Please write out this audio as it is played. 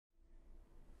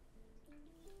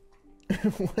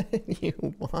What do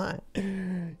you want?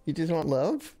 You just want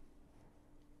love?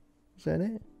 Is that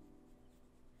it?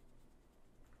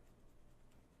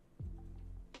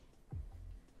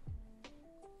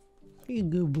 He's a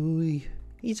good boy.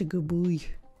 He's a good boy.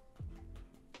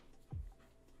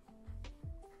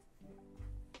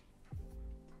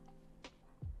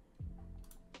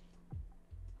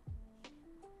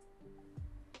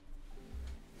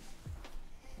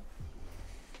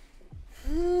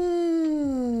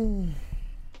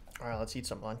 Alright, let's eat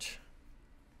some lunch.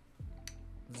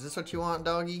 Is this what you want,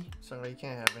 doggy? So you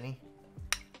can't have any.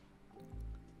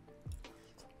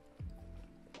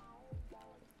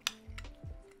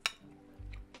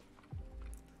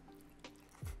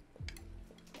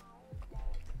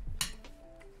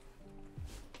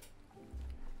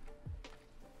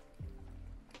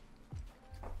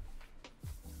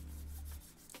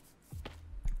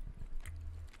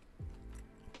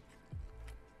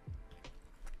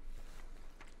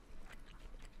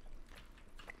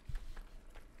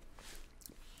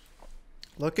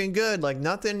 Looking good, like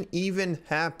nothing even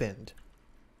happened.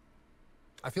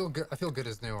 I feel good. I feel good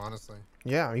as new, honestly.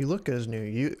 Yeah, you look good as new.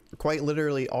 You quite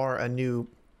literally are a new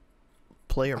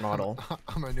player model.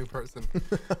 I'm a new person.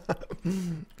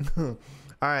 All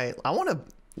right, I want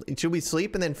to. Should we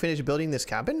sleep and then finish building this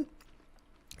cabin?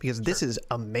 Because this is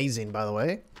amazing, by the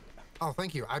way. Oh,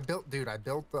 thank you. I built you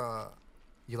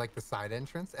like the side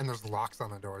entrance, and there's locks on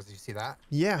the doors. Do you see that?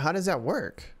 Yeah, how does that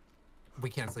work?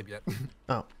 We can't sleep yet.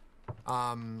 Oh.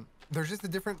 There's just a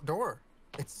different door.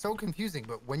 It's so confusing,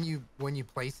 but when you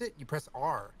place it, you press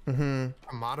R Mm-hmm.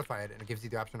 to modify it, and it gives you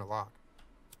the option to lock.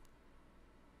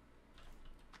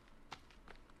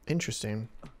 Interesting.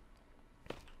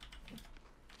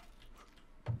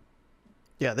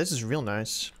 Yeah, this is real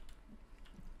nice.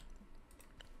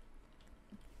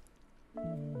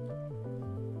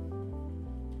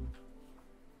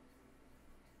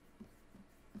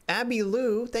 Abby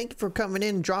Lou, thank you for coming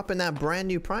in and dropping that brand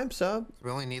new Prime sub. So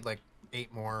we only need like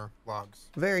 8 more logs.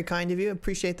 Very kind of you.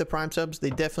 Appreciate the Prime subs. They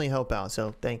definitely help out,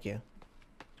 so thank you.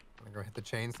 I'm gonna go hit the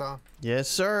chainsaw. Yes,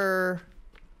 sir.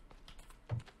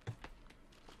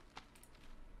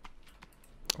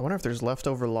 I wonder if there's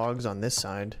leftover logs on this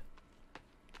side.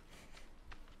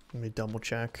 Let me double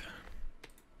check.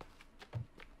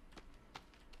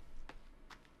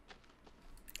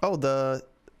 Oh,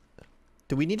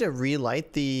 do we need to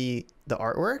relight the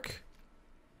artwork?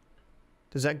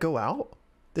 Does that go out?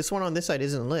 This one on this side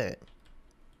isn't lit.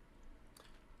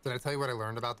 Did I tell you what I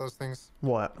learned about those things?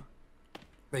 What?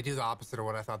 They do the opposite of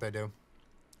what I thought they do.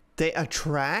 They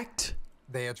attract?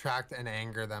 They attract and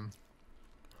anger them.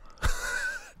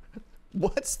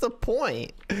 What's the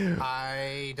point?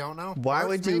 I don't know. Why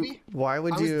would you? Maybe? Why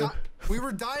would you? We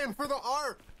were dying for the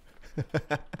art.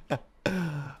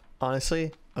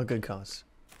 Honestly, a good cause.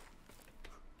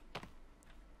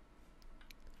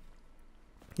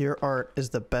 Your art is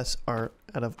the best art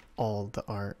out of all the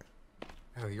art.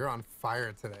 Oh, you're on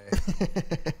fire today.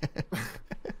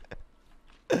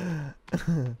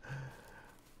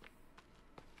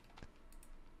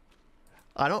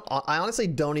 I honestly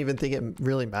don't even think it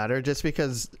really mattered, just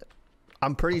because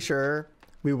I'm pretty sure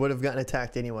we would have gotten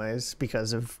attacked anyways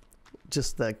because of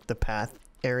just like the path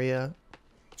area.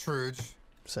 Truge.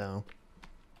 So.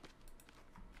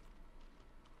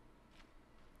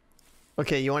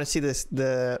 Okay, you want to see this,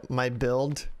 my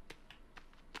build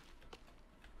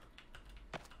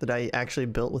that I actually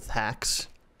built with hacks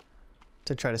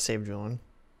to try to save Julian.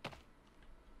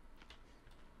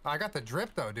 I got the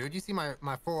drip though, dude. You see my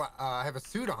full, I have a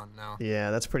suit on now. Yeah,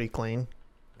 that's pretty clean.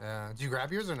 Yeah. Did you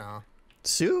grab yours or no?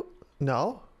 Suit?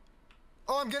 No.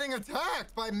 Oh, I'm getting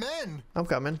attacked by men. I'm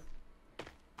coming.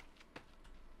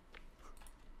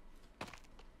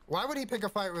 Why would he pick a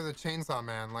fight with a chainsaw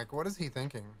man? Like, what is he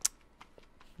thinking?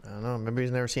 I don't know. Maybe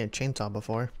he's never seen a chainsaw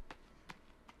before.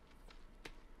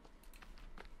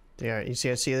 Yeah, you see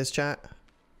this chat?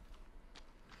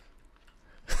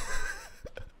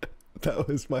 That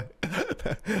was my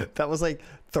that was like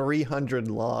 300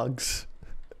 logs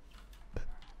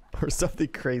or something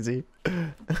crazy.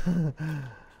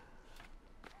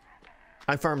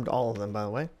 I farmed all of them, by the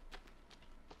way.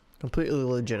 Completely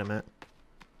legitimate.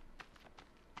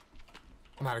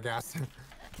 I'm out of gas.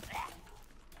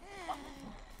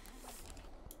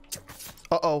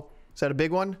 Uh-oh. Is that a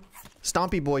big one?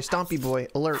 Stompy boy,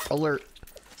 alert, alert.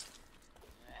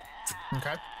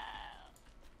 Okay.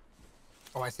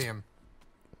 Oh, I see him.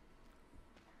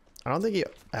 I don't think he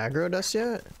aggroed us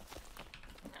yet.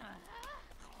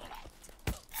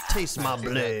 Taste my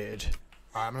blood. Alright,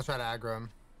 I'm gonna try to aggro him.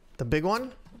 The big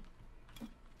one?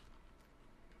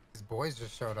 His boys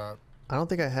just showed up. I don't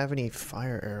think I have any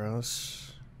fire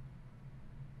arrows.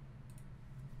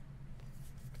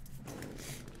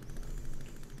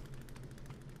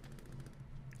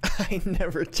 I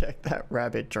never checked that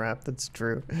rabbit trap. That's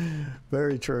true.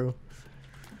 Very true.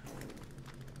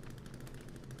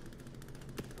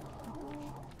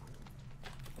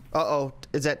 Uh-oh.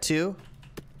 Is that 2?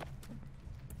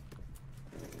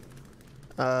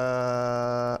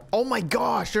 Oh my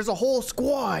gosh, there's a whole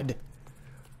squad.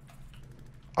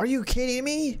 Are you kidding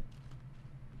me?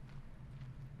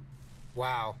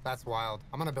 Wow, that's wild.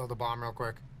 I'm gonna build a bomb real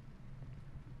quick.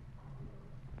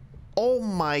 Oh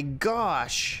my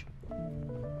gosh.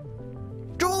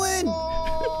 Julian!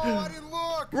 Oh, I didn't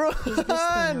look! Is this the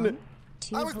Run! norm?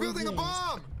 Two I was whole building a years.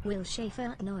 bomb! Will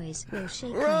Schaefer noise. Will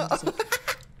shake Run!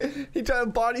 music. He tried to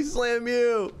body slam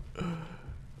you.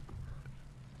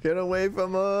 Get away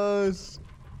from us.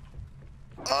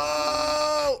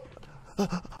 Oh!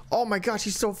 Oh my gosh,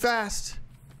 he's so fast.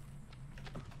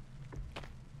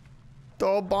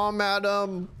 Throw a bomb at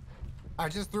him. I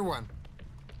just threw one.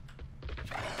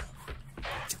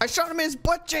 I shot him in his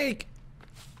butt cheek.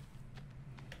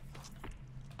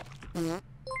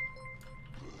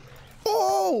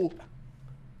 Oh!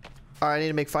 Alright, I need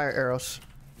to make fire arrows.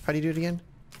 How do you do it again?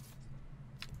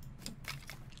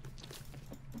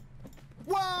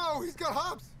 Whoa, he's got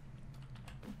hops!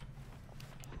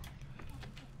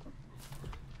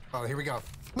 Oh, here we go.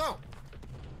 No!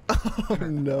 Oh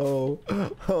no.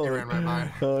 Oh, He ran right by.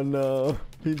 oh no.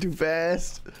 He's too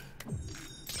fast.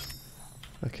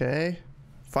 Okay.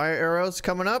 Fire arrows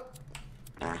coming up.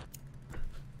 Okay,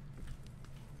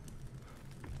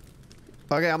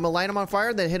 I'm gonna light him on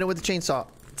fire, then hit him with the chainsaw.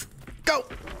 Go!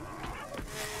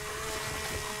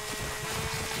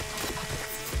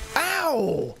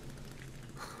 Ow!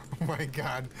 Oh my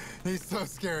god, he's so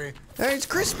scary. Hey, it's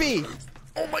crispy!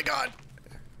 Oh my god!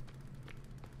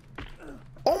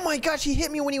 Oh my gosh, he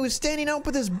hit me when he was standing up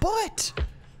with his butt!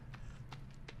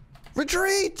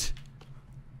 Retreat!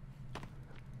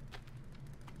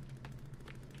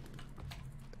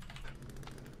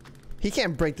 He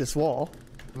can't break this wall.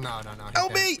 No, no, no. he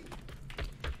Help can't. me!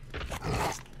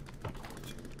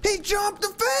 He jumped the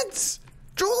fence!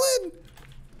 Julian!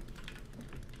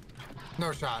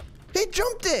 No shot. He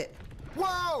jumped it!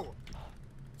 Whoa!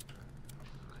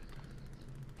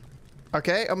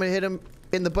 Okay, I'm gonna hit him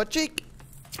in the butt cheek.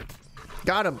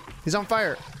 Got him. He's on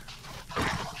fire.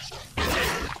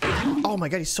 Oh my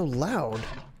god, he's so loud.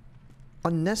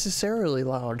 Unnecessarily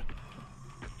loud.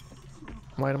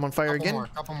 Light him on fire Couple again. more,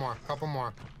 couple more, couple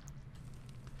more.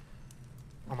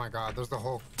 Oh my god, there's the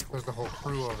whole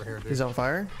crew over here, dude. He's on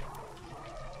fire.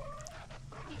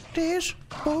 This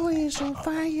boy is on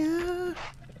fire.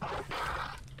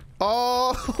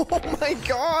 Oh, oh my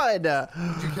god.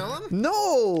 Did you kill him? No.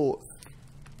 Oh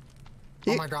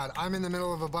He- my god, I'm in the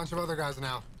middle of a bunch of other guys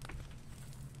now.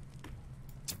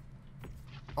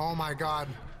 Oh my god.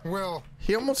 Will.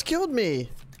 He almost killed me.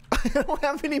 I don't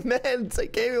have any meds. I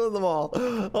gave you them all.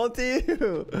 All to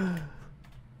you.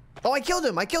 Oh, I killed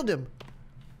him. I killed him.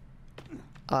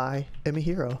 I am a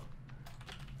hero.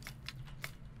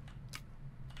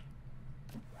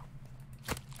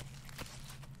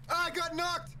 I got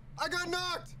knocked! I got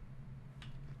knocked!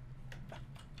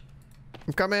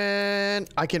 I'm coming.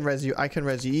 I can res you. I can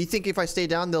res you. You think if I stay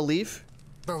down, they'll leave?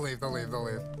 They'll leave, they'll leave, they'll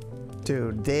leave.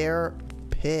 Dude, they're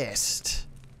pissed.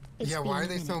 It's Yeah, been why a are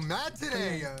they so minute. mad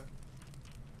today?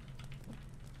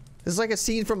 It's like a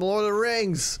scene from Lord of the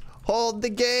Rings. Hold the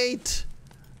gate.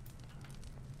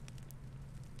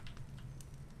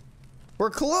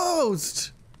 We're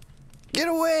closed. Get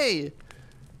away.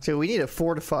 Dude, we need to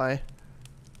fortify.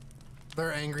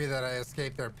 They're angry that I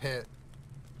escaped their pit.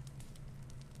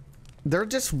 They're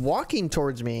just walking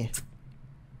towards me.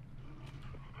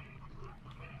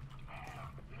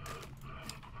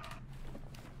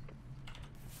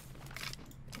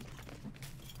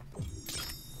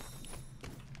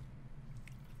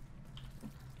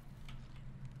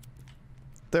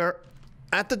 They're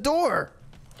at the door.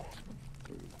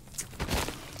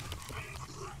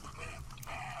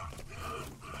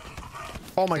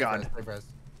 Oh my god. Stay pressed.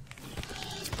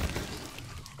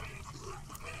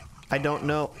 I don't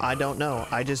know. I don't know.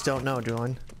 I just don't know,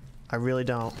 Julian. I really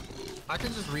don't. I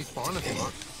can just respawn if you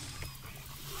want.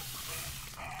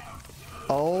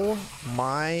 Oh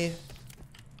my.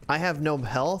 I have no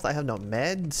health. I have no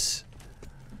meds.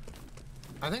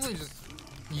 I think we just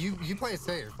you play it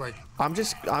safe. Like I'm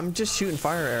just shooting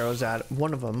fire arrows at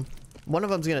one of them. One of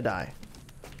them's gonna die.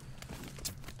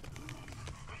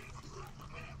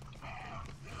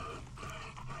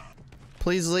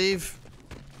 Please leave.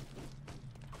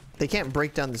 They can't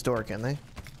break down this door, can they?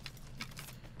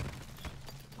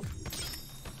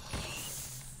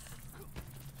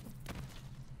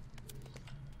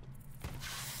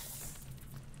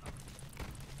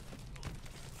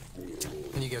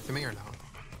 can you get it to me or no?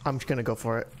 I'm just gonna go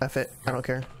for it. F it. I don't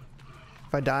care.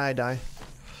 If I die, I die.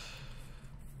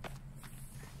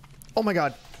 Oh my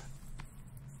god.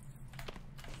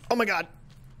 Oh my god.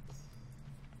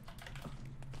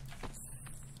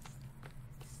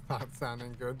 Not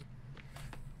sounding good.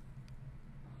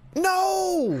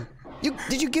 No!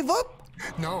 Did you give up?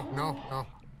 No, no, no.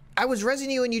 I was resing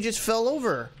you and you just fell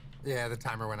over. Yeah, the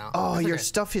timer went out. Oh, It's your okay.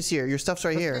 stuff is here. Your stuff's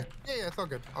right here. Yeah, yeah, it's all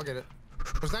good. I'll get it.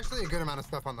 There's actually a good amount of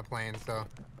stuff on the plane, so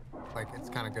like it's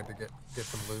kind of good to get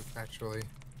some loot actually.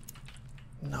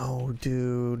 No,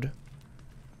 dude.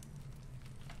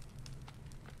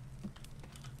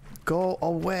 Go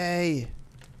away.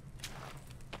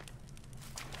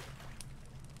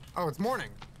 Oh, it's morning.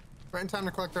 Right in time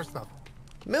to collect our stuff.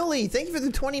 Millie, thank you for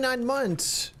the 29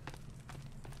 months.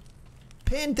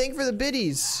 Pin, thank you for the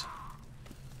biddies.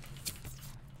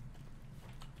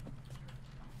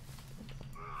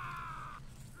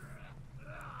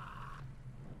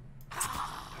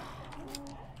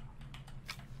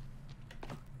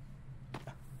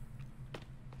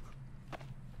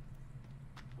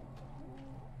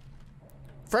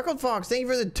 Freckled Fox, thank you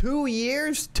for the 2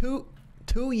 years.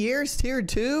 Two years, tier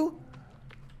 2?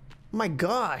 My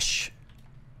gosh.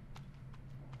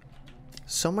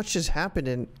 So much has happened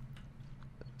in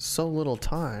so little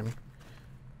time.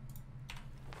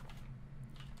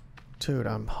 Dude,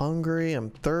 I'm hungry. I'm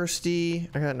thirsty.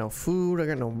 I got no food. I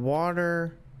got no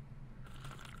water.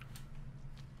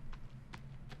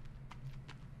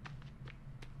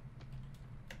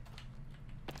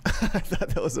 I thought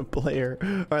that was a player.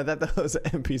 Or I thought that was an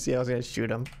NPC. I was gonna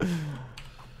shoot him.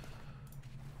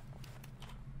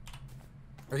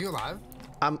 Are you alive?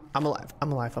 I'm alive.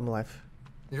 I'm alive. I'm alive.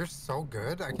 You're so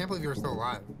good. I can't believe you're still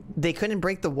alive. They couldn't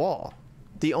break the wall.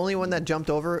 The only one that jumped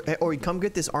over. Or come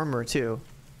get this armor too,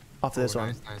 off of this Oh, one.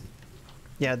 nice, nice.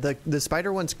 Yeah, the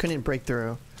spider ones couldn't break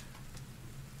through.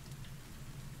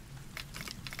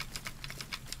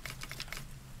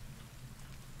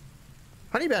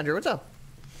 Honey Badger, what's up?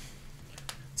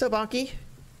 What's up, Aki?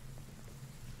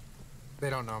 They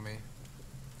don't know me.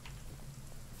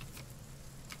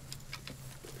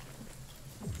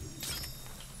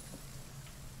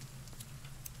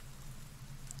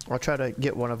 I'll try to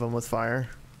get one of them with fire.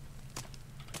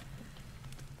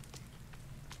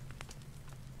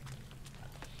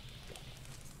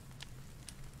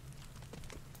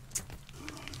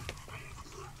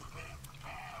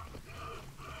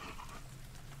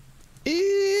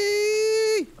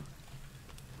 Eee!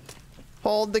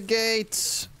 Hold the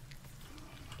gates.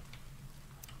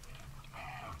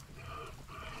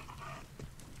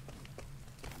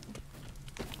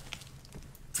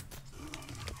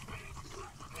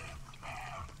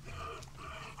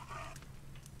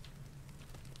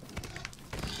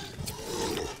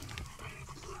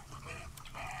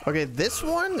 Okay, this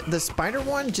one, the spider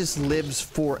one, just lives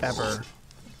forever.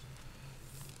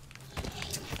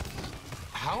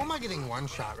 How am I getting one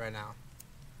shot right now?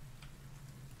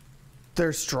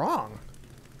 They're strong.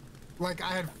 Like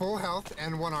I had full health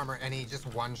and 1 armor, and he just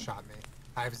one shot me.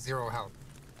 I have 0 health.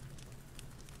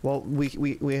 Well, we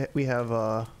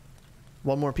have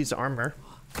one more piece of armor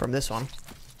from this one.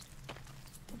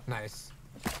 Nice.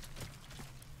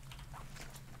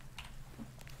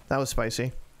 That was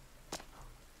spicy.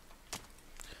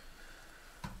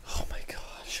 Oh my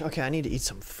gosh. Okay, I need to eat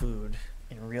some food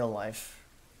in real life.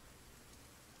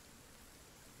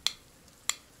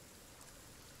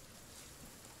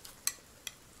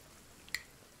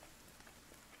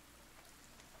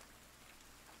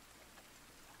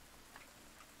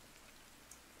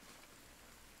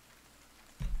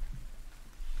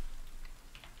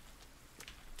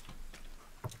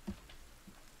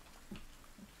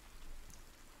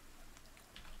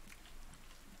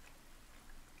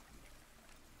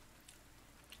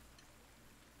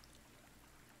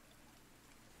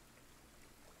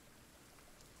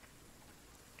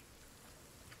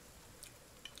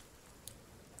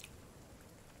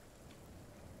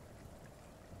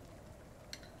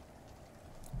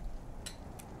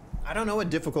 I don't know what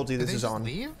difficulty Did this they is just on.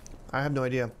 leave? I have no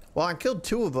idea. Well, I killed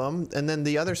 2 of them, and then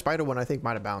the other spider one I think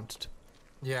might have bounced.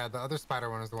 Yeah, the other spider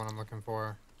one is the one I'm looking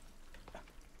for.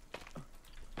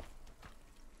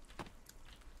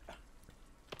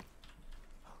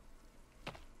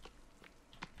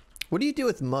 What do you do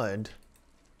with mud?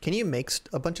 Can you make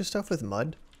a bunch of stuff with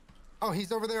mud? Oh,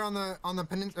 he's over there on the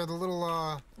peninsula, or the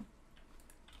little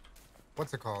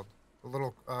what's it called? The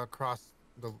little cross,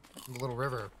 the little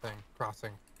river thing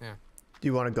crossing. Yeah. Do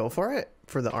you want to go for it?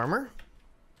 For the armor?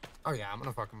 Oh yeah, I'm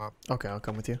gonna fuck him up. Okay, I'll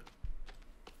come with you.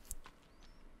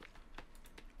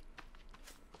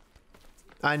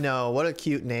 I know, what a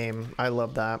cute name. I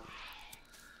love that.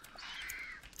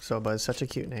 Soba is such a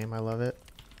cute name. I love it.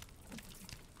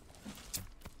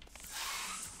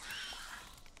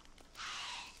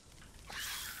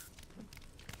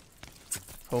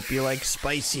 Hope you like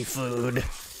spicy food.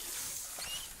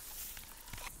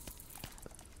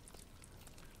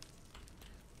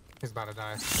 He's about to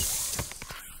die.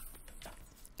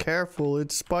 Careful,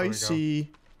 it's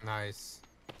spicy. Nice.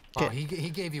 Oh, Okay. he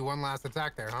gave you one last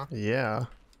attack there, huh? Yeah.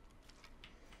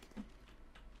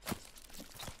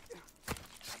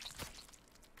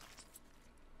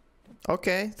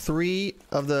 Okay, 3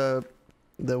 of the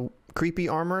creepy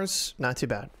armors, not too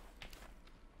bad.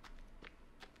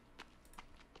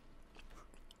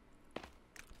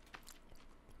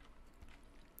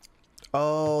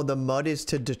 Oh, the mud is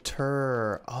to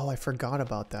deter. Oh, I forgot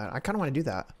about that. I kind of want to do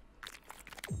that.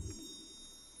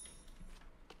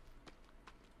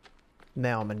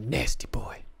 Now I'm a nasty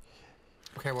boy.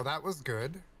 Okay, well that was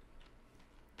good.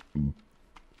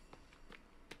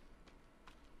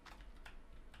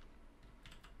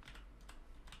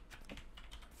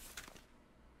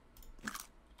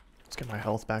 Let's get my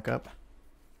health back up.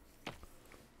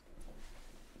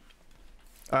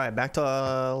 All right, back to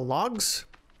logs.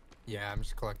 Yeah, I'm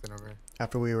just collecting over here.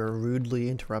 After we were rudely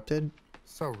interrupted.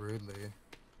 So rudely.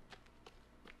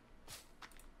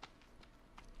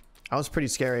 I was pretty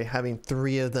scary having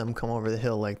 3 of them come over the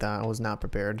hill like that. I was not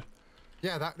prepared.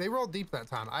 Yeah, they rolled deep that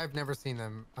time. I've never seen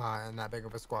them in that big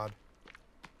of a squad.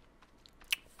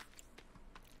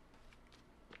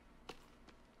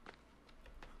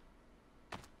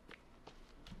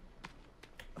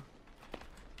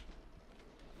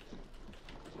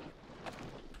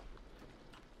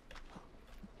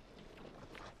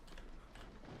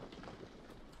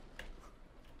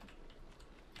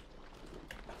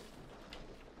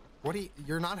 What do you,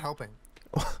 you're not helping.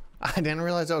 I didn't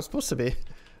realize I was supposed to be.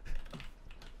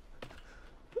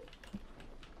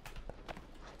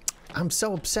 I'm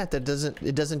so upset that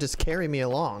it doesn't just carry me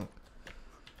along.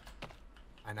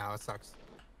 I know, it sucks.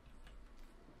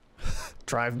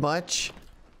 Drive much?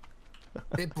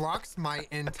 It blocks my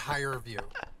entire view.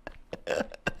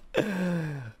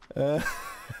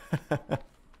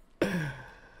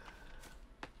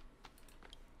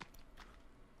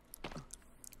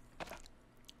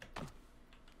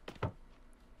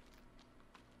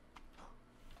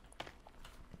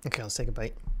 Okay, let's take a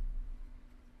bite.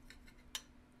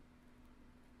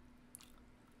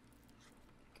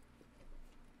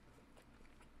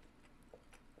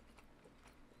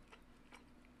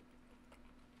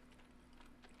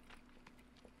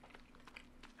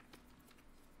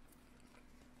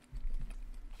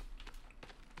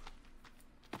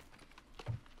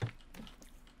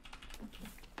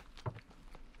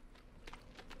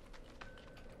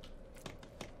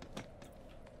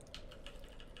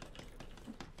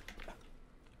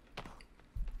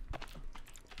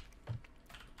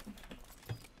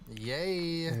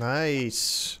 Yay.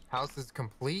 Nice. House is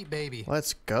complete, baby.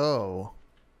 Let's go.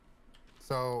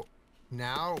 So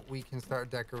now we can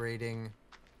start decorating.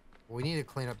 We need to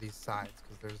clean up these sides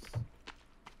because there's...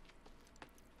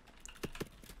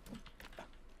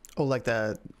 Oh, like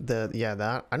yeah,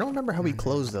 that. I don't remember how we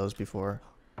closed those before.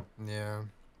 Yeah.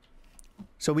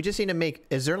 So we just need to make,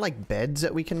 is there like beds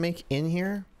that we can make in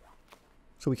here?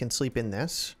 So we can sleep in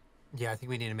this? Yeah, I think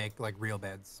we need to make like real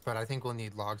beds, but I think we'll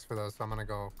need logs for those, so I'm gonna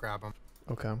go grab them.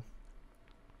 Okay. Where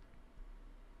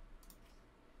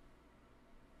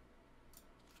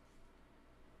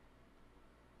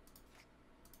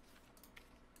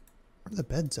are the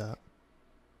beds at?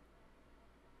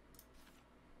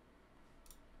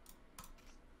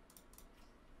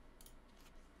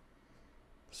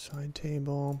 Side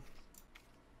table.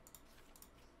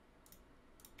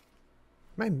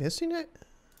 Am I missing it?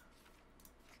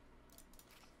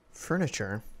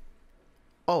 Furniture.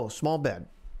 Oh, small bed.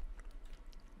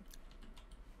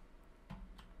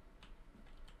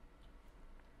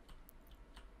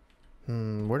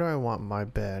 Where do I want my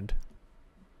bed?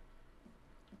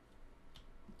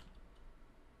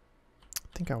 I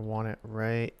think I want it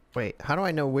right. Wait, how do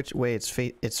I know which way it's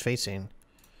facing?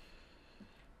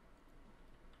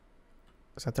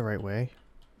 Is that the right way?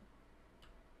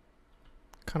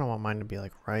 Kind of want mine to be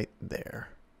like right there.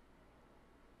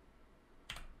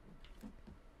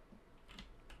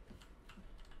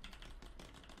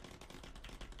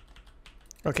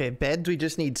 Okay, beds, we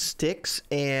just need sticks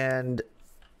and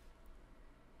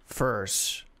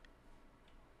furs.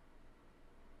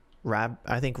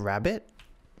 I think rabbit?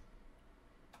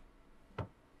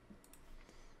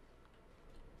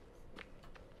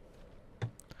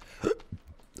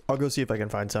 I'll go see if I can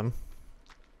find some.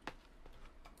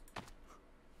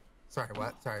 Sorry,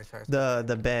 what? Sorry.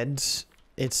 The beds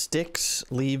It's sticks,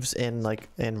 leaves, and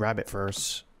rabbit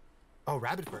furs. Oh,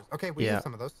 rabbit furs. Okay, we Yeah. have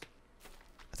some of those.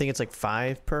 I think it's like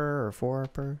 5 per or 4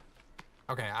 per.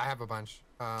 Okay, I have a bunch.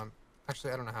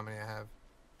 Actually, I don't know how many I have.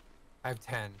 I have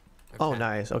 10. I have Oh, 10.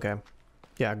 nice. Okay.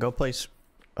 Yeah, go place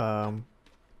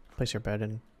your bed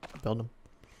and build them.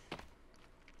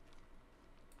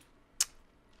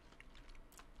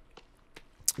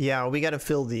 Yeah, we gotta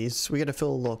fill these. We gotta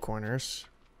fill little corners.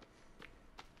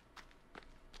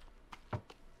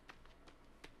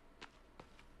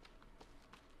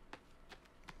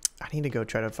 I need to go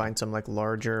try to find some like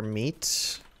larger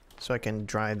meats so I can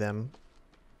dry them.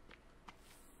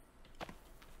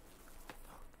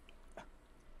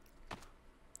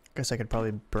 Guess I could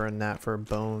probably burn that for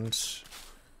bones.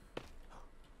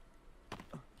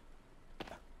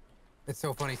 It's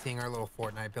so funny seeing our little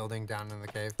Fortnite building down in the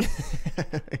cave.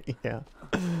 Yeah.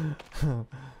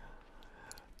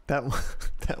 That one,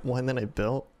 that one that I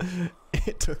built,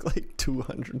 it took like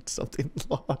 200 something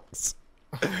logs.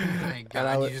 Oh my And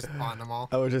god, you just spawned them all.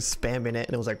 I was just spamming it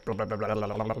and it was like blah, blah, blah, blah, blah,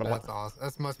 blah, blah, blah. That's awesome.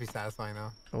 That must be satisfying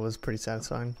though. It was pretty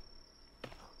satisfying.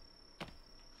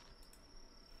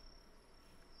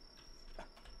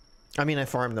 I mean, I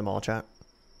farmed them all, chat.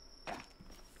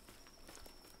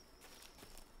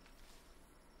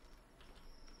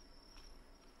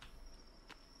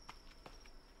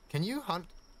 Can you hunt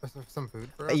some food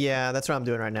for us? Yeah, that's what I'm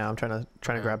doing right now. I'm trying to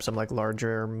Yeah. grab some like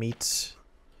larger meats.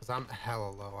 Because I'm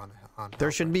hella low on There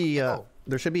health should right be now. Oh,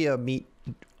 there should be a meat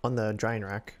on the drying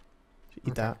rack.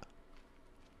 Eat Okay. that.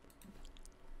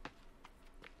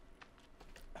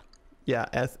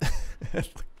 Yeah,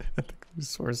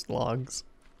 source logs.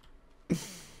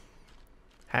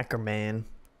 Hacker man.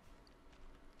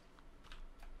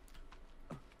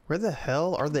 Where the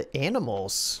hell are the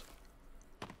animals?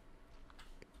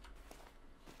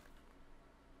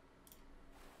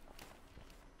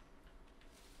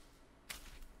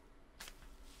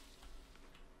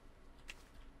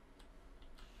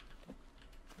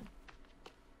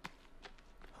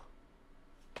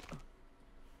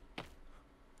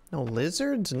 No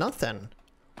lizards, nothing.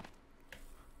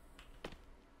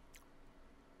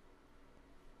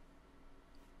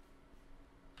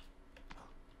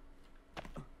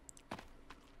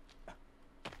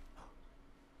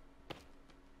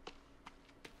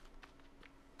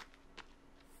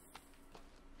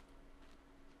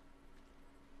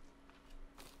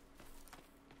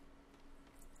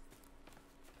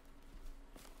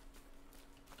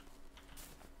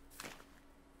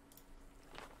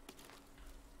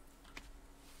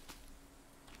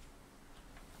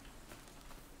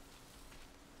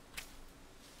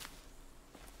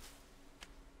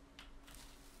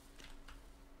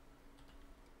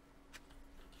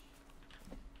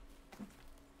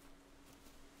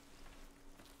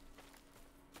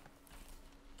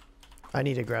 I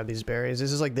need to grab these berries.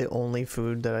 This is like the only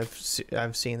food that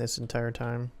I've seen this entire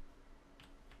time.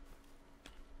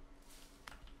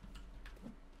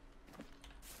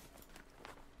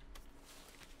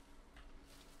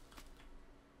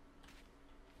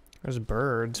 There's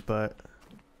birds, but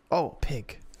oh,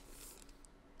 pig.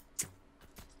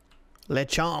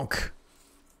 Lechonk.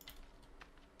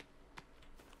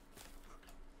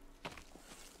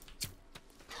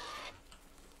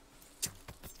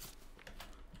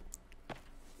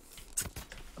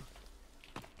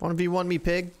 Wanna V1 me,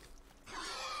 pig?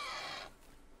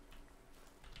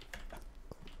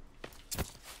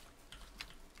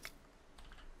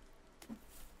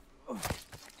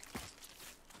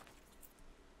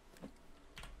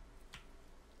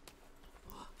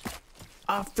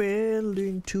 I fell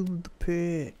into the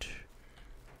pit.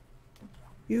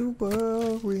 You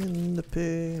were in the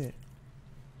pit.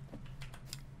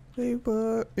 They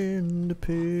were in the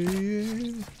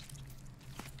pit.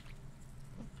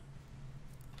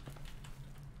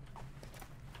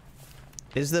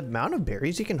 Is the amount of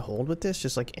berries you can hold with this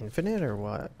just like infinite or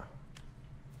what?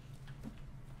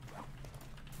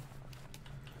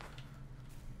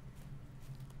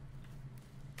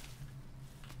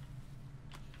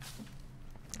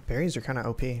 Berries are kind of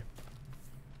OP.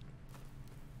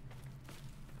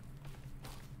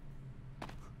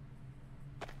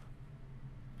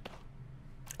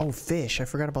 Oh, fish. I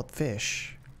forgot about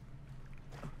fish.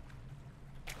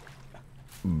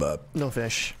 But no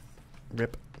fish.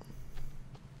 Rip.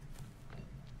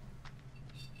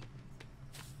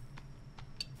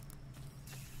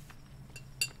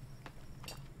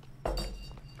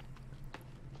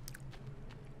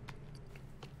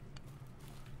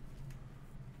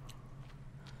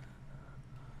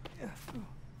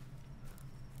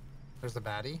 There's a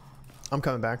baddie. I'm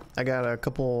coming back. I got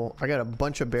a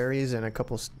bunch of berries and a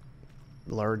couple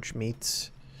large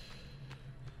meats.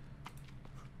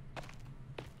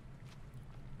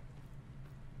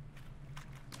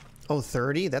 Oh,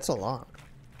 30? That's a lot.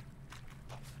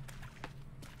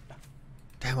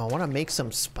 Damn, I want to make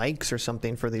some spikes or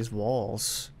something for these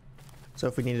walls. So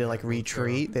if we need to like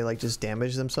retreat, they like just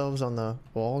damage themselves on the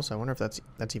walls. I wonder if that's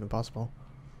even possible.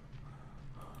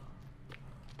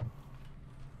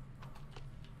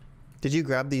 Did you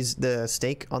grab the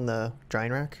steak on the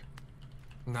drying rack?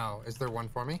 No. Is there one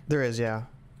for me? There is, yeah.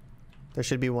 There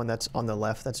should be one that's on the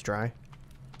left that's dry.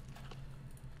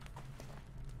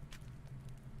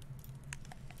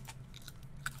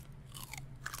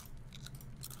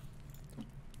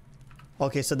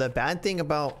 Okay, so the bad thing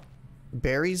about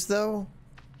berries, though...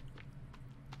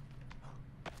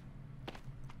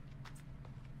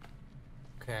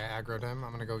 Okay, I aggroed him.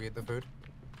 I'm gonna go get the food.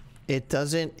 It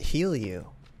doesn't heal you.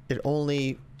 It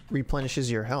only replenishes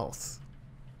your health.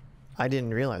 I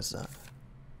didn't realize that.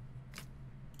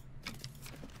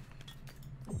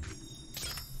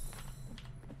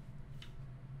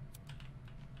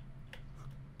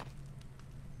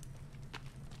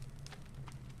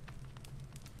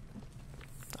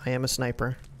 I am a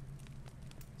sniper.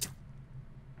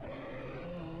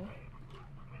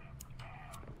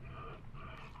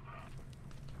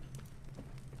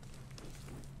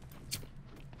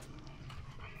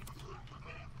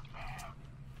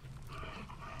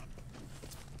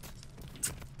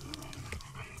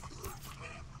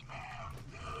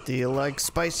 Do you like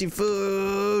spicy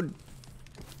food?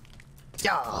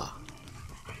 Yeah.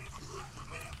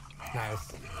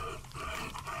 Nice.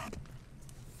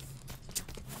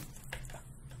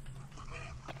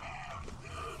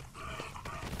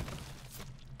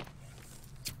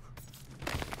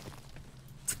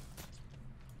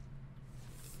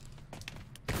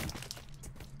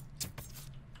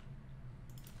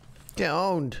 Get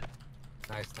owned.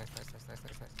 Nice, nice, nice, nice, nice,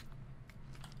 nice, nice.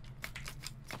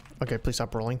 Okay, please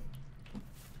stop rolling.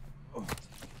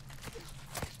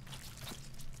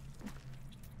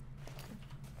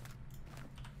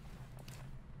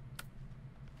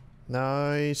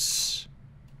 Nice.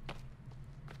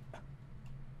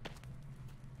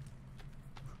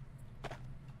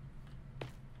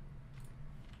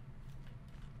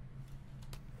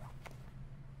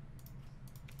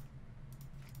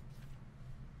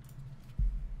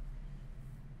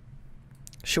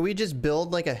 Should we just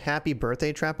build like a happy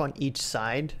birthday trap on each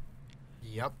side?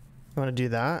 Yep. You want to do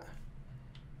that?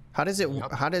 How does it?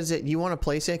 Yep. How does it? You want to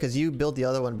place it? Because you built the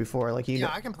other one before. Like you.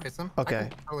 Yeah, I can place them. Okay. I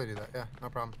can totally do that. Yeah, no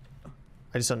problem.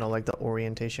 I just don't know like the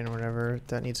orientation or whatever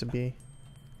that needs to be.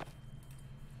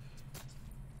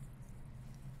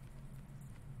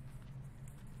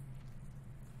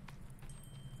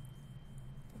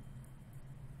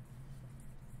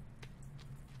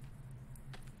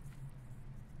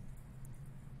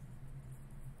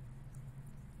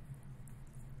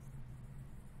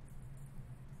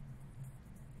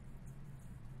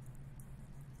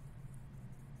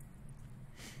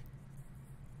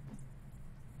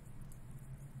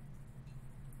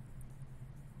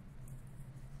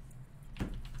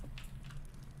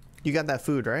 You got that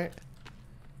food, right?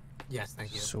 Yes,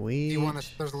 thank you. Sweet. Do you want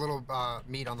to? There's a little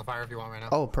meat on the fire if you want right now.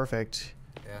 Oh, perfect.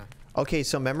 Yeah. Okay,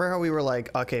 so remember how we were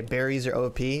like, okay, berries are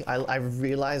OP? I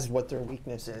realized what their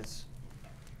weakness is.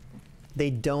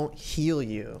 They don't heal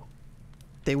you.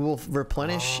 They will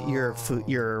replenish your food,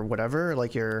 your whatever,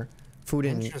 like your food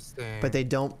and, Interesting. but they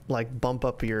don't like bump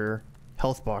up your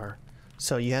health bar.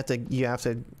 So you have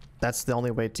to, that's the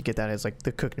only way to get that is like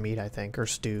the cooked meat, I think, or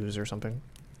stews or something.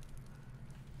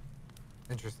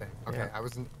 Interesting. Okay, Yeah.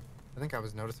 I think I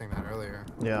was noticing that earlier.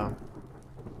 Yeah.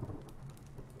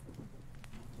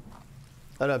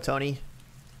 What up, Tony?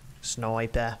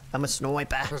 Sniper. I'm a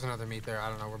sniper. There's another meat there. I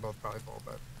don't know. We're both probably full,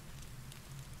 but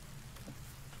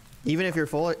Even if you're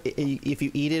full, if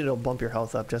you eat it, it'll bump your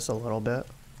health up just a little bit.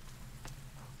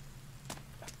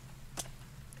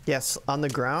 Yes, on the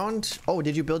ground. Oh,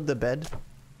 did you build the bed?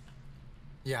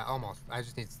 yeah, almost. I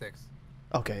just need sticks.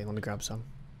 Okay, let me grab some.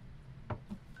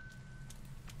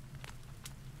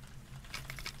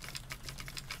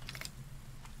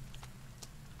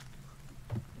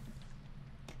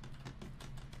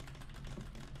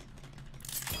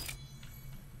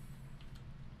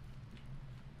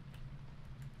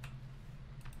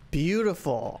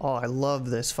 Beautiful. Oh, I love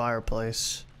this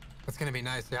fireplace. It's gonna be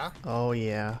nice, yeah. Oh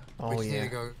yeah. We Oh just need yeah. to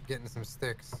go getting some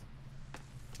sticks.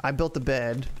 I built the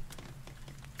bed.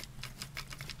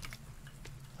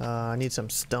 I need some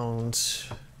stones.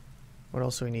 What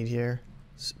else do we need here?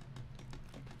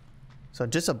 So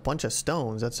just a bunch of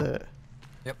stones. That's it.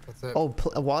 Yep, that's it. Oh,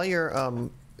 while you're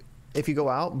if you go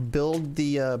out, build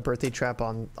the birthday trap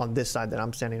on this side that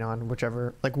I'm standing on,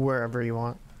 whichever, like wherever you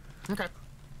want. Okay.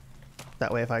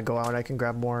 That way, if I go out, I can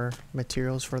grab more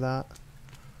materials for that.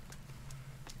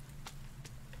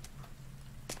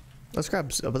 Let's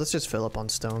grab. But let's just fill up on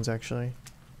stones actually.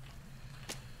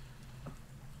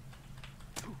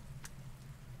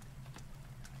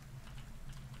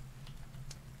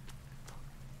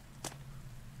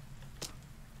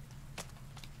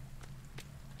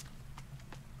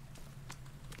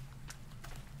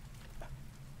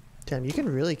 Damn, you can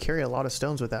really carry a lot of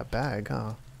stones with that bag,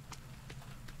 huh?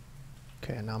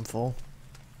 Okay, now I'm full.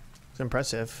 It's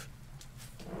impressive.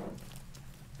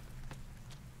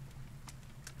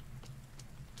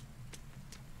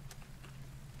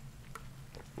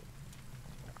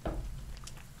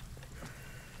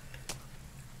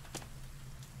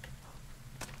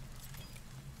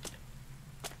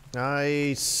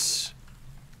 Nice.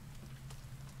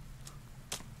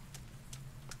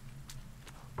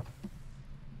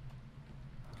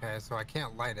 Okay, so I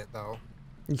can't light it though.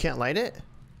 You can't light it?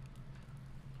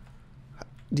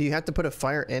 Do you have to put a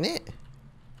fire in it?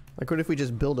 Like, what if we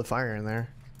just build a fire in there?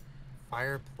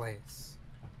 Fireplace.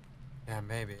 Yeah,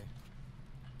 maybe.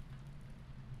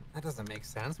 That doesn't make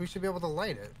sense. We should be able to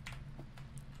light it.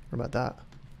 What about that?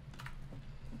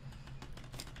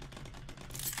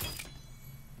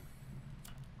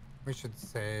 We should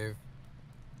save.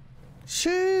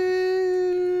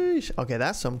 Sheesh. Okay,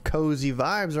 that's some cozy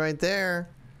vibes right there.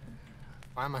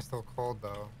 Why am I still cold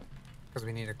though? Because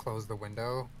we need to close the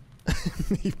window.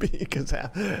 Maybe because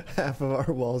half of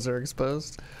our walls are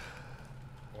exposed.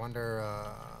 I wonder,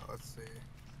 let's see.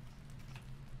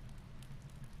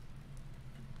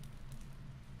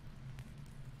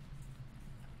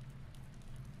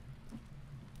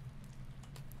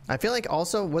 I feel like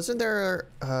also, wasn't there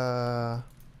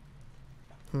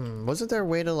wasn't there a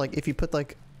way to, like, if you put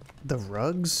like the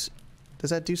rugs,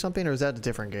 does that do something, or is that a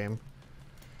different game?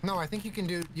 No, I think you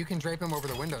can drape them over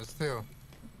the windows too.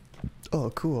 Oh,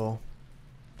 cool.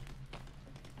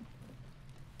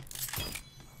 How's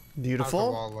the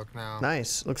Beautiful. wall look now?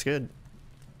 Nice. Looks good.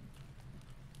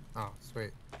 Oh,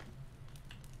 sweet.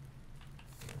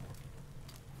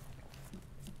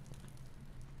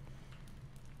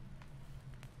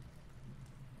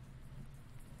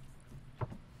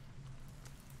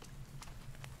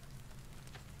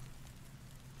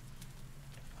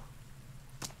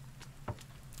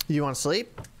 You want to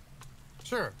sleep?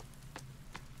 Sure.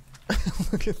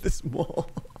 Look at this wall.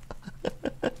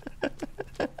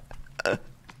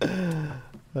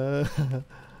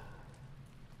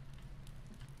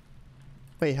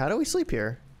 Wait, how do we sleep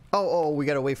here? Oh, we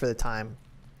gotta wait for the time.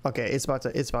 Okay, it's about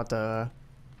to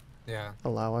Yeah.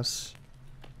 allow us.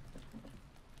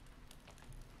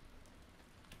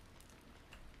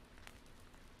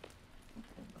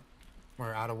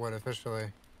 We're out of wood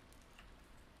officially.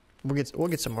 We'll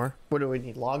get some more. What do we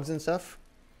need? Logs and stuff?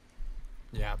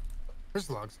 Yeah. There's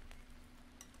logs.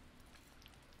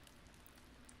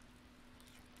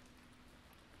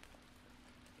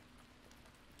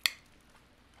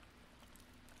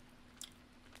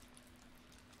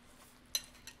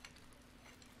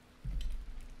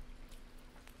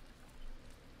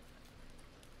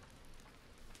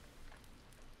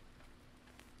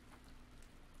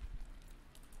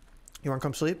 You wanna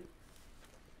come sleep?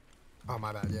 Oh,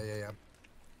 my bad. Yeah.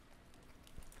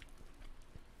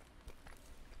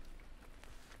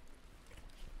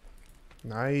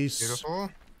 Nice.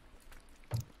 Beautiful.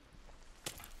 I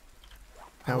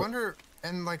How- wonder,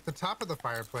 and like the top of the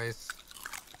fireplace,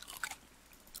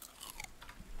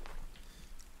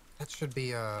 that should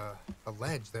be a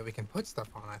ledge that we can put stuff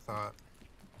on, I thought.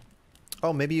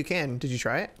 Oh, maybe you can. Did you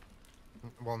try it?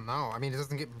 Well, no. I mean,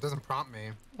 it doesn't prompt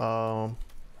me. Um.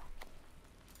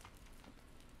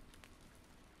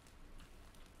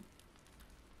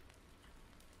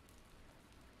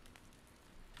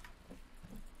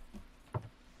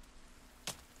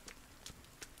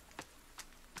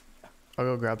 I'll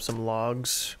go grab some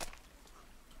logs.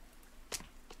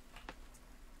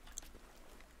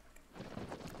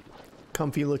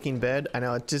 Comfy looking bed. I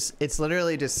know, it's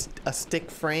literally just a stick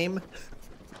frame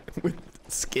with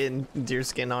deer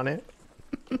skin on it.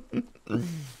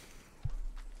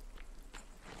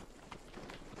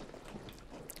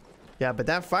 Yeah, but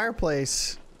that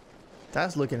fireplace,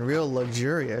 that's looking real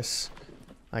luxurious.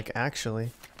 Like,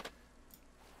 actually.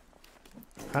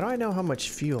 How do I know how much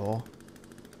fuel?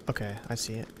 Okay, I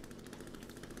see it.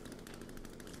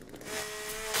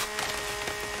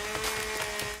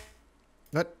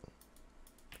 What?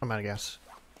 I'm out of gas.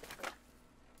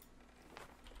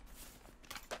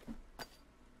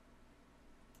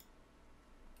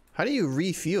 How do you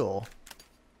refuel?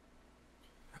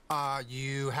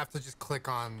 You have to just click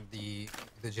on the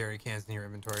jerry cans in your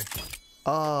inventory.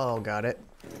 Oh, got it.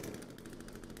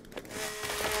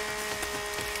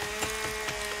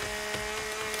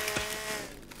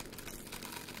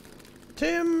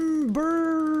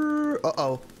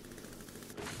 Uh-oh.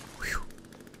 Whew.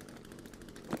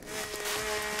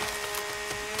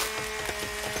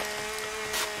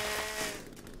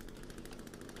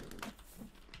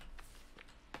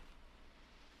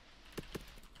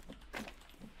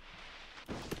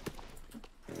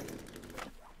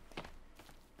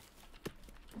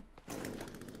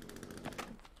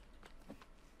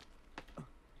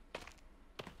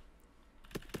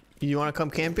 You want to come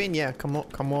camping? Yeah, come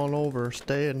on over.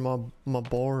 Stay in my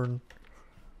barn.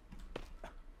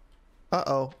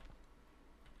 Uh-oh.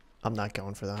 I'm not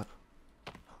going for that.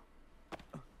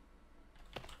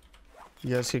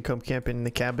 You guys could come camping in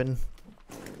the cabin.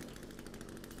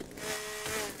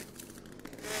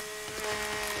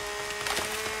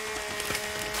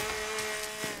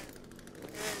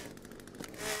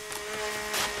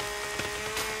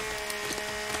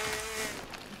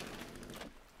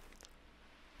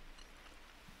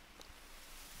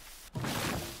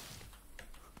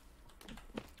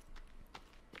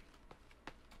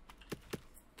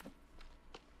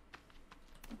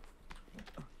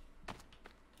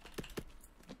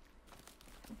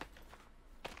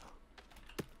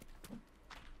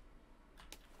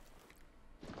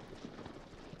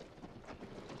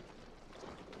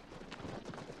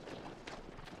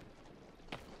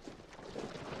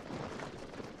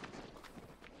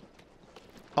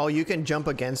 Oh, you can jump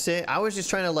against it? I was just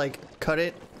trying to like cut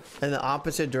it in the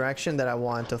opposite direction that I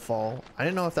want to fall. I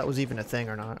didn't know if that was even a thing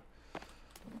or not.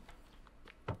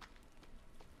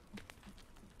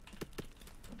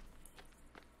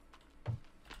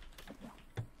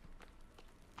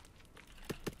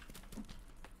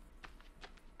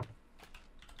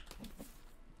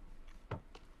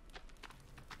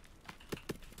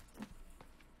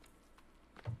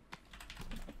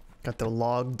 Got the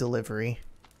log delivery.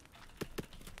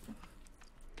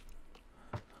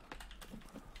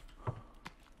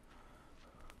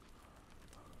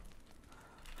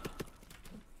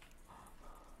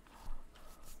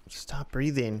 Stop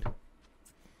breathing.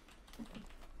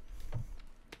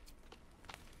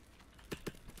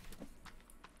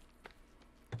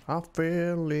 I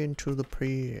fell into the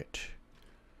pit.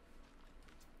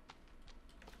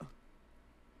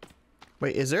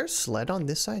 Wait, is there a sled on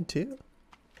this side too?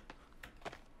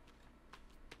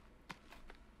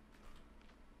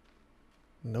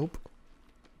 Nope.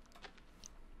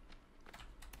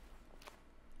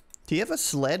 Do you have a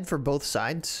sled for both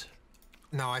sides?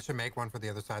 No, I should make one for the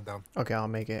other side though. Okay, I'll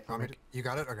make it. You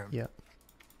got it? Okay. Yeah.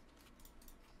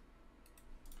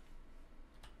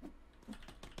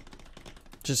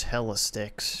 Just hella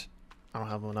sticks. I don't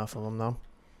have enough of them though.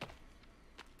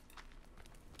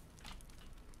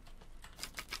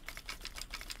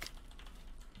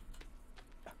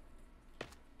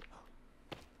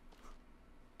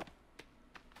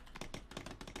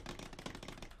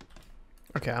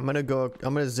 Okay, I'm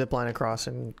gonna zip line across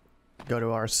and go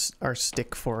to our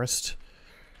stick forest.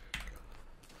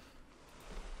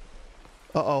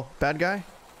 Uh-oh, bad guy?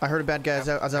 I heard a bad guy as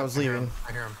I was leaving.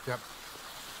 I hear him, yep.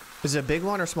 Is it a big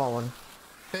one or small one?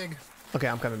 Big. Okay,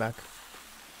 I'm coming back.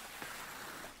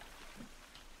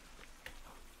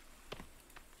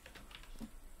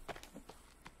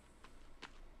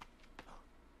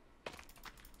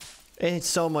 It's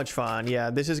so much fun. Yeah,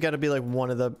 this has got to be like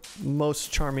one of the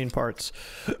most charming parts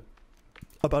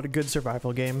about a good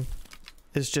survival game.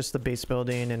 It's just the base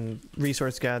building and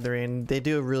resource gathering. They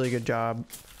do a really good job.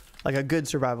 Like a good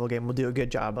survival game will do a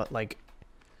good job at like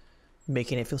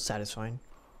making it feel satisfying.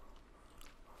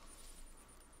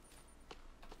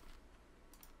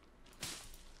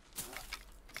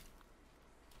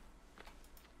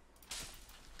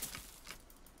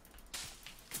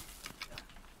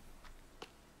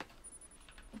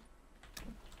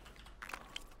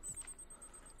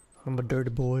 I'm a dirty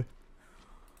boy.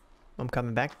 I'm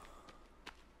coming back.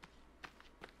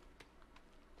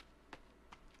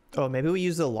 Oh, maybe we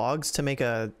use the logs to make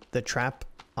the trap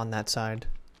on that side.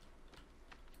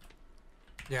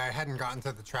 Yeah, I hadn't gotten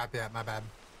to the trap yet, my bad.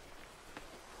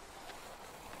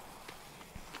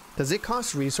 Does it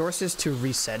cost resources to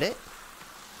reset it?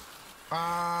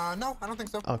 No, I don't think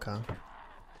so. Okay.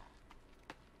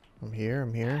 I'm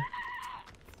here.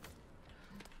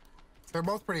 They're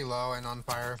both pretty low and on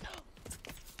fire.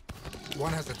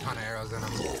 One has a ton of arrows in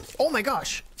him. Oh my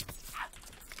gosh!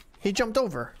 He jumped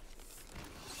over.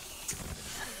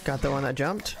 Got the one that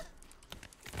jumped.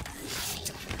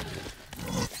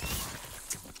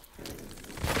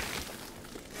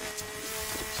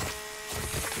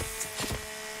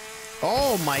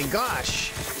 Oh my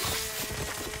gosh!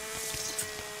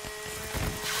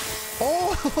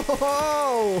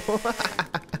 Oh!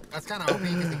 That's kind of OP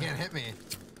because he can't hit me.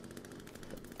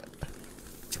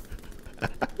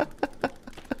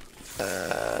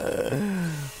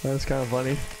 That's kind of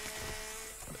funny.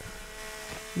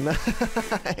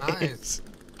 Nice.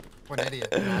 What an idiot.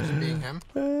 Imagine being him.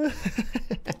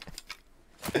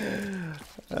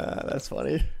 That's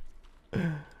funny. I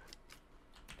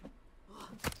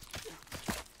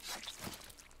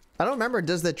don't remember.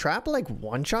 Does the trap like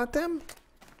one-shot them?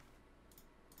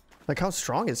 Like how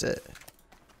strong is it?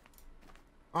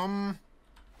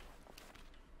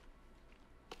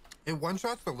 It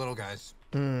one-shots the little guys.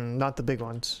 Not the big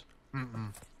ones. Mm-mm.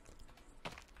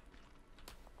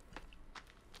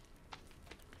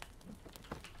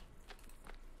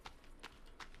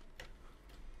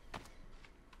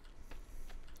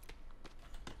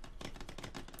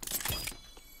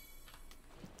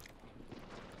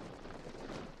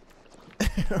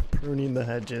 Pruning the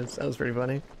hedges. That was pretty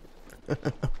funny.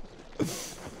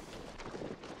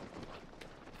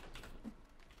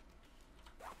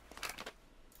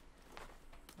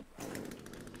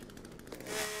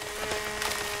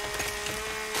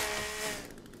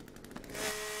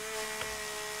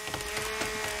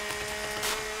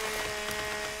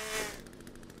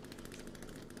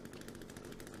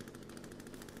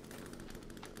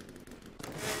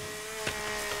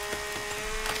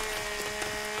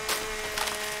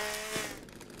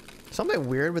 Something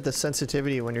weird with the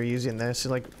sensitivity when you're using this.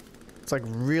 It's like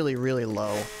really, really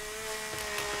low.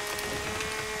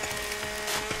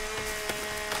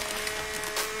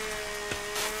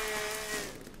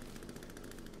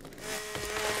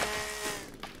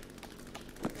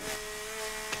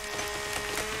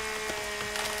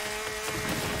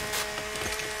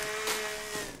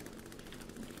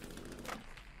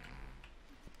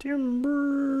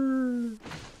 Timber.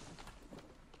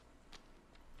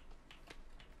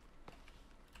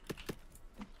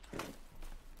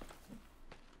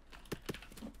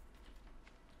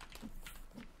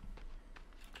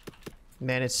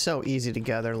 Man, it's so easy to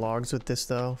gather logs with this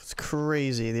though. It's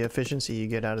crazy the efficiency you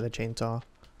get out of the chainsaw.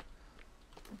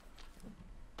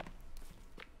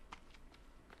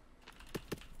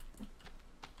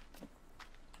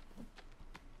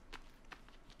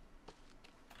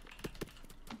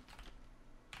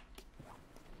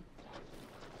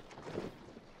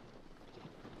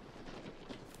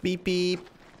 Beep beep.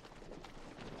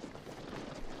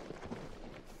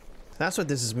 That's what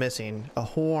this is missing. A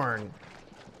horn.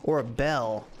 Or a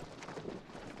bell.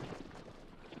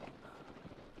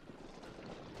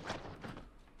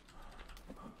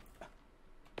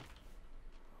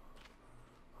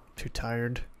 Too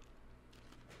tired.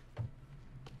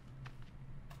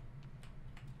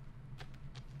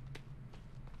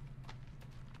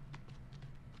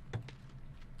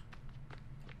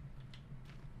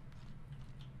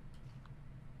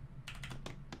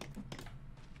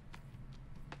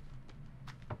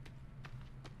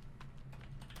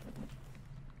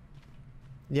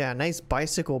 Yeah, a nice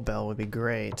bicycle bell would be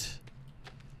great.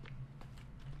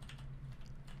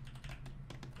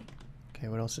 Okay,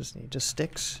 what else does it need? Just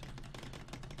sticks?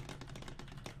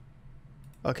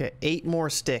 Okay, 8 more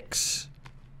sticks.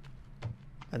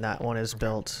 And that one is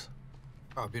built.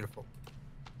 Oh, beautiful.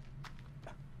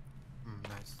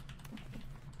 Nice.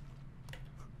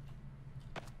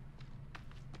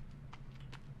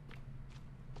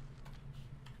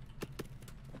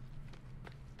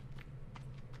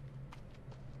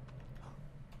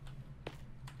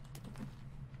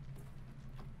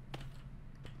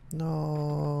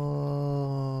 No.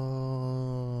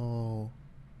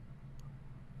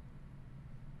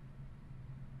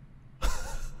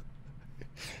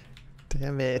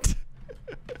 Damn it.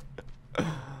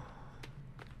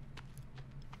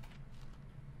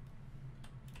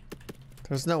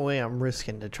 There's no way I'm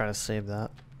risking to try to save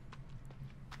that.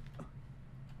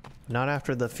 Not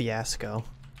after the fiasco.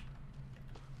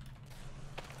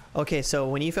 Okay, so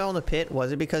when you fell in the pit,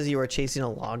 was it because you were chasing a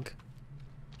log?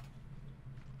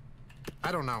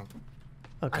 I don't know.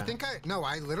 Okay.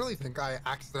 I literally think I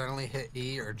accidentally hit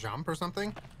E or jump or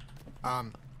something.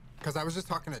 Because I was just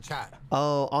talking to chat.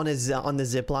 Oh, on the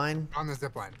zip line? On the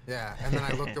zip line, yeah. And then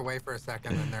I looked away for a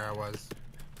second and there I was.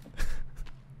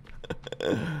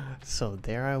 So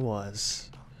there I was.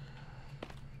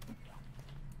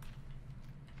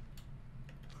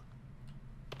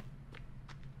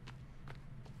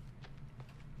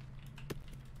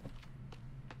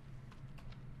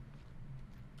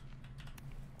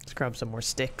 Let's grab some more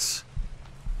sticks.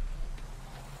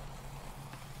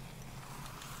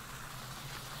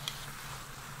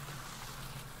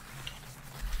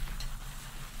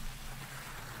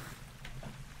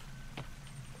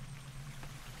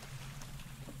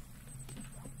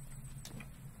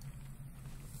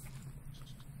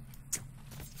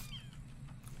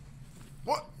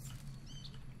 What?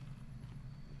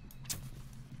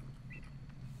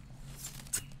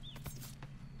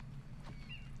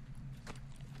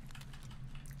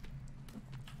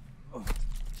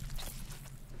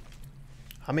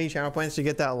 How many channel points to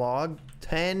get that log?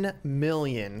 10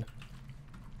 million.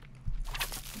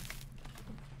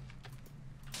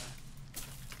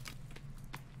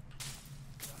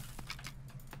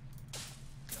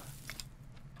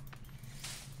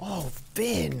 Oh,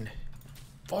 Finn.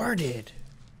 Farted.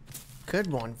 Good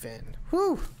one, Finn.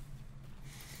 Whew.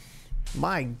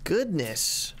 My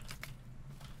goodness.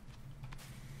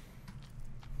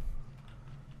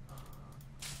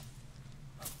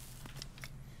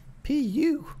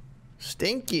 PU.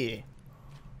 Stinky.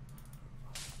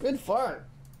 Good fart.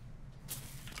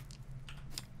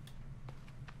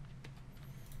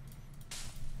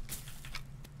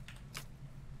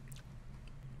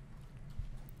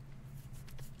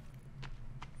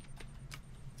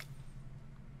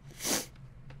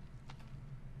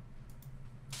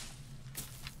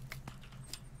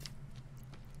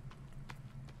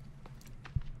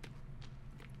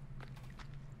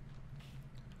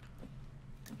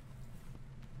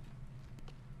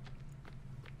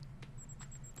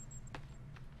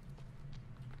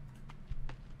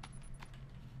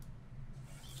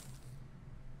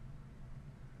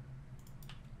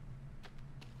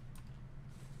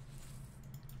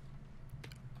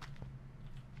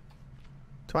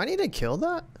 Do I need to kill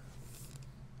that?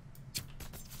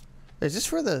 Is this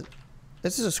for the...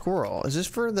 This is a squirrel. Is this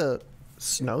for the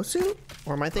snowsuit?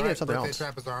 Or am I thinking of something birthday else?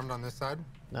 trap is armed on this side.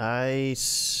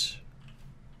 Nice.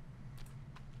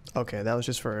 Okay, that was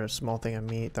just for a small thing of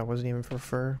meat. That wasn't even for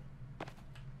fur.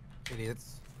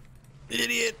 Idiots.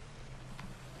 Idiot!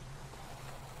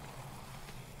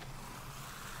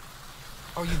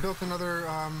 Oh, you built another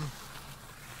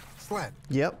sled.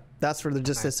 Yep, that's for the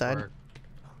just this side. Work.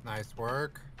 Nice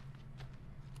work.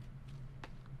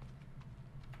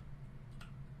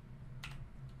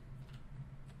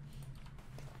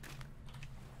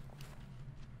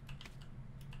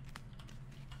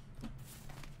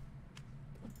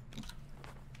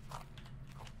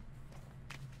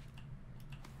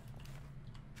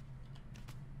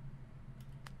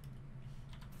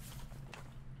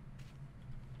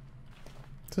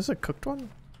 Is this a cooked one?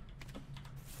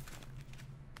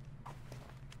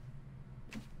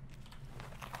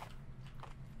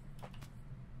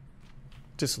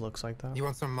 Just looks like that. You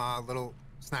want some little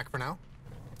snack for now?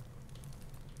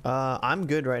 I'm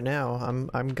good right now.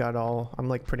 I'm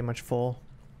like pretty much full.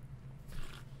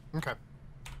 Okay.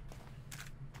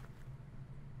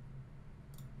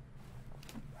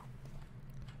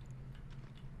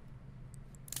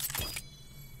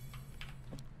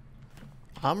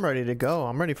 I'm ready to go.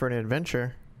 I'm ready for an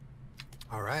adventure.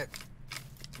 All right.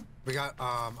 We got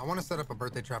I want to set up a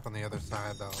birthday trap on the other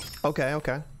side though. Okay,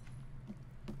 okay.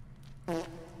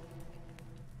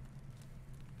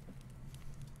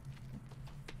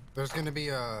 There's gonna be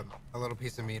a little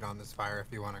piece of meat on this fire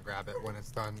if you want to grab it when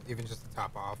it's done, even just to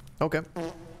top off. Okay.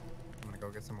 I'm gonna go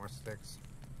get some more sticks.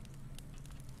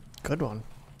 Good one.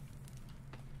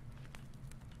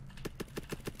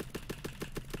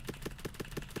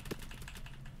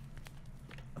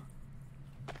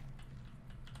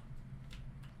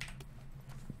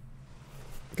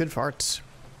 Good farts.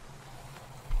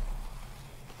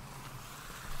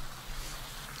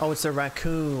 Oh, it's the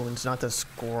raccoons, not the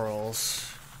squirrels.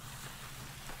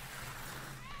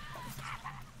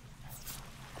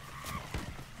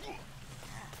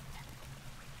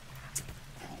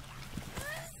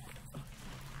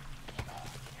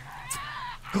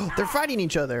 They're fighting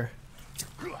each other.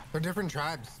 They're different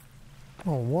tribes.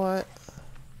 Oh, what?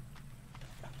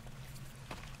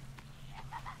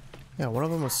 Yeah, one of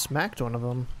them was smacked one of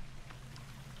them.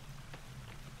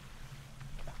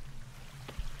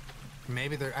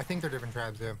 Maybe they're. I think they're different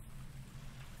tribes, yeah.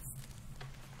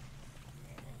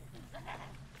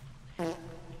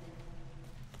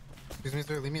 Excuse me,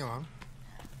 sir. Leave me alone.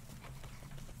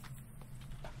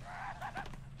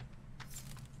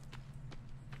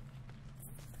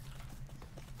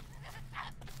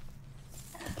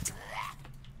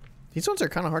 These ones are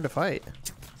kind of hard to fight.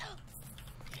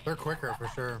 They're quicker for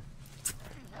sure.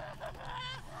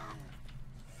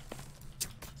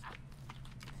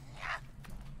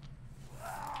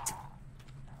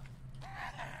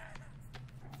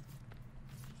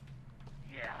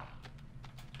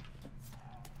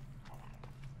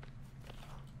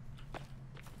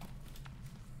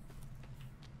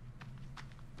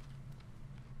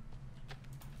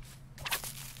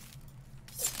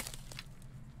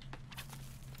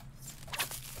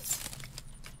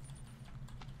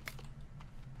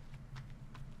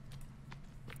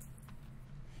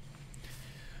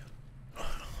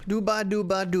 Dooba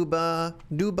dooba dooba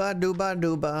dooba dooba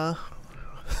dooba.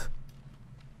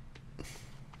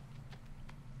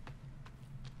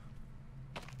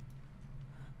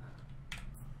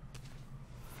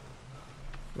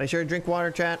 Make sure to drink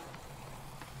water, chat.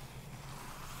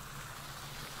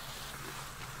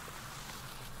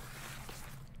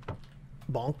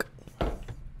 Bonk.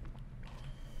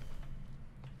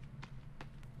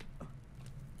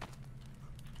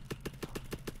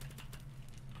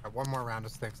 One more round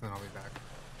of sticks, and then I'll be back.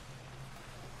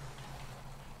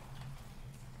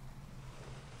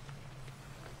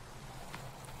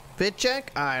 Fit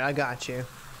check? Alright, I got you.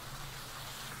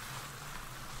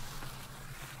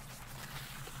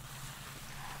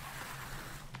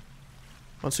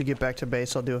 Once we get back to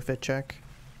base, I'll do a fit check.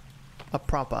 A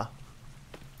proper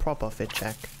fit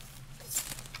check.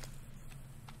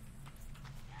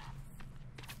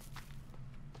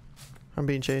 I'm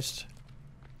being chased.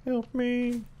 Help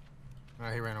me.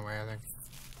 He ran away, I think.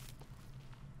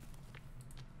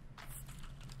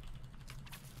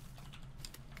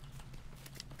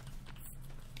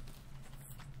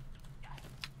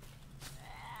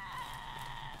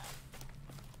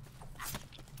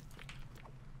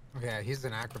 Yeah, he's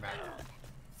an acrobat.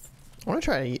 I want to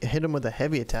try to hit him with a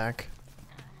heavy attack.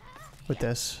 With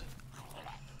this.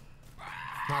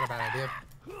 Not a bad idea.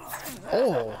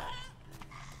 Oh! I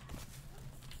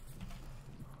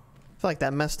feel like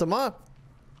that messed him up.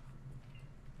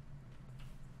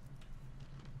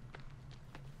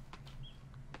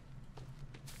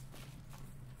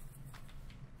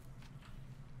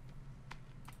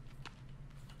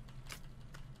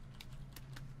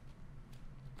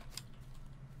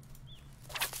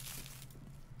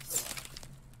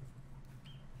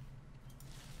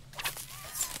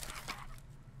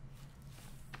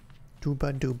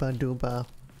 Dooba dooba dooba.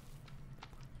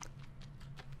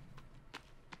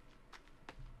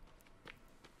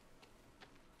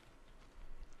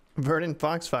 Vernon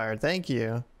Foxfire, thank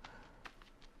you.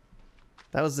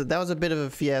 That was a bit of a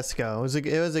fiasco.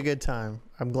 It was a good time.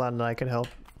 I'm glad that I could help.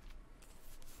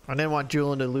 I didn't want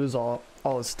Julian to lose all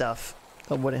his stuff.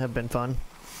 That wouldn't have been fun.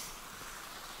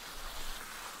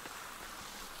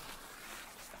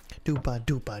 Dooba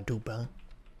dooba dooba.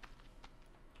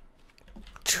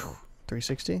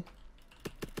 360.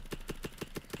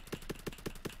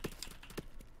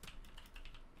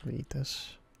 Let me eat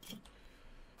this.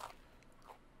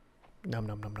 Nom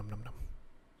nom nom nom nom nom.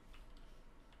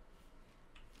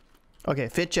 Okay,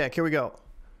 fit check. Here we go.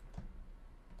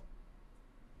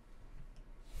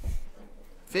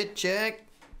 Fit check.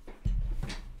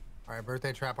 All right,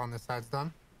 birthday trap on this side's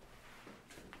done.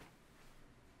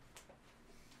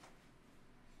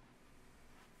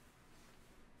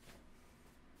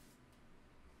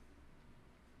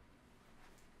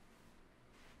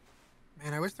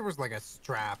 Man, I wish there was like a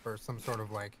strap or some sort of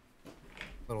like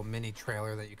little mini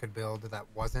trailer that you could build that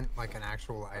wasn't like an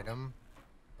actual item,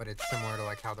 but it's similar to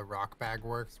like how the rock bag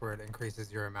works, where it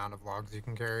increases your amount of logs you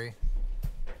can carry.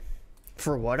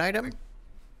 For what item? Like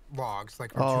logs,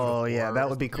 like from 2 to Oh 4 yeah, that or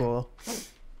would be something. cool.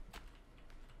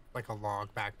 Like a log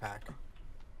backpack,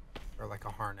 or like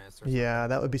a harness. Or something. Yeah,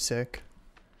 that would be sick.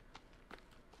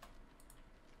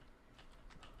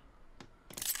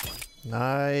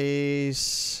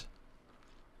 Nice.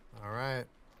 All right.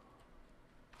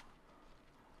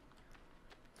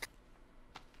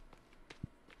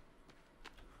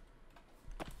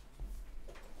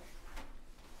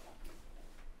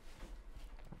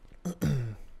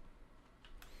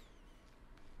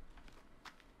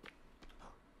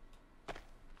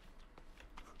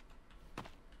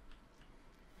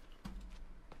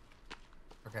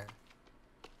 Okay.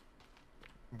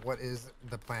 What is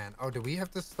the plan? Oh, do we have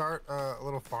to start a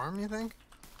little farm, you think?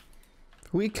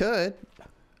 We could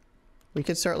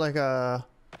start like a,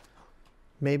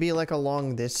 maybe like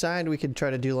along this side we could try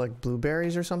to do like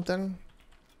blueberries or something.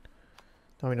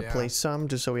 Want me to Yeah. place some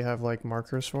just so we have like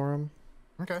markers for them?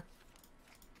 Okay.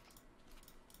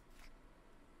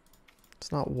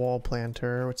 It's not wall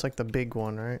planter, it's like the big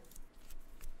one, right?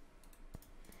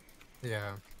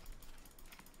 Yeah.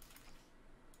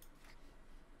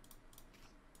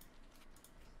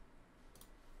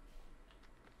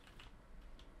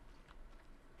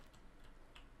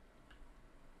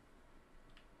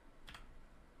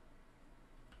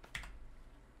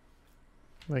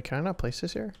 Wait, can I not place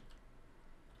this here?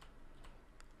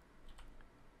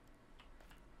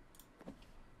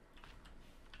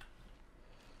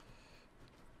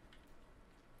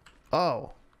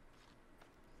 Oh.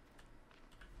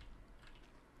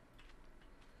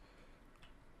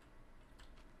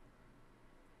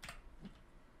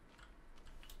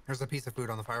 There's a piece of food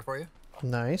on the fire for you.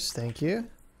 Nice, thank you.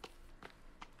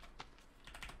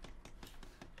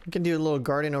 We can do a little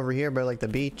garden over here by like the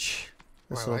beach.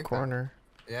 This Oh, I little like that. corner.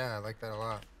 Yeah, I like that a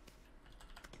lot.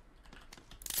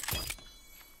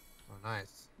 Oh,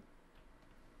 nice.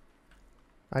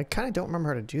 I kind of don't remember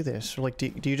how to do this. Like,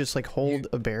 do you just like hold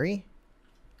a berry?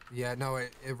 Yeah, no,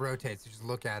 it rotates. You just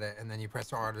look at it, and then you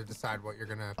press R to decide what you're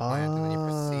gonna plant, and then you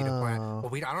press C to plant. Oh.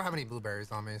 Well, I don't have any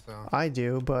blueberries on me, so. I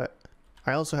do, but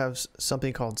I also have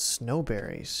something called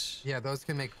snowberries. Yeah, those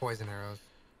can make poison arrows.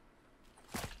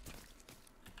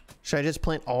 Should I just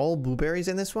plant all blueberries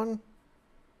in this one?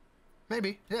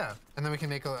 Maybe, yeah. And then we can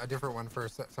make a different one for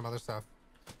some other stuff.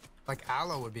 Like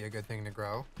aloe would be a good thing to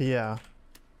grow. Yeah.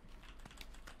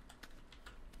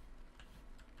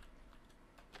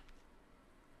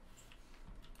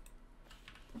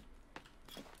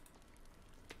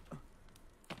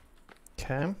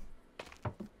 Okay.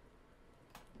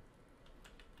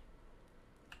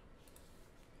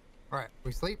 All right,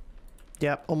 we sleep.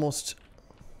 Yep, almost.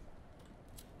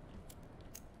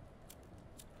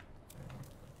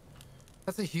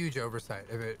 That's a huge oversight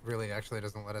if it really actually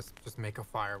doesn't let us just make a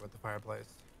fire with the fireplace.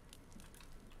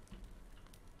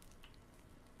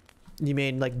 You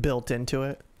mean like built into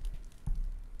it?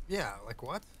 Yeah, like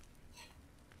what?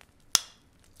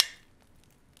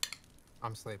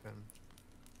 I'm sleeping.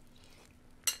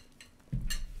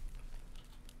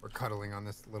 We're cuddling on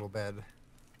this little bed.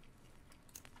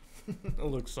 It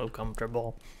looks so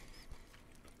comfortable.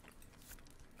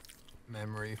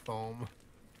 Memory foam.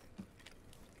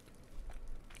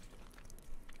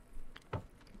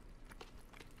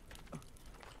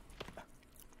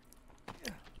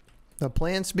 The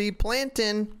plants be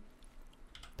planting.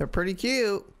 They're pretty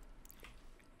cute.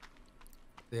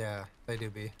 Yeah, they do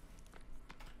be.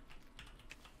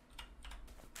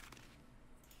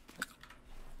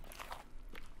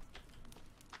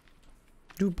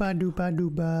 Dooba dooba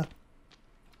dooba.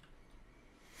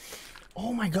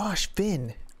 Oh my gosh,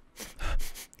 Finn.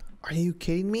 Are you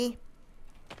kidding me?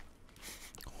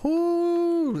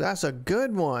 Ooh, that's a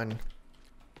good one.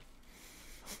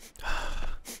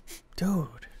 Dude.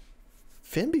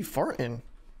 Finn be farting.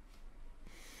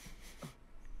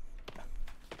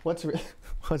 What's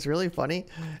really funny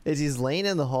is he's laying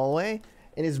in the hallway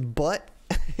and his butt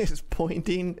is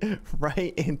pointing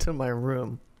right into my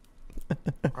room.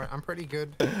 All right, I'm pretty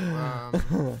good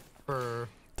for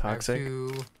Toxic. I have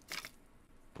 2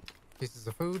 pieces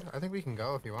of food. I think we can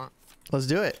go if you want. Let's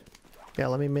do it. Yeah,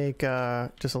 let me make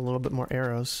just a little bit more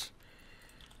arrows.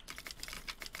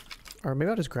 Or maybe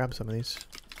I'll just grab some of these.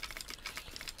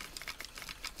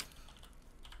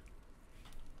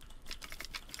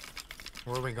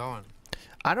 Where are we going?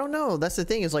 I don't know. That's the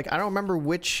thing is like I don't remember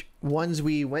which ones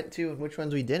we went to and which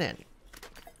ones we didn't.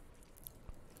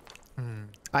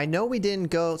 I know we didn't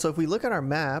go. So if we look at our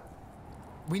map,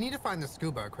 We need to find the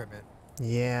scuba equipment.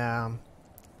 yeah,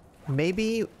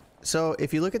 maybe. So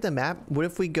if you look at the map, what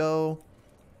if we go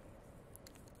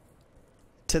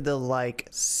to the like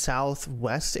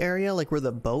southwest area, like where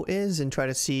the boat is, and try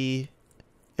to see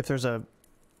if there's a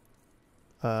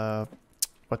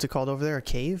what's it called over there, a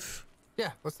cave?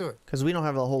 Yeah, let's do it. Because we don't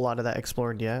have a whole lot of that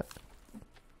explored yet.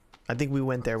 I think we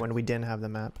went there when we didn't have the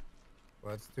map.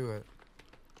 Let's do it.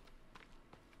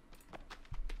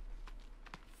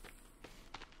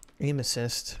 Aim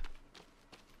assist.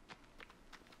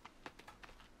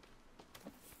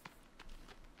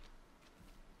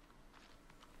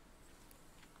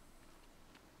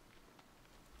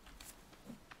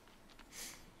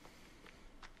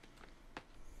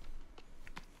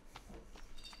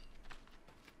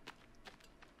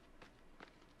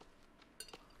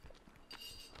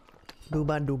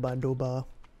 Dooba dooba dooba.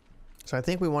 So I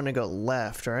think we want to go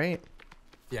left, right?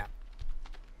 Yeah.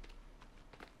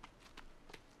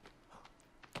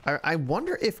 I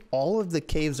wonder if all of the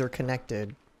caves are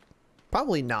connected.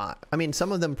 Probably not. I mean,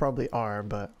 some of them probably are,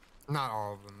 but Not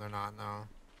all of them. They're not, no.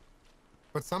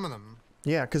 But some of them.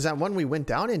 yeah, because that one we went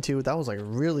down into, that was like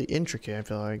really intricate, I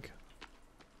feel like.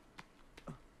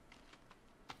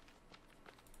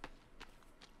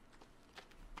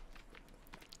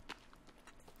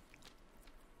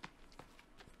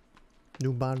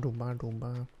 Dooba dooba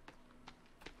dooba.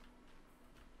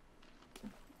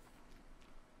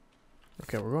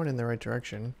 Okay, we're going in the right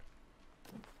direction.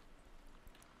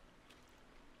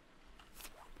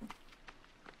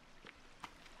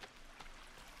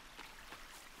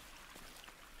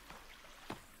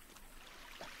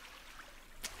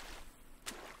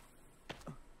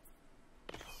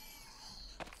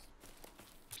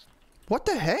 What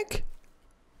the heck?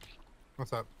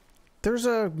 What's up? There's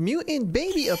a mutant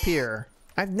baby up here.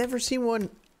 I've never seen one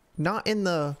not in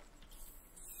the...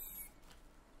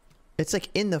 It's like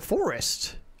in the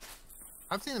forest.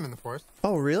 I've seen them in the forest.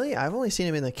 Oh, really? I've only seen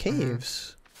him in the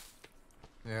caves.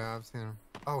 Yeah, I've seen them.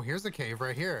 Oh, here's a cave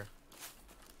right here.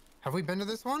 Have we been to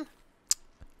this one?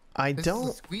 I This don't...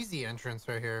 is a squeezy entrance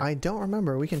right here. I don't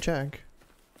remember. We can check.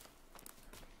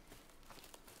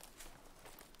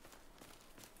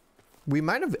 We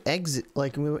might have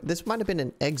this might have been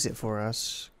an exit for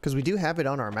us because we do have it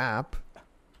on our map.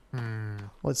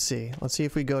 Let's see. Let's see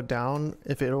if we go down.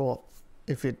 If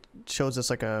it shows us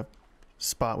like a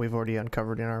spot we've already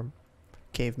uncovered in our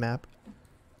cave map.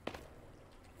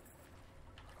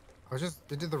 It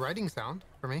did the writing sound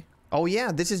for me. Oh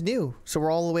yeah, this is new. So we're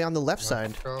all the way on the left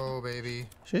side. Oh baby.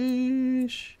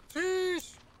 Sheesh.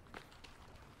 Sheesh.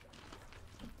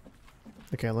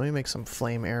 Okay, let me make some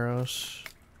flame arrows.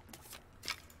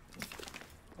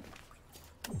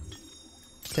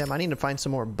 Damn, I need to find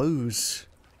some more booze.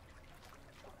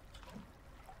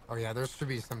 Oh yeah, there should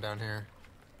be some down here.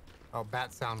 Oh,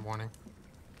 bat sound warning.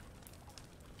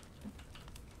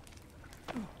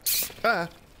 Ah.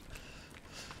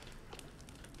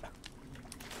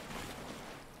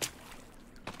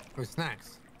 Oh,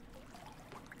 snacks.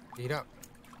 Eat up.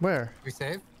 Where? We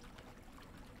save?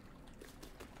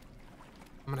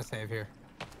 I'm gonna save here.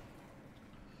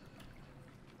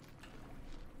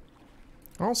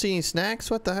 I don't see any snacks.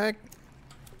 What the heck?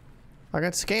 I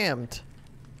got scammed.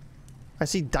 I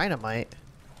see dynamite.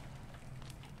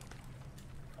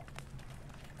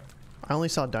 I only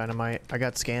saw dynamite. I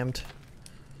got scammed.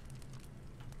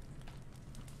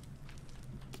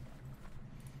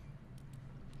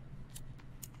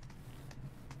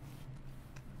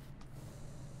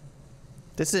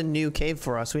 This is a new cave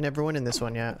for us. We never went in this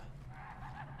one yet.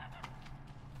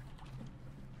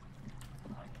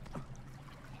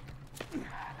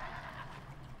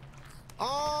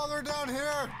 Oh, they're down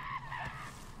here!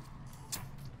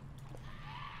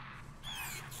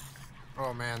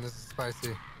 Oh man, this is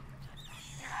spicy.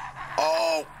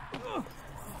 Oh!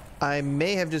 I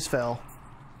may have just fell.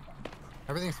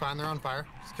 Everything's fine, they're on fire.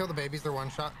 Just kill the babies, they're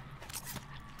one shot.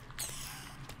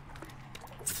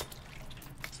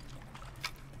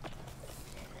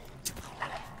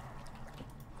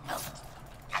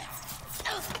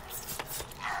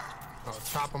 Oh,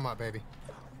 chop them up, baby.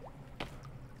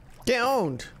 Get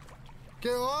owned!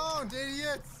 Get owned,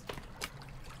 idiots!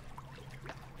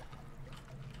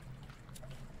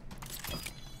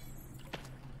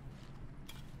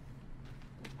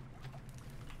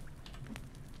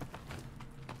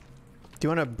 Do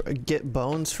you want to get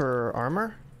bones for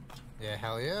armor? Yeah,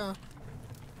 hell yeah.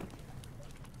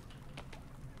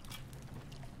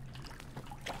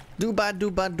 Dooba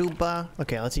dooba dooba.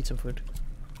 Okay, let's eat some food.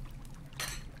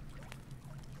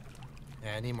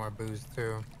 Yeah, I need more booze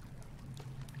too.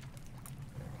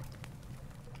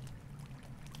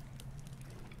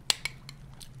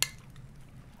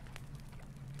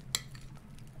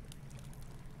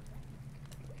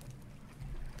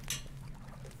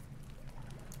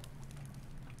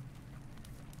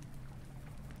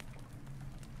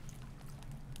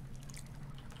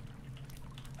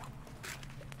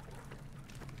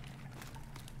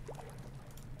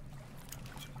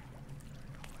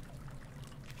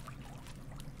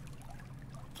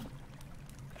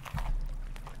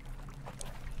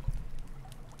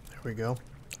 There we go.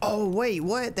 Oh, wait,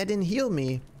 what? That didn't heal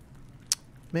me.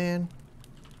 Man.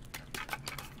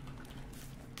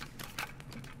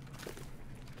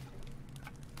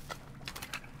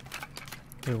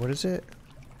 Wait, what is it?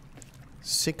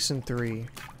 6 and 3.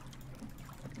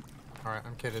 Alright,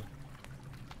 I'm kidded.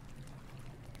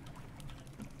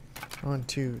 1,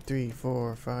 2, 3,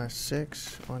 4, 5,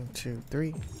 6. 1, 2,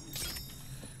 3.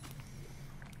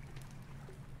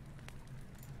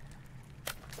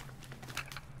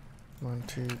 One,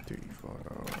 2, 3,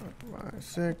 4, 5,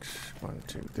 6. 1,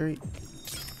 2, 3.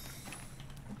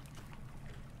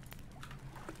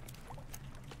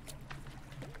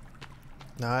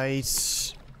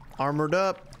 Nice. Armored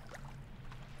up.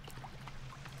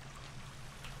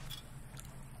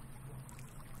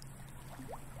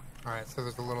 Alright, so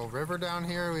there's a little river down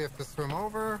here we have to swim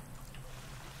over.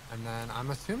 And then I'm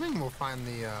assuming we'll find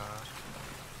the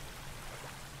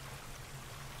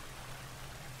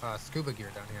scuba gear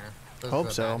down here. There's Hope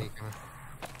the so. baddie coming.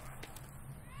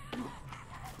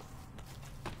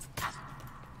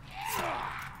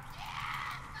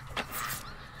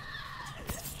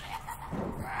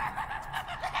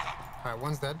 Alright,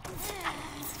 one's dead.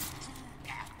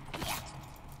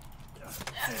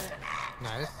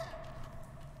 Nice.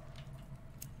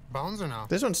 Bones or no?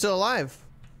 This one's still alive.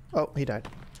 Oh, he died.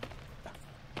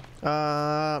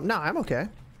 No, I'm okay.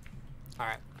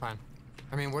 Alright, fine.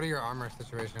 I mean, what are your armor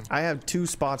situation? I have 2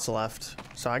 spots left,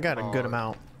 so I got a good Oh.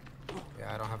 amount.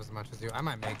 Yeah, I don't have as much as you. I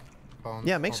might make bones.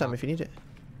 Yeah, make Hold some on. if you need it.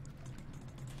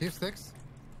 Do you have 6?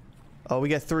 Oh, we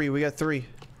got 3. We got 3.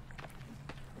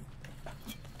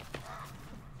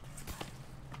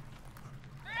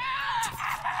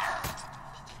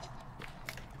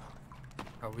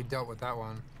 Oh, we dealt with that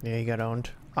one. Yeah, you got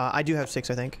owned. I do have 6,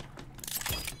 I think.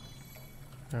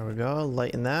 There we go.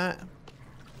 Lighten that.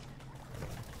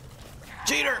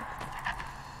 Cheater!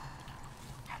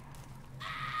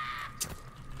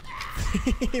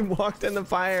 He walked in the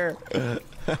fire. And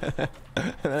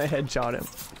I headshot him.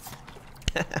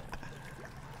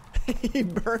 He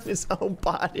burned his own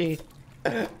body.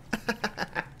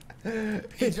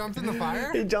 He jumped in the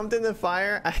fire? He jumped in the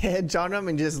fire. I headshot him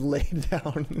and just laid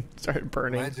down and started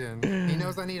burning. Legend. He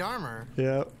knows I need armor.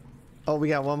 Yep. Oh, we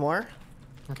got one more?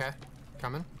 Okay.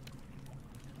 Coming.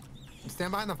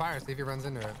 Stand behind the fire, see if he runs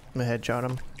into it. I'm gonna headshot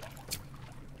him.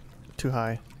 Too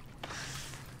high.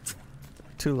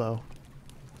 Too low.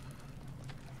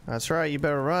 That's right, you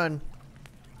better run.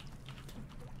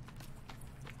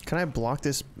 Can I block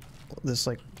this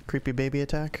like creepy baby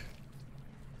attack?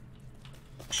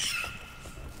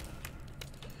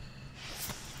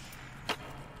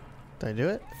 Did I do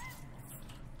it?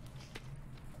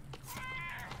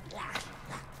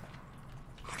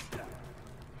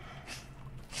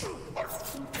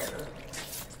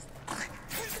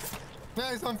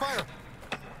 Yeah, he's on fire.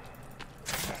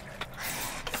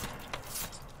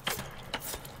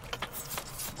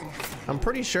 I'm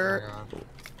pretty sure,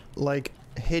 like,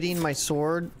 hitting my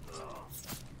sword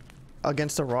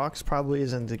against the rocks probably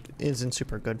isn't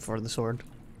super good for the sword.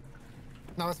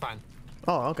 No, it's fine.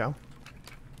 Oh, okay.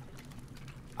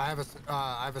 I have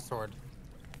a sword.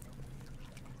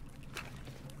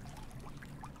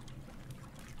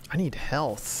 I need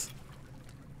health.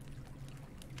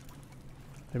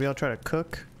 Maybe I'll try to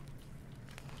cook.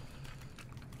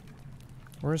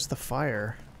 Where's the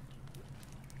fire?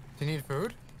 Do you need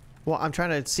food? Well, I'm trying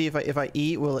to see if I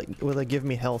eat, will it give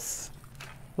me health?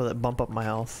 Will it bump up my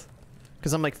health?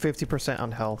 Because I'm like 50%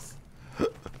 on health.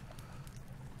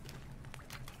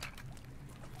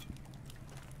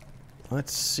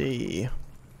 Let's see.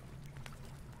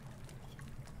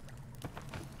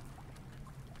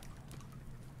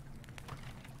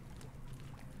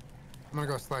 I'm gonna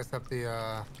go slice up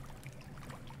the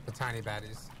tiny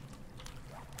baddies.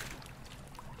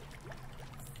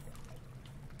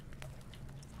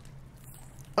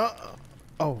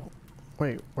 Oh,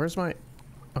 wait, where's my...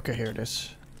 Okay, here it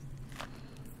is.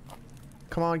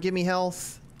 Come on, give me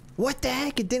health. What the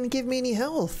heck? It didn't give me any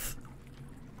health.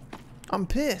 I'm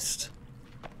pissed.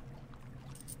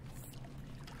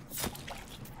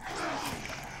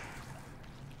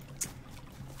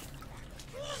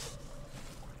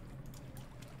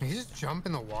 Did he just jump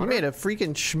in the water? He made a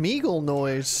freaking Schmeagle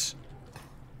noise.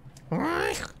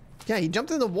 Yeah, he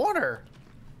jumped in the water.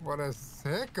 What a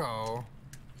sicko.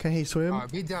 Can he swim?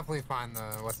 We definitely find the,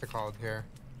 what's it called here?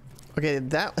 Okay,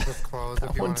 that... Just clothes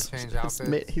if you want to change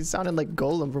outfits. He sounded like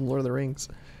Golem from Lord of the Rings.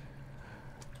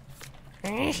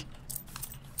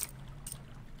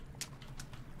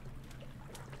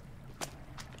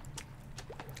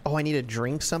 Oh, I need to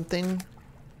drink something?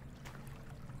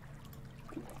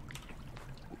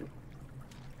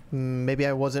 Maybe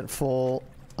I wasn't full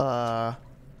on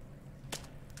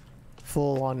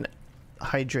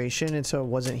hydration, and so it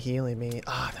wasn't healing me.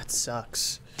 Ah, that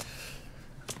sucks.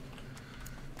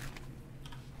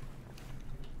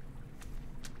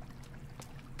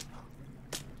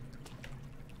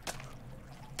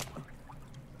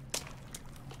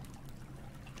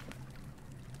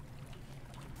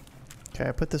 Okay,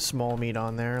 I put the small meat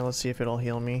on there. Let's see if it'll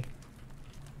heal me.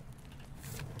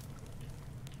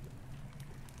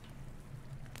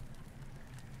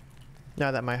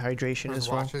 Now that my hydration There's is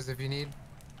full. watches if you need.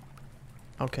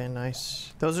 Okay,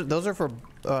 nice. Those are for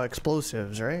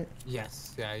explosives, right?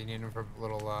 Yes. Yeah, you need them for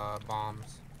little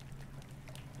bombs.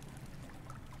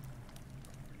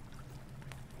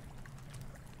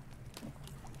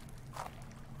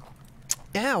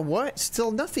 Yeah, what? Still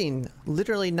nothing.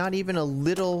 Literally not even a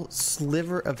little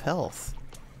sliver of health.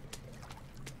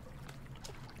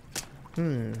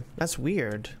 That's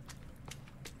weird.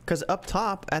 Because up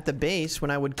top at the base,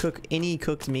 when I would cook any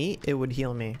cooked meat, it would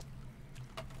heal me.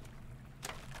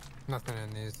 Nothing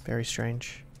in these. Very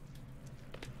strange.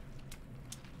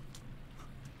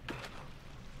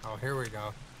 Oh, here we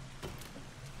go.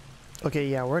 Okay,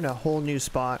 yeah, we're in a whole new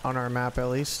spot on our map at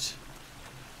least.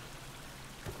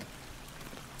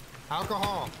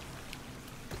 Alcohol.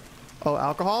 Oh,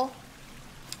 alcohol?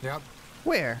 Yep.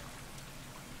 Where?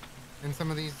 In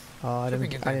some of these. Oh, I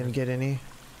didn't get any.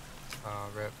 Oh,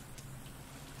 rip.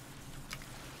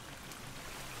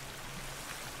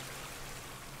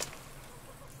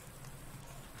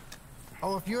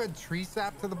 Oh, if you had tree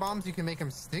sap to the bombs, you can make them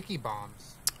sticky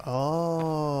bombs.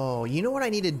 Oh, you know what I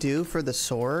need to do for the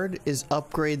sword is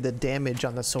upgrade the damage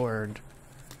on the sword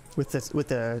with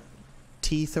the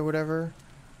teeth or whatever.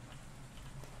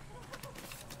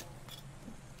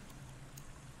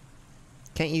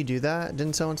 Can't you do that?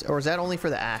 Didn't someone... Or is that only for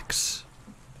the axe?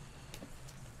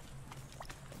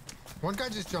 One guy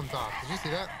just jumped off. Did you see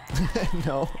that?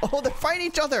 No. Oh, they're fighting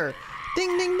each other!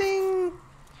 Ding, ding, ding!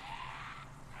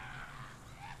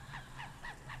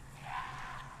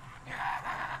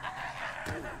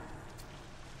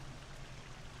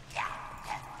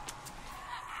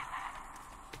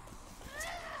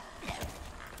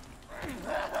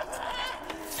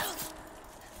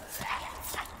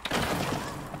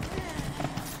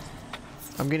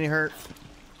 I'm getting hurt.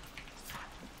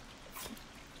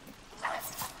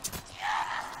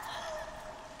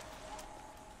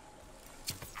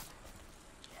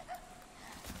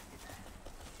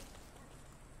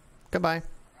 Goodbye.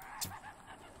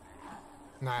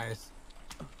 Nice.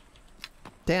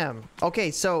 Damn.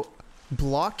 Okay, so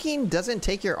blocking doesn't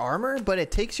take your armor, but it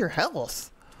takes your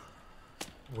health.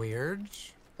 Weird.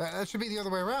 That should be the other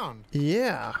way around.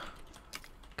 Yeah.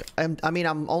 I mean,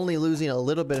 I'm only losing a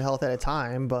little bit of health at a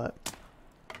time, but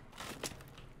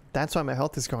that's why my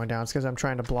health is going down. It's because I'm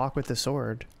trying to block with the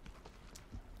sword.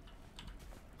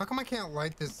 How come I can't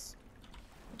light this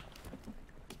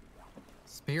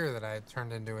spear that I had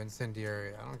turned into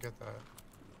incendiary? I don't get that.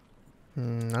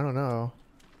 I don't know.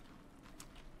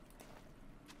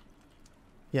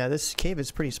 Yeah, this cave is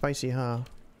pretty spicy, huh?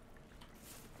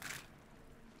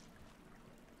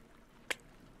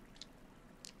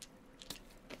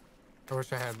 I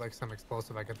wish I had like some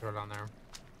explosive I could throw down there.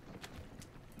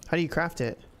 How do you craft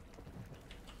it?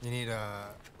 You need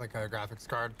like a graphics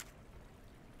card.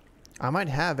 I might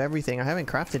have everything. I haven't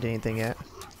crafted anything yet.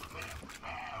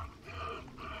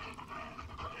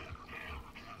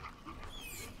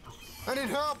 I need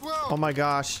help, Will! Oh my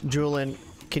gosh, Julian,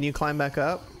 can you climb back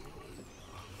up?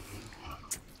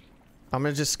 I'm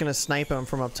just gonna snipe him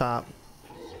from up top.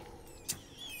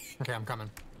 Okay, I'm coming.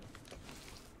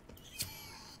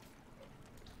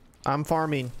 I'm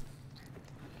farming.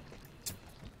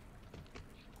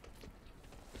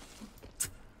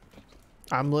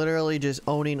 I'm literally just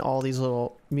owning all these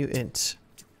little mutants.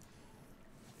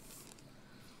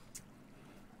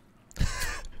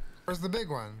 Where's the big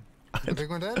one? Is the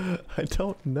big one dead? I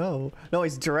don't know. No,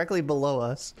 he's directly below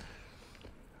us.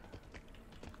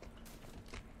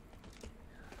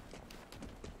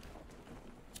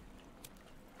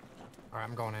 Alright,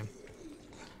 I'm going in.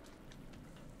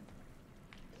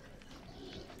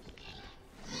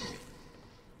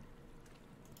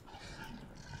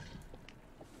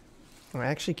 I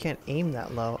actually can't aim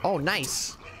that low. Oh,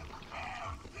 nice.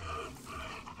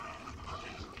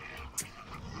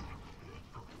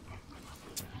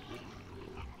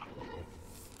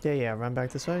 Yeah, run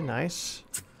back this way. Nice.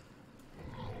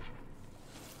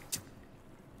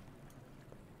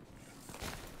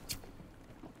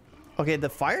 Okay, the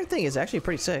fire thing is actually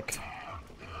pretty sick.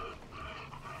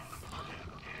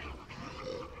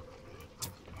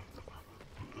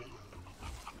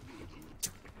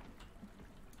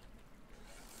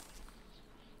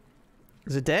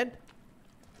 Is it dead?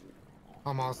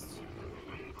 Almost.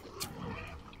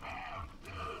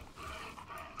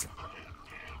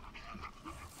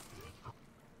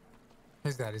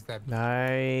 He's dead, he's dead.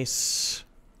 Nice.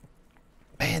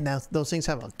 Man, those things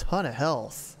have a ton of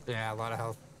health. Yeah, a lot of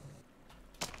health.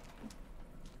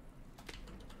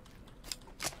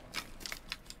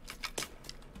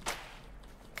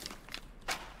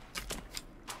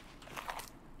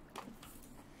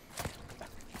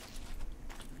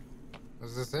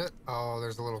 Is this it? Oh,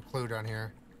 there's a little clue down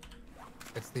here.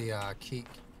 It's the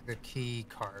key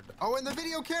card. Oh, and the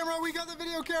video camera! We got the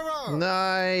video camera!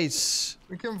 Nice.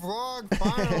 We can vlog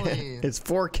finally. It's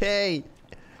 4K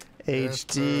Yes,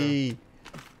 HD.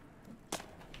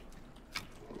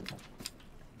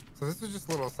 So this is just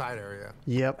a little side area.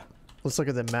 Yep. Let's look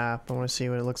at the map. I want to see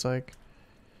what it looks like.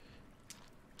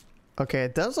 Okay,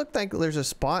 it does look like there's a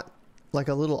spot, like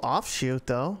a little offshoot,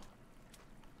 though.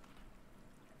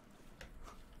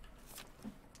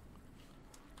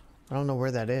 I don't know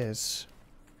where that is.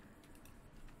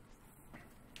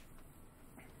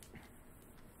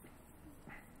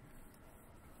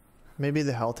 Maybe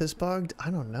the health is bugged? I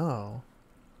don't know.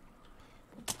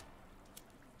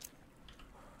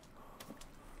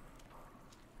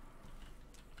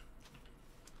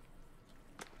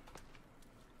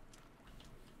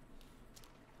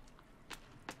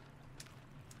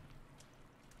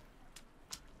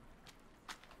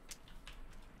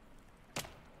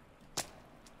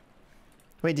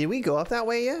 Wait, did we go up that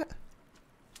way yet?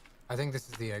 I think this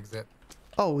is the exit.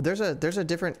 Oh, there's a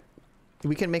different...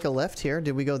 We can make a left here.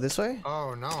 Did we go this way?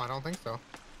 Oh, no, I don't think so.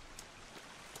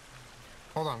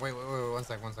 Hold on, wait, one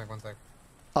sec.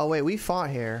 Oh, wait, we fought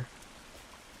here.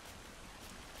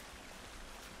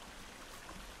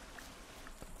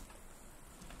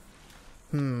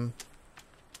 Hmm.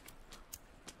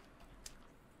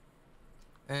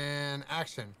 And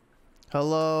action.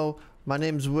 Hello, my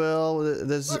name's Will.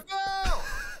 This. Let's go!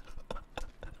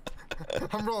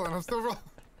 I'm rolling. I'm still rolling.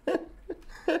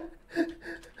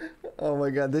 Oh my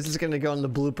god, this is gonna go in the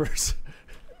bloopers.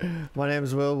 My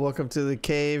name's Will. Welcome to the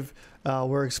cave.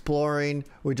 We're exploring.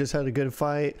 We just had a good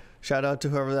fight. Shout out to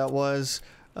whoever that was.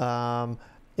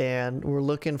 And we're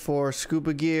looking for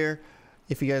scuba gear.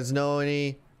 If you guys know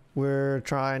any, we're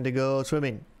trying to go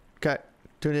swimming. Okay,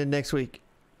 tune in next week.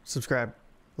 Subscribe,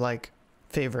 like,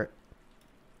 favorite.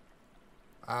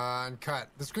 And cut.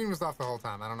 The screen was off the whole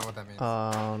time. I don't know what that means.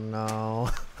 Oh no.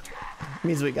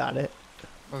 Means we got it.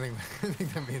 I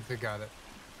think that means we got it.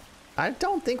 I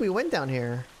don't think we went down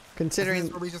here. Considering Isn't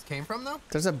this where we just came from, though?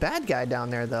 there's a bad guy down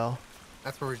there, though.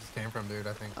 That's where we just came from, dude,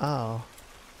 I think. Oh.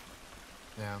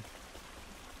 Yeah.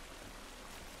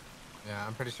 Yeah,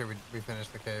 I'm pretty sure we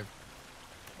finished the cave.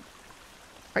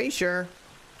 Are you sure?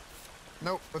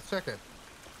 Nope, let's check it.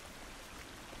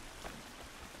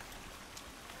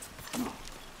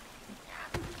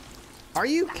 Are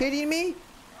you kidding me?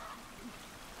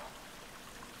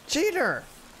 Cheater!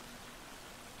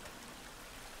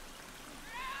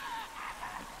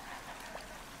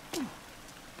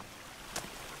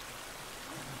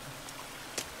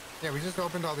 Yeah, we just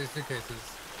opened all these suitcases.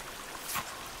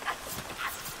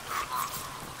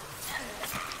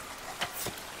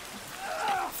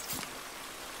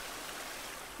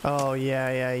 Oh,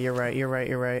 yeah, you're right.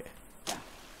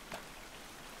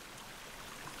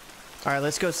 Alright,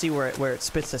 let's go see where it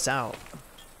spits us out.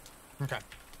 Okay.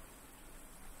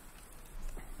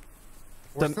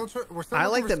 The- We're still I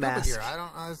looking like for the scuba mask. gear. I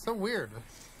don't. It's so weird.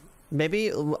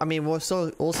 Maybe, I mean, we'll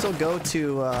still go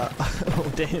to,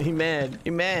 oh, damn, he mad.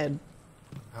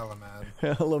 Hella mad.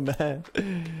 Hello, man.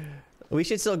 We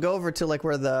should still go over to, like,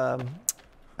 where the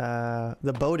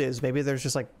boat is. Maybe there's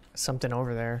just, like, something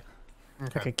over there.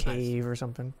 Okay. Like a cave or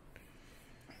something.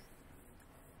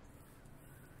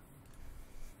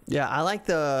 Yeah, I like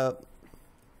the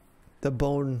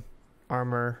bone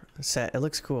armor set. It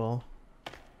looks cool.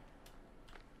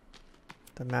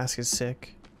 The mask is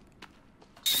sick.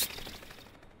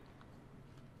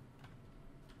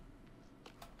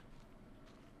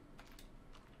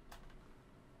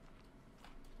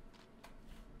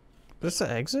 Is this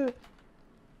the exit?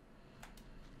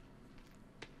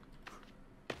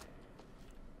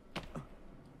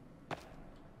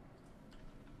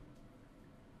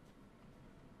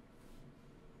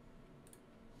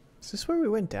 Is this where we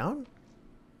went down?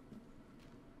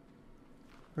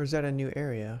 Or is that a new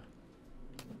area?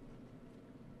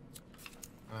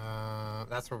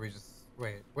 That's where we just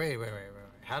wait.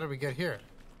 How did we get here?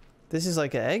 This is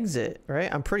like an exit, right?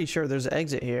 I'm pretty sure there's an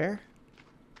exit here.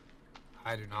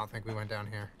 I do not think we went down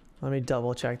here. Let me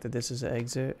double check that this is an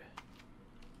exit.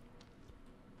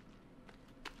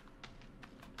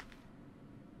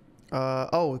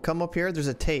 Oh, come up here. There's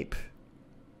a tape.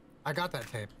 I got that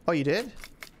tape. Oh, you did?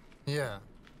 Yeah.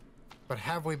 But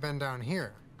have we been down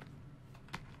here?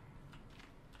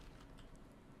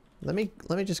 Let me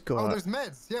just go Oh, up. there's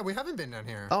meds. Yeah, we haven't been down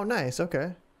here. Oh, nice.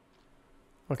 Okay.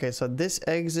 Okay, so this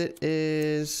exit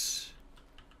is...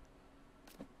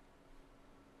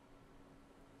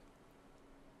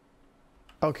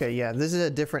 Okay, yeah, this is a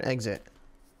different exit.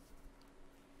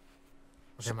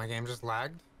 Okay, my game just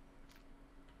lagged.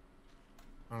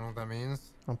 I don't know what that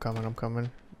means. I'm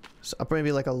coming. So,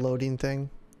 maybe like a loading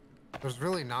thing. There's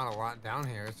really not a lot down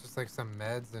here. It's just like some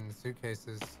meds and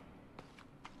suitcases.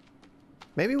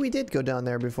 Maybe we did go down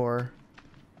there before.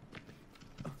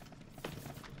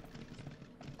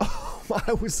 Oh,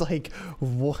 I was like,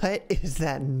 what is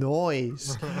that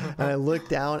noise? And I looked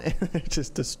down and it's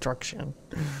just destruction.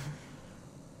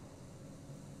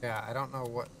 Yeah, I don't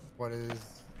know what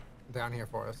is down here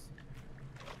for us.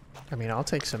 I mean, I'll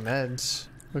take some meds.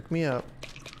 Look me up.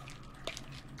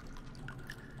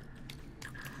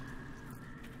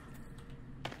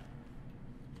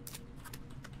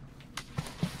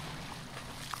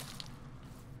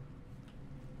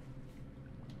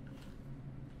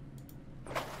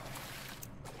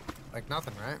 Like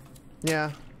nothing, right?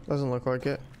 Yeah, doesn't look like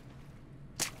it.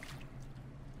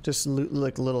 Just loot,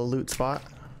 like little loot spot.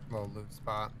 Little loot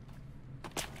spot.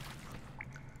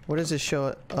 What does it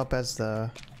show up as on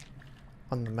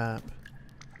the map?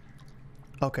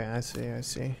 Okay, I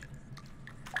see.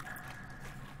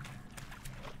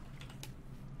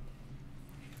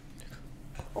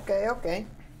 Okay.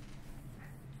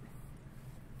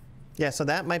 Yeah, so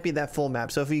that might be that full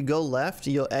map. So if you go left,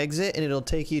 you'll exit and it'll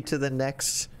take you to the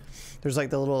next. There's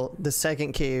like the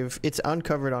second cave. It's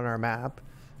uncovered on our map.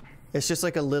 It's just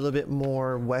like a little bit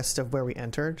more west of where we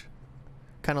entered.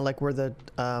 kind of like where the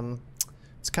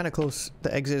it's kind of close.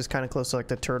 The exit is kind of close to like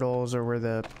the turtles or where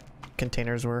the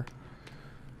containers were.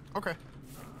 Okay.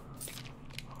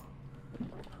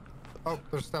 Oh,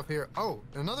 there's stuff here. Oh,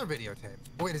 another videotape.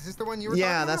 Wait, is this the one you were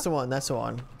Yeah, talking that's the about? one. That's the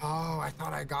one. Oh, I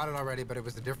thought I got it already, but it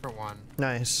was a different one.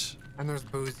 Nice. And there's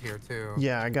booze here too.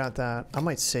 Yeah, I got that. I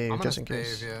might save I'm gonna just in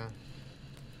case. save, yeah.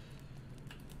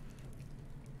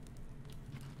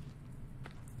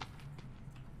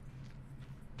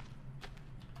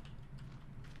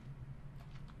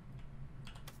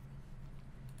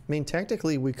 I mean,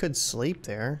 technically, we could sleep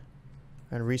there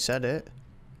and reset it.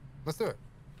 Let's do it.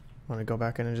 Want to go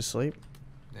back in and just sleep?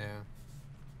 Yeah.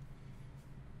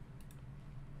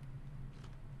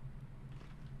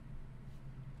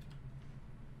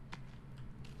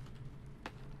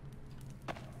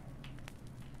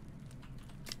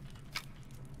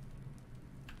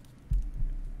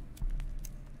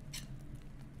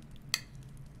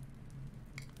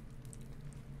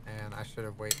 And I should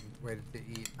have waited to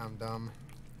eat. I'm dumb.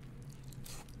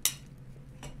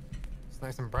 It's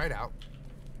nice and bright out.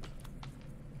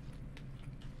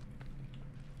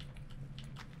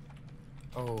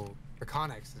 Oh, the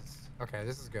Connex is... Okay,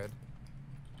 this is good.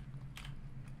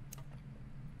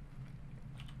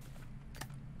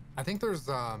 I think there's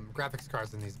graphics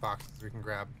cards in these boxes we can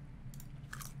grab.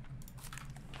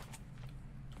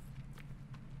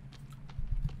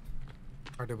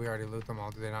 Or did we already loot them all?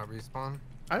 Do they not respawn?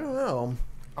 I don't know.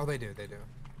 Oh, they do, they do.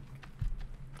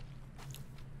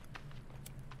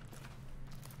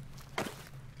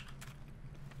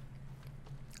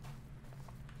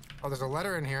 Oh, there's a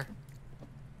letter in here.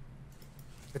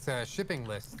 It's a shipping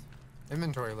list,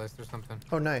 inventory list or something.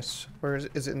 Oh, nice. Where is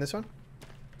it in this one?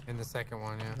 In the second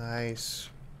one, yeah. Nice.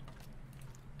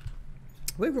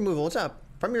 Wave removal, what's up?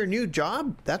 From your new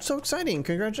job? That's so exciting.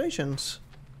 Congratulations.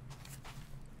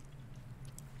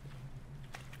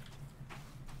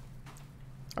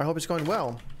 I hope it's going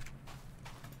well.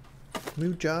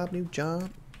 New job, new job.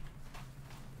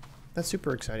 That's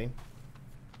super exciting.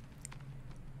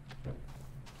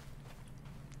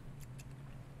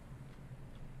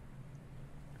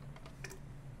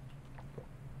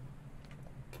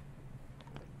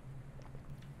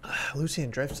 Lucian,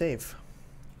 drive safe.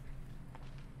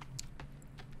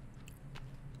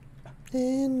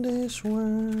 In this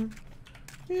world,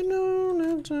 you know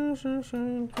that just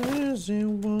as it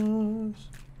was.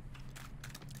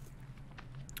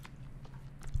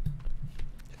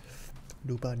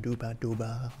 Dooba dooba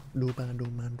dooba dooba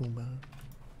dooba dooba.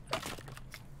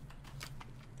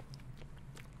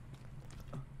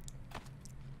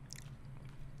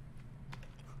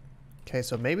 Okay,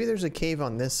 so maybe there's a cave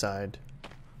on this side.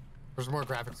 There's more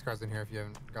graphics cards in here if you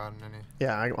haven't gotten any.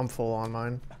 Yeah, I'm full on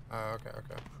mine. Oh, okay,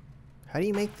 okay. How do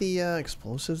you make the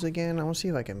explosives again? I want to see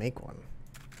if I can make one.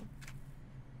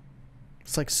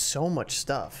 It's like so much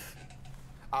stuff.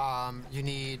 You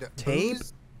need Tape?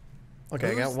 booze.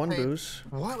 Okay, I got Booze, one tape. booze.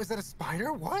 What? Was that a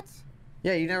spider? What?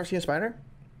 Yeah, you never seen a spider?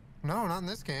 No, not in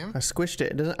this game. I squished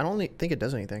it. It doesn't. I don't think it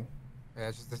does anything. Yeah,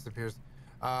 it just disappears.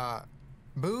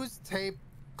 Booze, tape,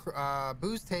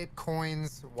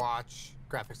 coins, watch,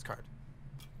 graphics card.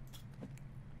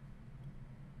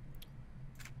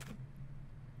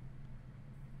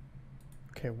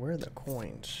 Okay, where are the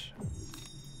coins?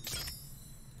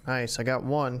 Nice, I got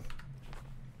one.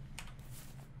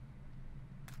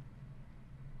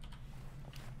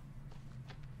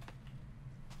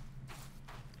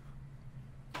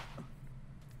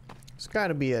 It's got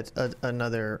to be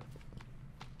another.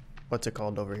 What's it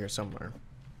called over here somewhere?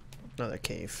 Another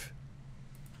cave.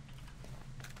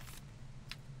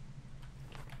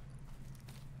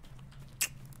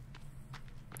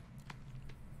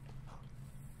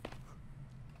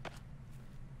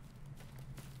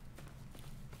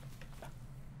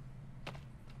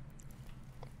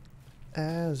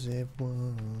 As it was.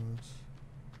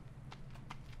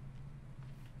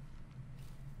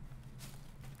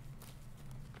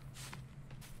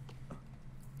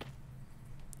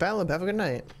 Valib, have a good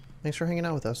night. Thanks for hanging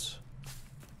out with us.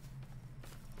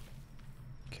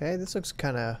 Okay, this looks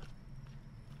kind of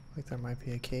like there might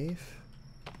be a cave.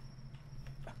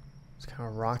 It's kind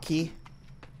of rocky.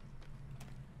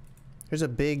 There's a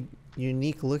big,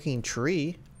 unique looking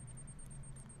tree.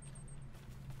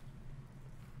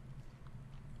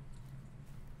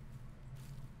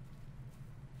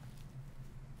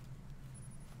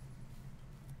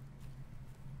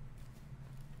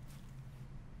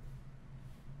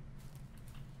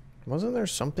 Wasn't there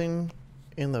something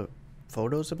in the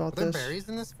photos about Are there this? berries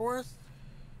in this forest?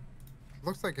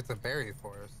 Looks like it's a berry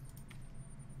forest.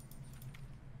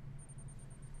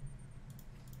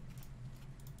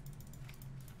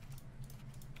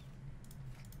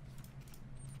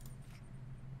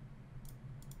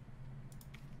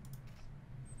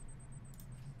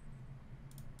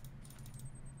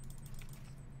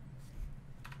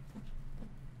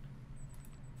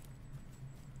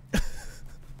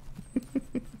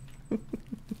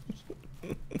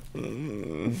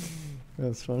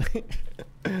 That's funny.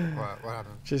 What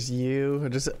happened? Just you,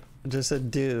 just a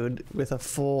dude with a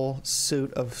full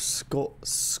suit of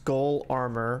skull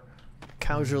armor,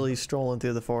 casually strolling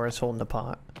through the forest holding a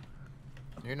pot.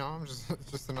 You know, I'm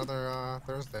just another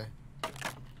Thursday.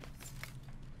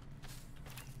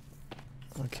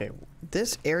 Okay,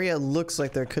 this area looks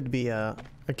like there could be a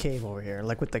cave over here,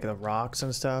 like with like the rocks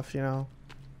and stuff, you know.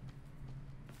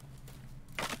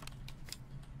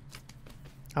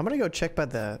 I'm gonna go check by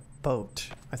the boat.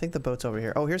 I think the boat's over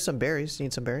here. Oh, here's some berries. You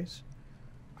need some berries?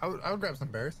 I would grab some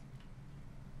berries.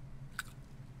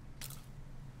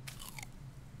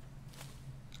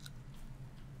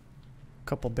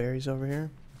 Couple berries over here.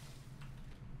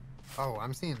 Oh,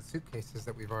 I'm seeing suitcases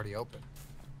that we've already opened.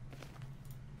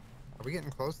 Are we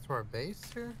getting close to our base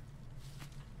here?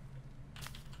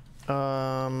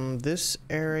 This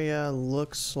area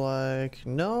looks like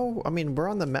no. I mean, we're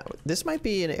on the map. This might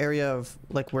be an area of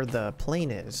like where the plane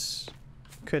is.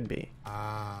 Could be.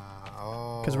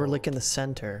 Oh. Because we're like in the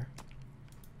center.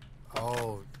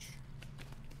 Oh.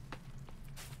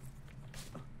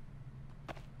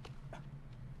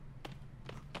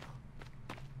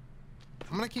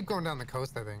 I'm gonna keep going down the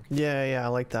coast, I think. Yeah, I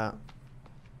like that.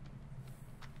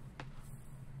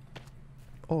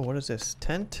 Oh, what is this?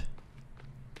 Tent?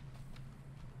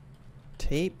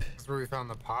 Tape? That's where we found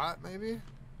the pot, maybe?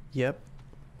 Yep.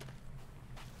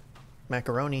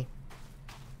 Macaroni.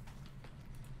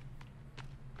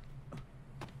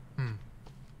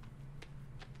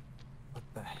 What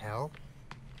the hell?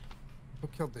 Who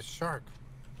killed this shark?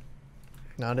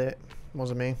 Not it.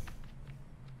 Wasn't me.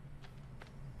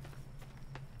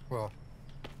 Well,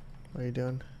 What are you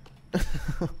doing?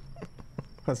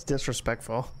 That's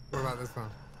disrespectful. what about this one?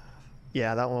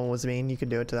 Yeah, that one was mean. You could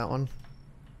do it to that one.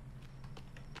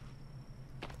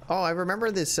 Oh, I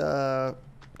remember this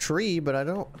tree, but I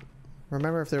don't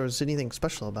remember if there was anything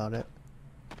special about it.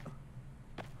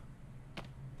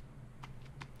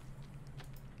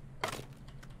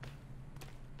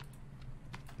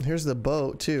 Here's the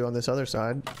boat, too, on this other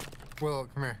side. Will,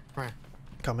 come here, come here.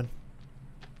 Coming.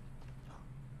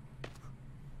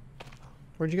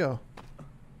 Where'd you go?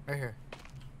 Right here.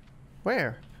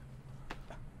 Where?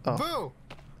 Oh.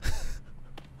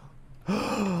 Boo!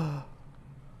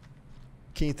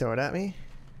 Can you throw it at me?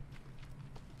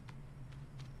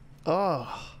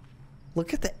 Oh.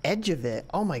 Look at the edge of it.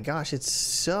 Oh my gosh, it's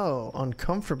so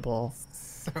uncomfortable.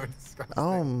 So disgusting.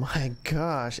 Oh my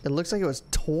gosh. It looks like it was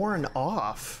torn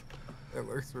off. It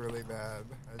looks really bad.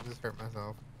 I just hurt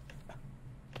myself.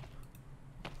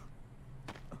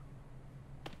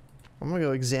 I'm gonna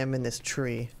go examine this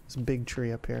tree. This big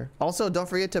tree up here. Also, don't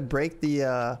forget to break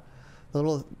the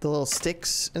little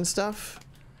sticks and stuff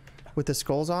with the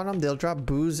skulls on them. They'll drop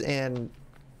booze and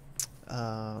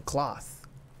cloth.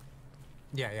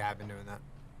 Yeah, I've been doing that.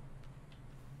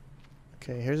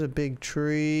 Okay, here's a big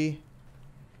tree.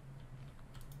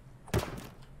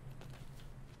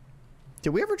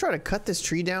 Did we ever try to cut this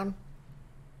tree down?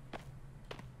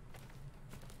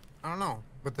 I don't know.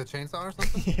 With the chainsaw or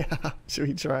something? Yeah. Should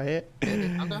we try it? Maybe.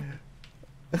 I'm done.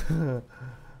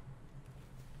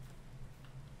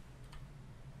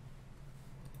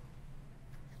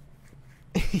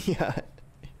 Yeah.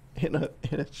 In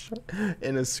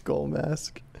a skull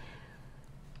mask.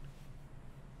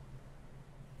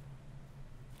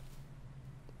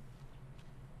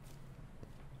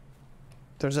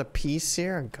 There's a piece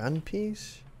here, a gun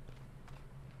piece.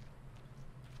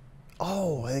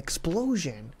 Oh, an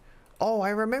explosion. Oh, I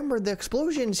remember the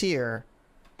explosions here.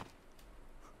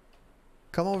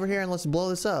 Come over here and let's blow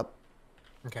this up.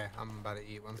 Okay, I'm about to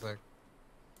eat. One sec.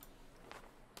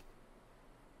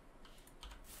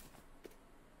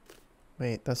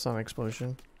 Wait, that's not an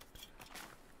explosion.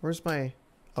 Where's my...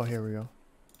 Oh, here we go.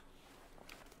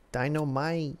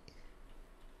 Dynamite.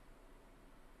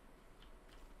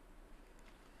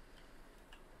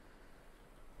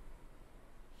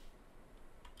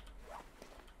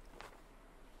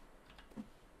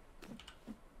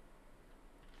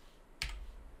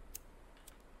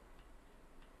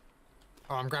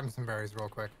 Oh, I'm grabbing some berries real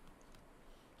quick.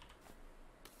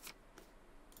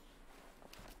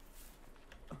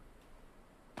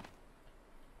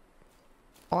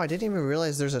 Oh, I didn't even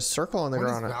realize there's a circle on the When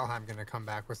is ground. Valheim gonna come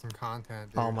back with some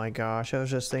content, dude? Oh my gosh, I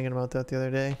was just thinking about that the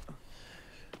other day.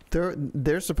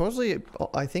 They're supposedly,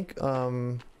 I think, I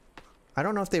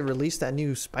don't know if they released that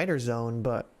new spider zone,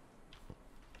 but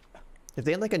if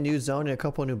they had like a new zone and a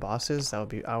couple new bosses, that would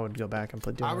be, I would go back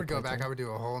and I would go back. I would do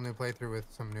a whole new playthrough with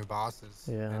some new bosses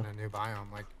Yeah. and a new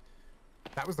biome. Like,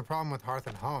 that was the problem with Hearth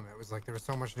and Home. It was like there was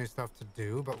so much new stuff to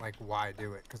do, but like, why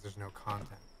do it? Because there's no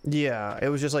content. Yeah, it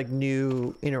was just like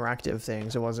new interactive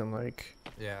things. It wasn't like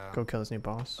Yeah. go kill this new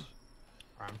boss.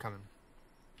 Alright, I'm coming.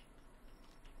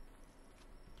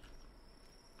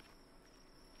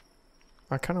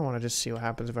 I kind of want to just see what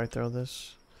happens if I throw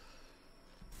this.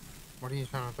 What are you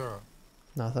trying to throw?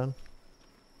 Nothing.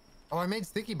 Oh, I made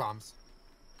sticky bombs.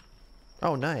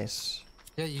 Oh, nice.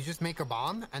 Yeah, you just make a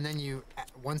bomb, and then you,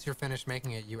 once you're finished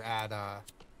making it, you add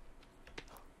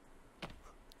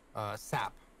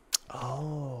sap.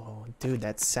 Oh, dude,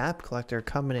 that sap collector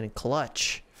coming in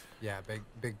clutch. Yeah,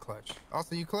 big clutch.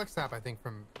 Also, you collect sap, I think,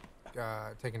 from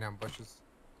taking down bushes.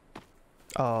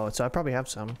 Oh, so I probably have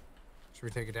some. Should we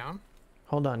take it down?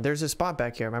 Hold on, there's a spot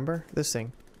back here. Remember this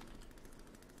thing?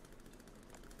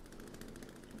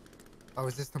 Oh,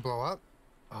 is this to blow up?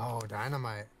 Oh,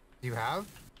 dynamite. Do you have?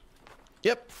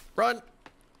 Yep. Run.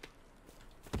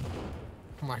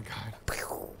 Oh my god.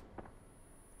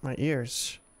 My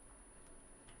ears.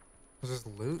 Is this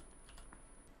loot?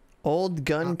 Old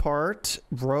gun part,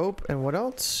 rope, and what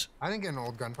else? I didn't get an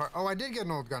old gun part. Oh, I did get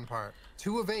an old gun part.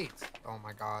 2 of 8. Oh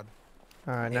my god.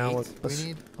 All right, now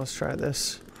Eight. let's try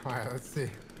this. Alright, let's see.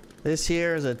 This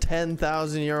here is a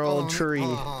 10,000-year-old tree.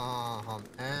 Hold on.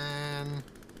 And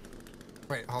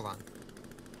wait, hold on.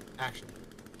 Action.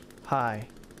 Hi,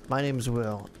 my name's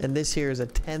Will, and this here is a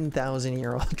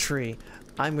 10,000-year-old tree.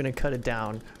 I'm gonna cut it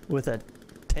down with a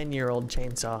 10-year-old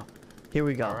chainsaw. Here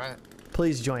we go. Alright.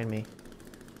 Please join me.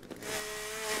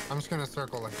 I'm just gonna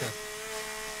circle like this.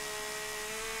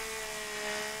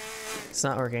 It's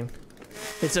not working.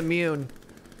 It's immune.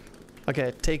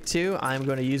 Okay, take 2. I'm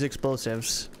going to use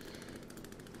explosives.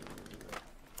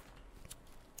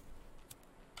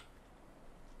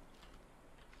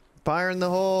 Fire in the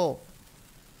hole.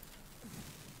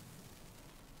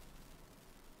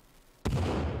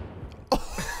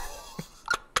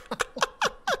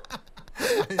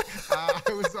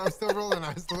 I'm still rolling.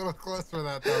 I was a little close for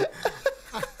that though.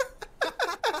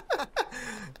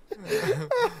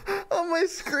 On my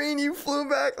screen, you flew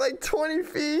back like 20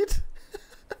 feet.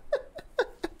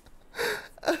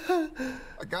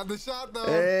 I got the shot though.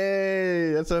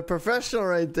 Hey, that's a professional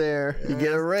right there. You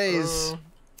get a raise.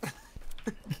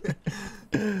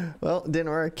 Well, it didn't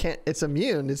work. It's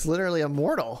immune. It's literally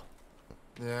immortal.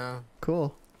 Yeah.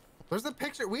 Cool. There's a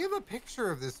picture. We have a picture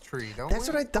of this tree, don't That's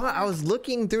we? what I thought. I was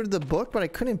looking through the book, but I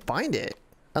couldn't find it.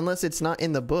 Unless it's not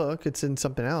in the book. It's in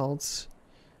something else.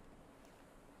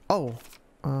 Oh.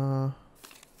 Oh,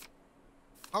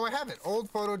 I have it. Old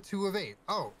photo 2 of 8.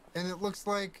 Oh, and it looks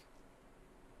like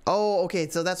Oh, okay.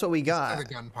 So that's what we got. to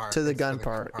the gun part. To the It's gun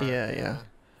part. Yeah.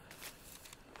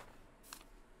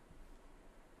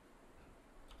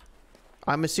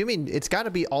 I'm assuming it's got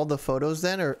to be all the photos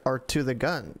then, or to the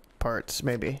gun parts,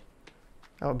 maybe.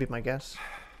 That would be my guess.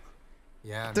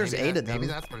 Yeah. There's maybe 8 of them. Maybe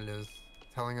that's what it is.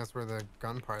 Telling us where the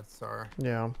gun parts are.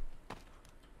 Yeah.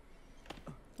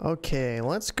 Okay,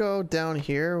 let's go down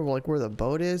here, like where the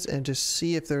boat is, and just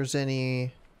see if there's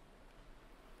any...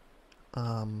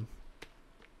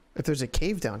 if there's a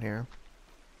cave down here.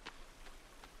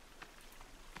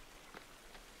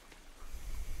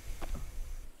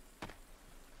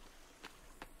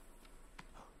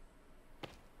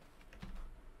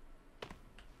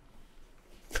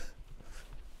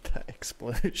 That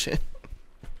explosion.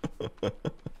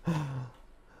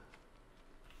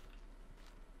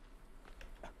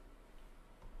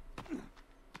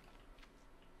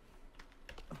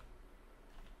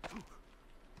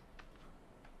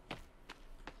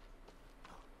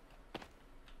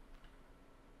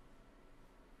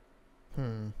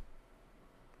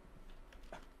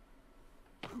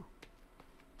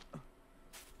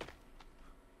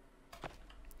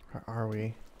 Where are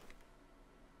we?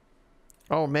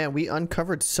 Oh man, we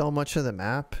uncovered so much of the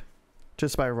map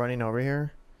just by running over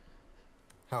here.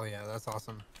 Hell yeah, that's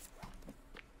awesome.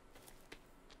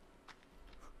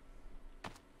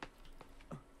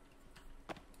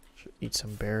 Should eat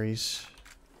some berries.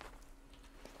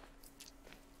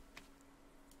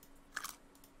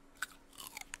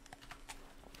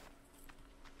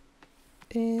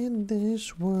 In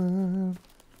this world,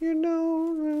 you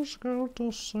know it's got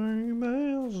the same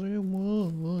as it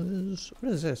was.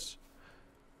 What is this?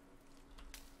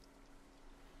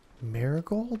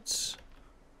 Marigolds?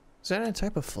 Is that a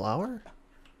type of flower?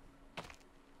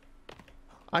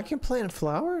 I can plant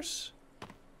flowers?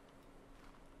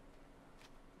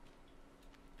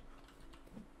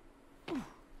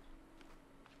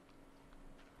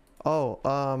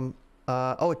 Oh,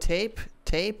 tape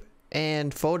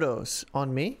and photos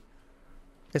on me.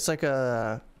 It's like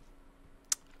a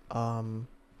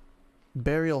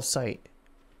burial site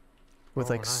with Oh,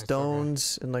 like nice, okay.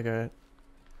 stones and like a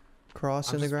cross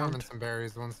I'm in the just farming ground. some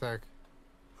berries. 1 sec.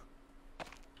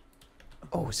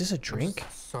 Oh, is this a I'm drink?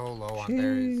 just so low on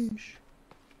berries. Sheesh.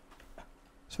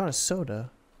 It's not a soda.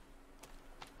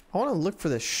 I want to look for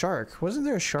the shark. Wasn't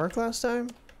there a shark last time?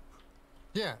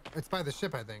 Yeah, it's by the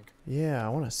ship, I think. Yeah, I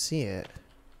want to see it.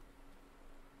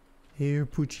 Here,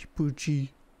 Poochie Poochie.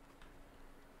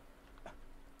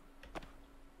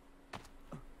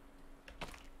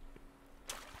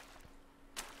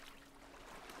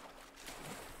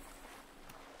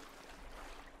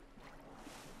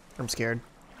 I'm scared.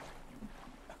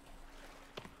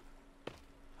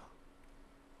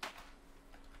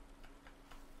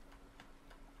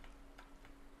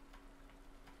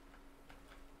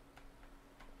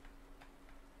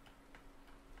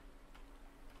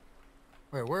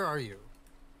 Wait, where are you?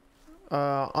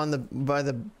 By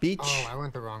the beach. Oh, I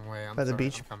went the wrong way. I'm By the sorry,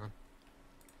 beach. I'm coming.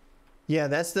 Yeah,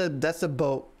 that's the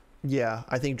boat. Yeah,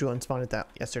 I think Julian spawned at that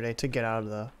yesterday to get out of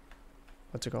the,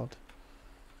 what's it called?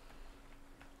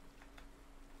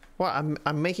 Well,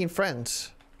 I'm making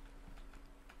friends.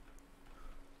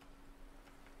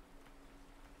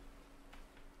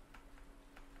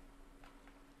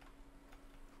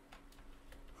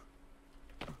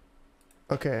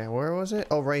 Okay, where was it?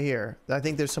 Oh, right here. I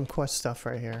think there's some quest stuff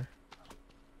right here.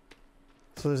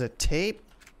 So there's a tape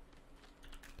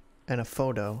and a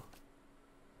photo.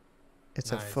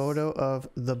 It's a Nice. photo of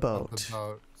the Of boat. the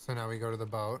boat. So now we go to the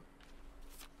boat.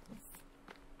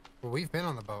 Well, we've been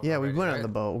on the boat. Yeah, we already, went on right? the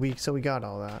boat. We got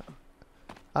all that.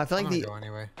 I feel I'm like gonna the go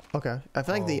anyway. okay. I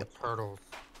feel like the turtles.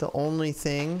 only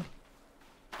thing.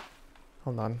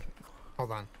 Hold on.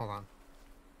 Hold on, hold on.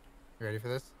 You ready for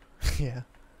this? Yeah.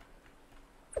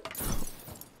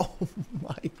 Oh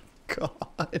my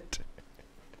god.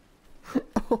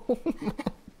 Oh my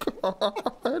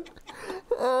god.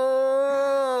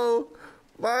 Oh,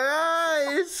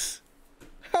 my eyes.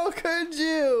 How could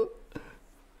you?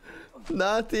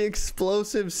 Not the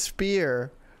explosive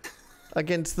spear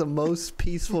against the most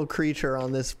peaceful creature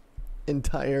on this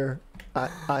entire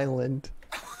island.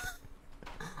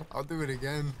 I'll do it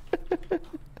again.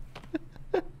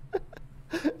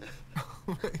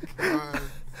 Oh my god.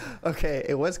 Okay,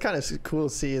 it was kind of cool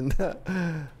seeing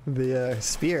the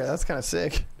spear. That's kind of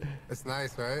sick. It's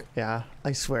nice, right? Yeah,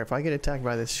 I swear, if I get attacked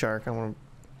by this shark, I'm gonna.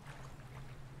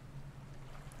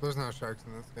 There's no sharks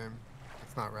in this game.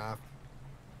 It's not Raft.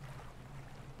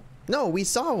 No, we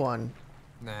saw one.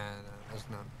 Nah, there's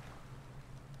none.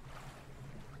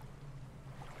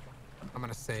 I'm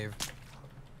gonna save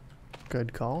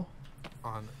Good call.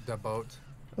 on the boat.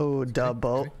 Oh, the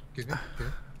boat. Excuse me.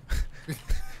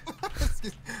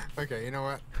 Excuse me. Okay, you know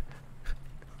what?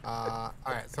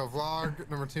 Alright, so vlog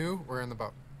number 2, we're in the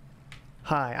boat.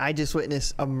 Hi, I just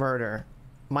witnessed a murder.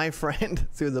 My friend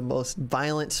threw the most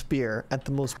violent spear at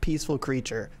the most peaceful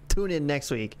creature. Tune in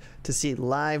next week to see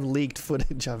live leaked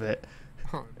footage of it.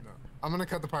 Oh no. I'm gonna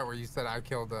cut the part where you said I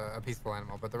killed a peaceful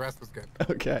animal, but the rest was good.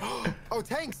 Okay. Oh,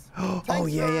 tanks! Oh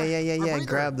Tanks yeah, are yeah, yeah, yeah, a yeah. breather.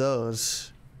 Grab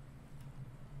those.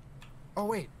 Oh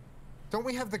wait, don't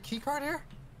we have the key card here?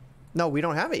 No, we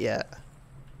don't have it yet.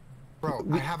 Bro,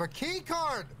 I have a key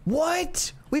card!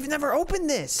 What? We've never opened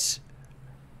this.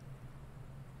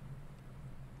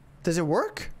 Does it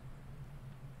work?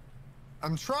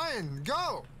 I'm trying.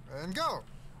 Go! And go!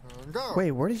 And go!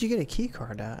 Wait, where did you get a key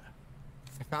card at?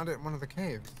 I found it in one of the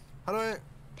caves. How do I...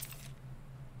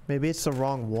 Maybe it's the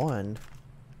wrong one.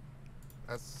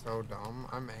 That's so dumb.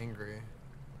 I'm angry.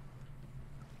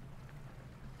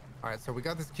 Alright, so we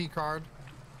got this key card.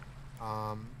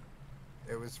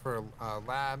 It was for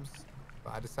labs,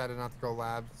 but I decided not to go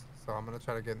labs, so I'm gonna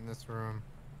try to get in this room.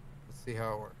 Let's see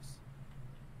how it works.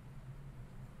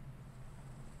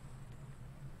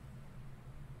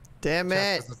 Damn Check,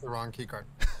 it. this is the wrong key card.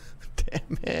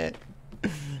 Damn it.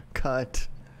 Cut.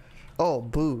 Oh,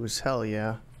 booze. Hell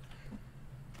yeah.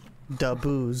 Da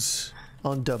booze.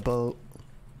 On da boat.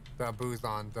 The booze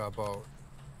on the boat.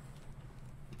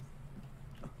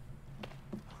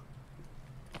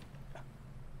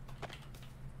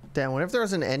 Damn, what if there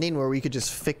was an ending where we could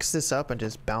just fix this up and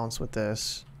just bounce with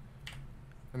this?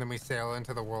 And then we sail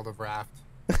into the world of Raft.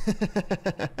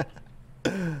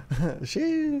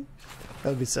 She. That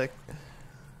would be sick.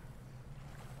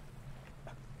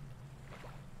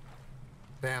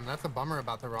 Damn, that's a bummer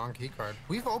about the wrong key card.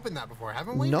 We've opened that before,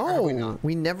 haven't we? Or have we No, not?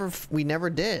 we never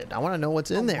did. I want to know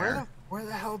what's in Oh, there. Where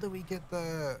the hell did we get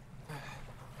the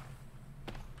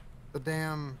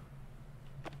damn...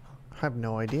 I have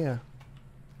no idea.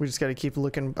 We just got to keep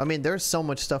looking. I mean, there's so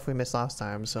much stuff we missed last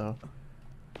time, so.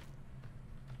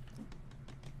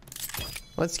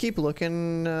 Let's keep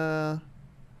looking.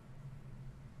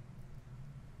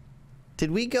 Did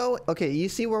we go? Okay, you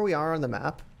see where we are on the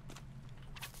map?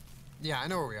 Yeah, I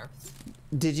know where we are.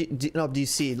 do you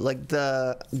see like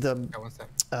the Yeah, one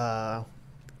sec.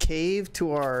 cave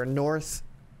to our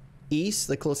northeast,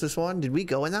 the closest one? Did we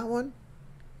go in that one?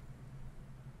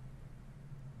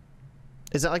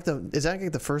 Is that like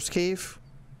the first cave?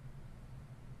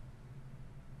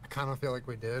 I kind of feel like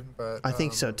we did, but I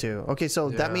think so too. Okay, so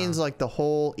that yeah. means like the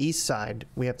whole east side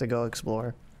we have to go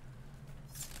explore,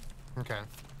 Okay.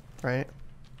 right?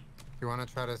 You want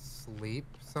to try to sleep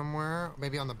somewhere?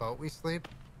 Maybe on the boat we sleep?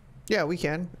 Yeah, we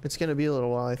can. It's gonna be a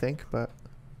little while, I think, but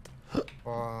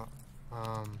Well,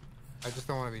 I just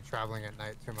don't want to be traveling at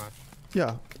night too much.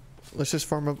 yeah, let's just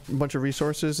farm a bunch of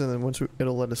resources, and then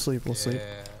it'll let us sleep, we'll sleep.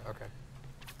 Yeah, okay.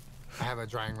 I have a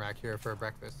drying rack here for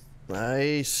breakfast.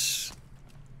 Nice.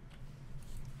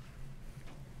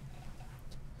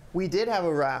 We did have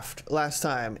a raft last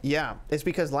time. Yeah, it's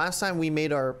because last time we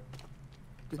made our.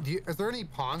 Is there any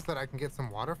ponds that I can get some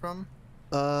water from?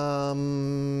 I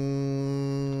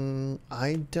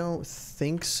don't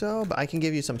think so, but I can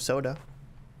give you some soda.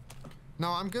 No,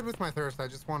 I'm good with my thirst. I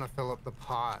just want to fill up the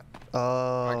pot.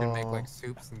 Oh. I can make like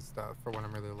soups and stuff for when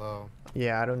I'm really low.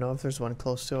 Yeah, I don't know if there's one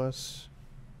close to us.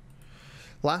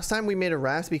 Last time we made a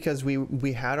raft because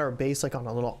we had our base like on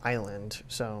a little island,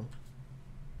 so.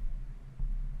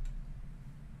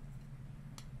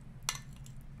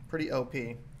 Pretty OP.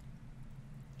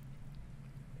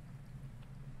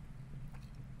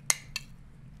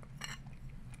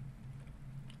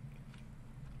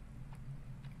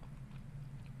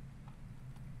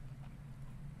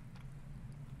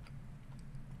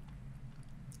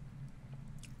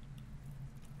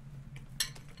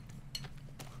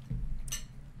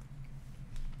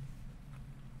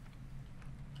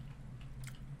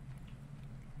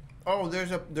 Oh,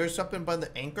 there's something by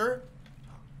the anchor?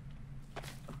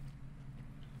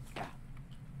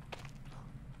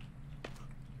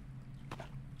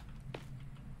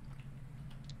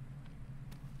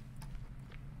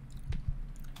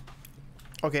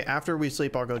 Okay, after we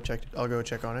sleep, I'll go check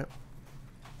on it.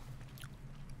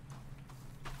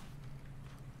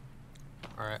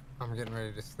 All right, I'm getting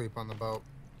ready to sleep on the boat.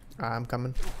 I'm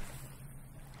coming.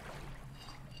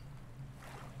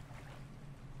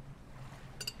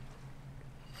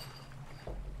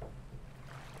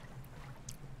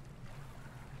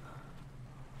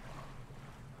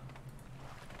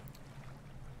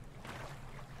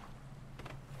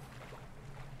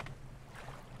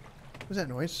 What's that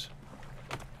noise?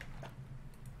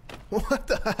 What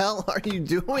the hell are you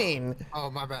doing? Oh,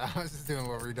 my bad. I was just doing a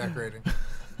little redecorating.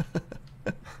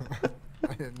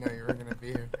 I didn't know you were gonna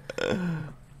be here.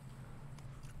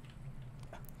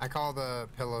 I call the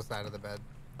pillow side of the bed.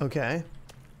 Okay.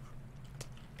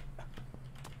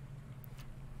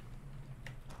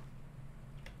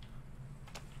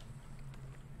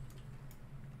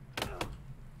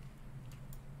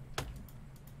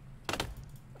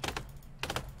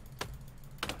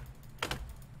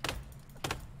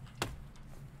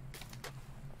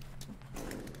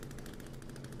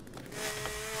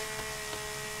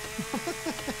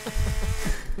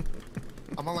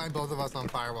 I'm gonna light both of us on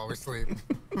fire while we sleep.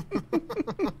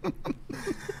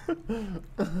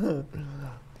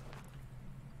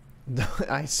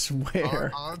 I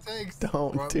swear. All it takes.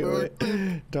 Don't One do more it.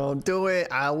 click. Don't do it.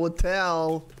 I will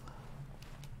tell.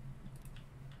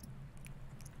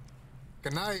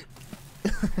 Good night.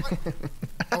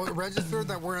 Oh, it registered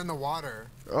that we're in the water.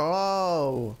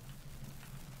 Oh.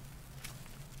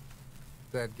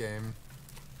 Dead game.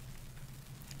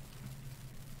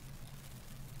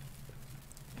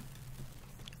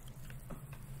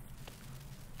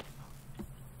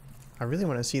 I really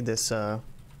want to see this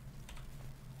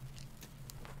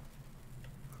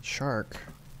shark.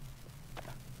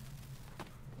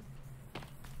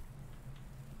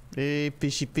 Hey,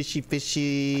 fishy, fishy,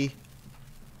 fishy.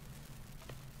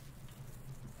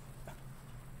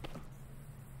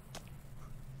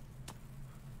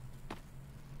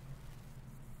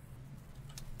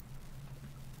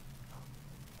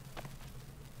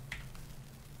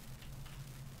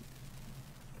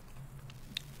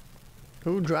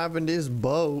 Who driving this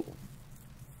boat?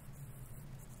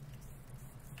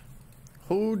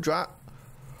 Who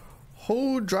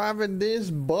driving this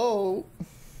boat?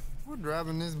 We're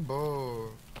driving this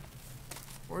boat.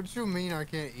 What you mean I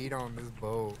can't eat on this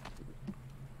boat?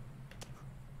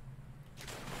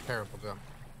 Terrible jump.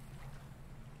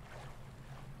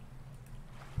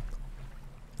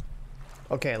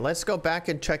 Okay, let's go back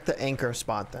and check the anchor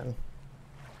spot then.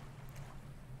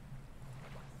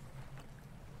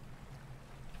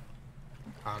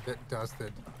 Get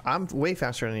dusted. I'm way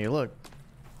faster than you. Look.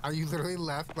 You literally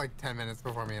left like 10 minutes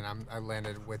before me, and I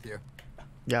landed with you.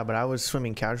 Yeah, but I was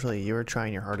swimming casually. You were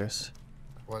trying your hardest.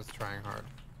 I was trying hard.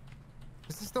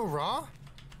 Is this still raw?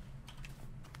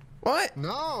 What?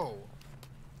 No.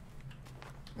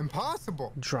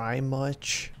 Impossible. Dry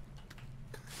much?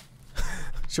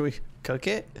 Should we cook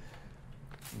it?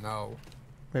 No.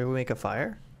 Maybe we make a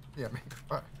fire? Yeah, make a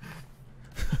fire.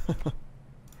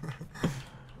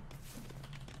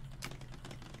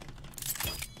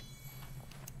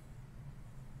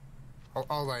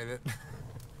 I'll light it.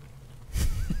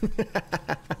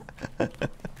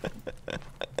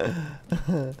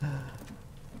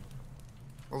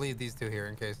 We'll leave these two here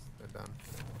in case they're done.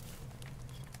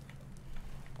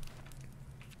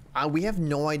 We have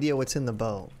no idea what's in the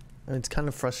boat. And it's kind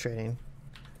of frustrating.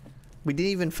 We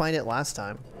didn't even find it last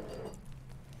time.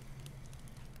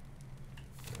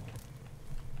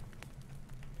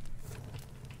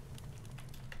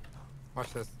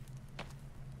 Watch this.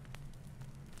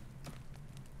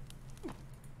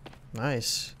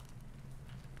 Nice.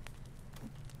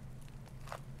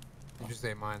 You just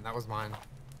ate mine. That was mine.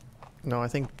 No, I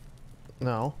think...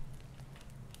 No.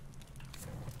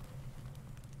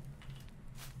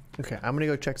 Okay, I'm gonna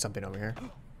go check something over here.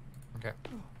 Okay.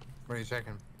 What are you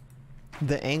checking?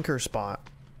 The anchor spot.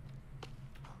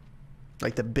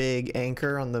 Like the big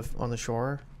anchor on the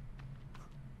shore.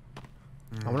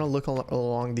 I'm gonna look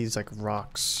along these like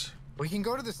rocks. We can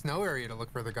go to the snow area to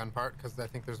look for the gun part because I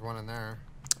think there's one in there.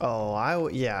 Oh, I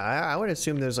would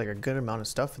assume there's like a good amount of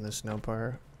stuff in the snow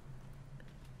part.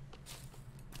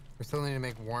 We still need to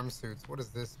make warm suits. What is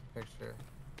this picture?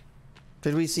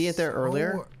 Did we see it there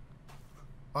earlier?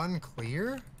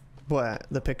 Unclear? What?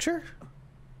 The picture?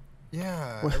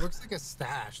 Yeah, What? it looks like a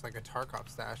stash, like a Tarkov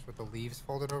stash with the leaves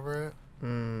folded over it.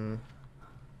 Hmm.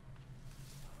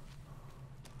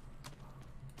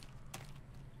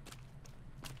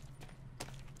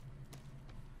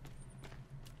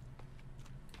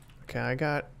 Okay, I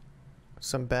got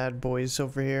some bad boys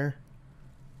over here.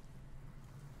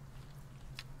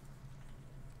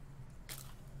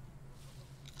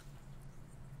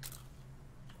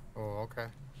 Oh, okay.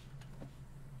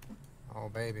 Oh,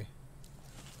 baby.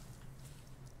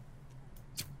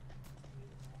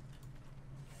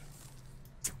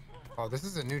 Oh, this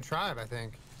is a new tribe, I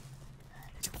think.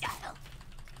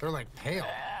 They're like pale.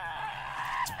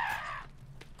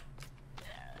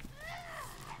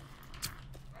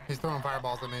 He's throwing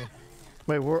fireballs at me.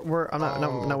 Wait, I'm not,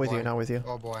 Oh, not with you, boy. not with you.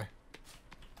 Oh boy.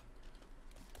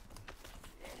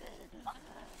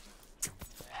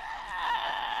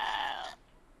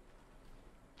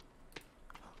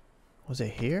 Was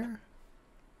it here?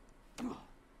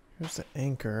 Here's the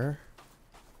anchor.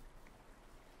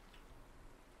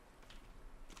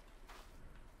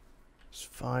 There's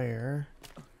fire.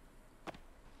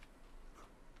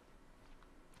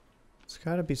 It's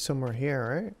gotta be somewhere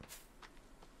here, right?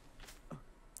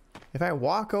 If I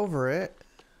walk over it,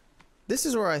 this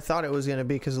is where I thought it was gonna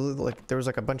be because like there was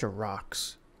like a bunch of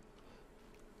rocks.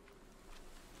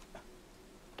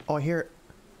 Oh, I hear it.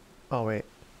 Oh wait,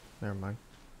 never mind.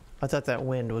 I thought that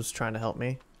wind was trying to help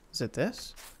me. Is it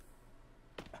this?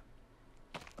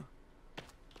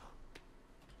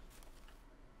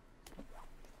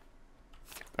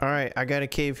 All right, I got a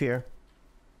cave here.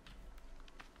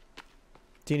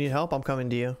 Do you need help? I'm coming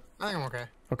to you. I think I'm okay.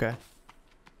 Okay.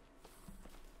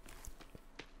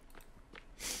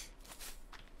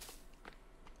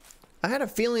 I had a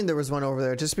feeling there was one over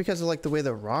there just because of like the way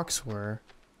the rocks were.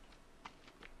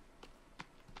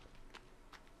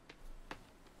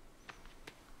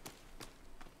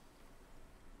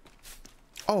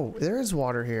 Oh, there is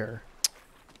water here.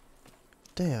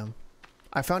 Damn.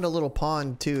 I found a little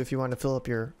pond too if you want to fill up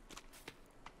your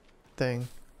thing.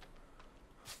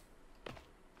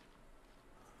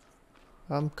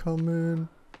 I'm coming.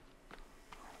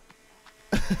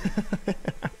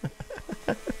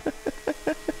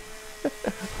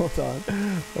 Hold on.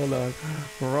 Hold on.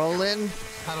 Rolling.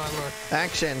 How do I look?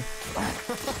 Action. Alright,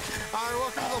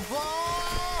 welcome to the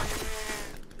vlog!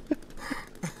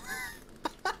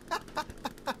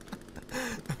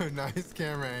 Nice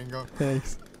camera angle.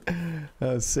 Thanks. That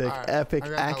was sick. Alright, Epic I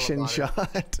got hella action body.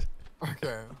 shot.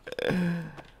 Okay.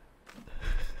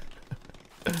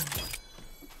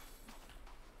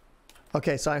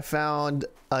 Okay, so I found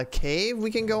a cave we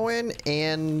can go in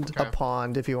and a Okay.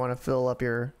 pond if you want to fill up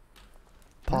your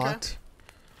pot.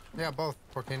 Yeah, both.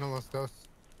 Volcano Los Dos.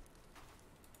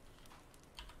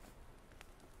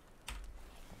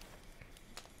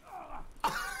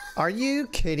 Are you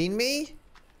kidding me?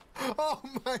 Oh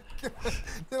my god!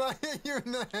 Did I hit you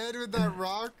in the head with that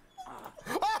rock?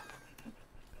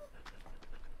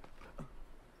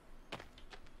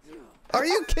 Are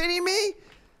you kidding me?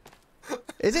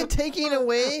 Is it taking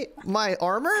away my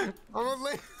armor? I'm a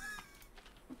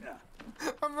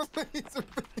laser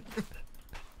beam.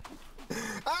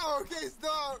 Oh, okay,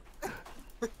 stop.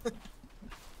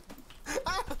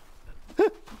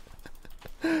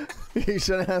 You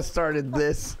shouldn't have started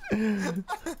this.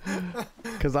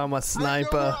 Cause I'm a I have no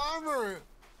sniper. more armor.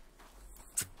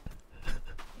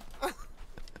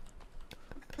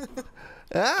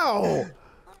 Ow!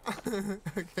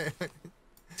 Okay.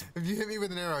 If you hit me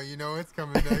with an arrow, you know it's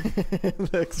coming next.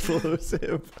 The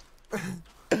explosive.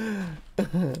 I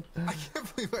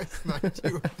can't believe I sniped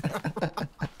you with that.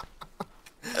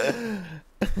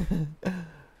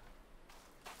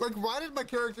 Like, why did my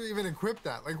character even equip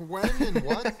that? Like, when and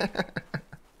what?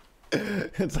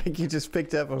 It's like you just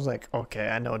picked up. I was like, okay,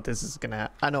 I know what this is gonna.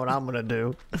 I know what I'm gonna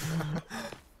do.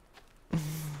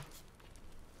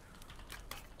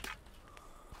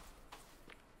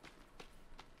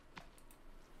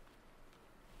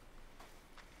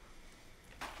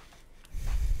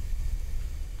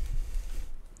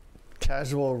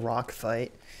 Casual rock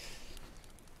fight.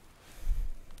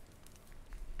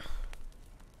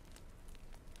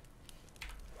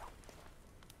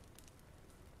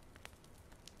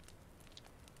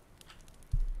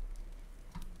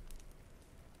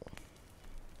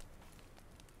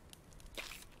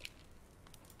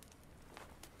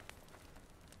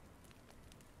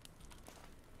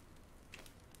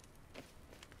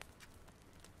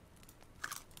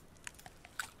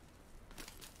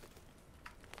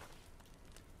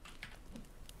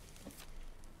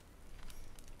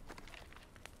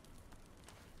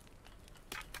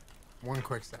 One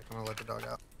quick sec, I'm gonna let the dog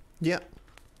out. Yep.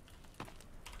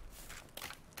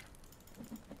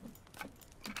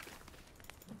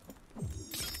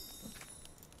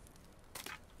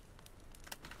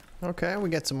 Okay, we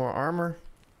get some more armor.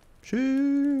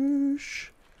 Sheesh.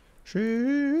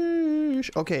 Sheesh.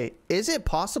 Okay, is it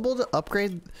possible to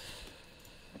upgrade?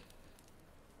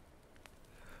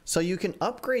 So you can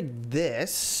upgrade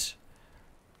this.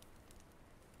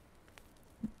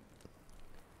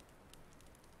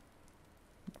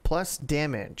 Plus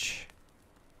damage.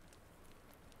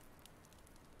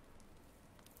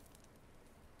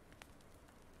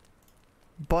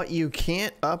 But you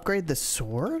can't upgrade the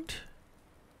sword?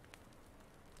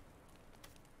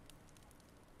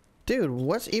 Dude,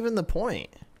 what's even the point?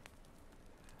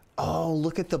 Oh,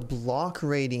 look at the block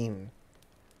rating.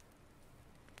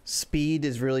 Speed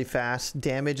is really fast.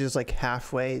 Damage is like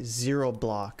halfway. 0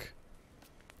 block.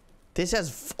 This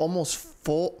has almost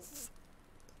full...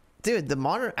 Dude, the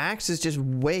modern axe is just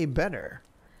way better.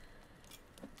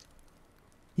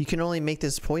 You can only make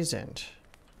this poisoned.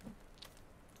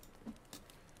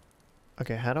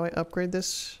 Okay, how do I upgrade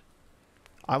this?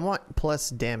 I want plus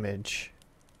damage.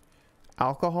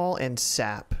 Alcohol and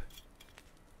sap.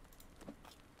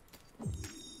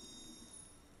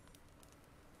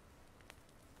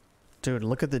 Dude,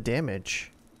 look at the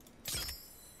damage.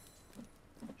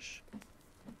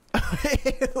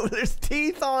 Ew, there's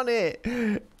teeth on it.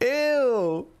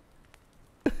 Ew.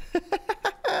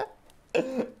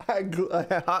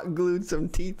 I hot glued some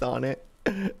teeth on it.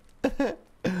 I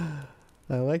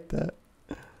like that.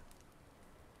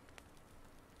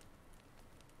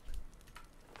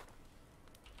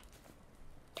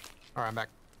 Alright, I'm back.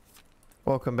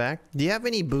 Welcome back. Do you have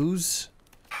any booze?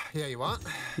 Yeah, you want?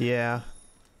 Yeah.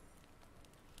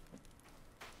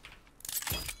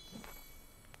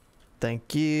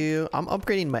 Thank you. I'm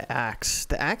upgrading my axe.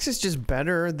 The axe is just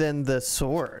better than the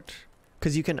sword.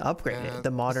 Because you can upgrade it.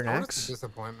 The modern sword is axe. a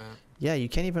disappointment. Yeah, you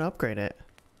can't even upgrade it.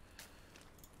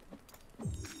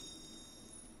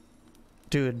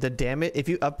 Dude, the damage... If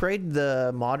you upgrade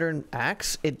the modern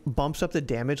axe, it bumps up the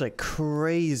damage like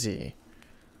crazy.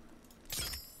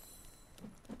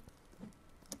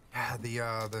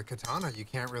 Yeah, the katana you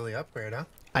can't really upgrade, huh?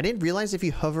 I didn't realize if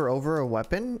you hover over a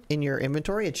weapon in your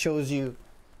inventory, it shows you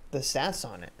the stats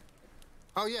on it.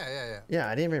 Oh, yeah. Yeah,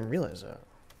 I didn't even realize that.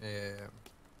 Yeah.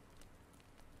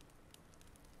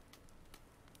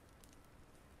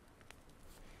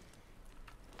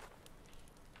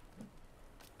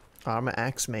 Oh, I'm an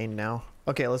axe main now.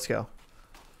 Okay, let's go.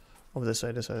 Over this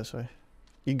way, this way, this way.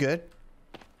 You good?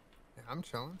 Yeah, I'm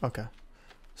chilling. Okay.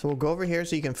 So we'll go over here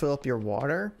so you can fill up your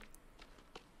water.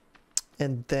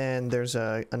 And then there's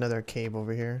another cave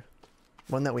over here.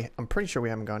 One that I'm pretty sure we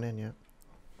haven't gone in yet.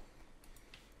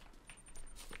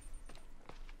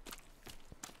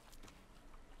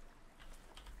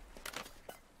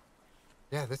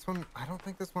 Yeah, this one, I don't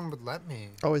think this one would let me.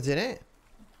 Oh, is it it?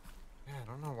 Yeah,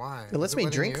 I don't know why. It lets me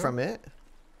drink you? from it.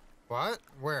 What?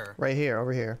 Where? Right here,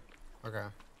 over here. Okay.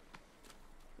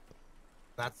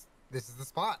 This is the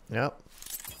spot. Yep.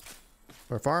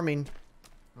 We're farming.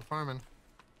 We're farming.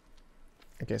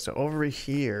 Okay, so over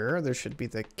here, there should be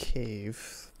the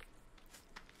cave.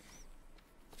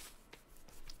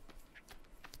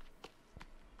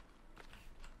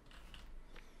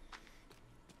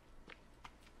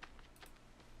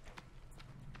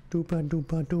 Dooba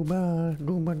dooba dooba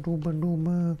dooba dooba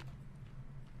dooba.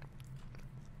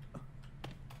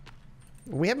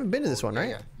 We haven't been to this one, Yeah, right?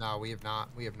 yeah. No, we have not.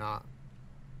 We have not.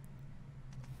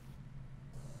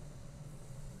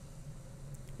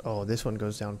 Oh, this one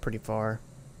goes down pretty far.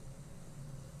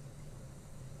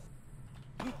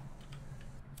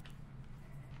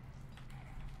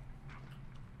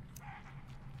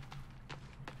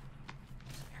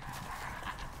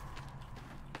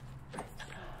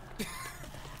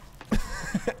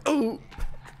 Oh!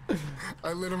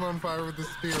 I lit him on fire with the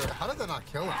spear. How did that not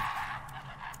kill him?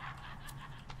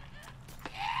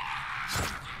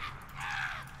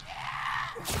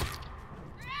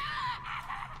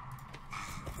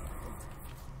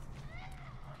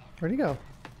 Where'd he go?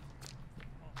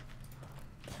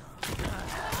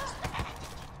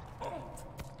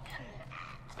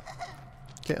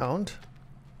 Get owned?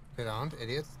 Get owned,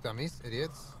 idiots, dummies,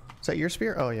 idiots. Is that your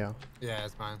spear? Oh, yeah. Yeah,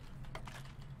 it's mine.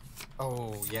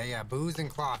 Oh, yeah, yeah. Booze and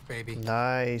cloth, baby.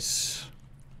 Nice.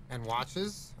 And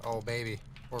watches? Oh, baby.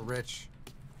 We're rich.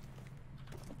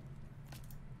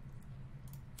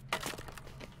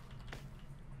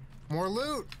 More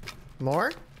loot.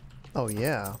 More? Oh,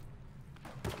 yeah.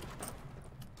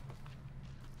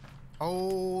 Oh,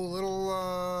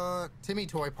 little Timmy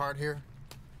toy part here.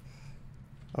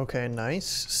 Okay, nice.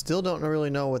 Still don't really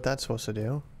know what that's supposed to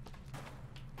do.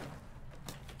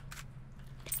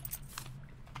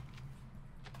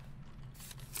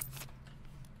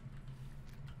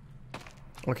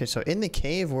 Okay, so in the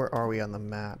cave, where are we on the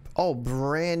map? Oh,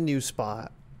 brand new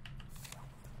spot.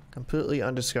 Completely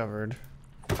undiscovered.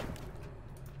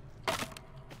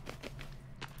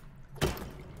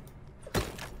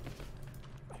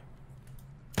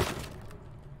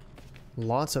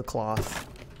 Lots of cloth.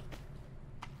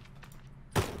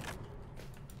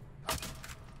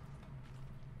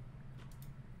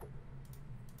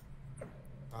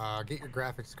 Get your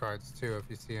graphics cards too if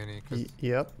you see any. 'Cause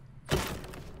Yep.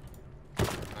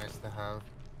 nice to have.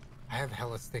 I have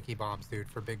hella sticky bombs, dude,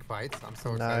 for big fights. I'm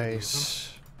so excited to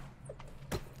use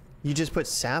Nice. You just put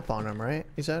sap on them, right?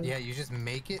 You said? them. Yeah, you just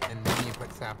make it and then you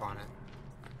put sap on it.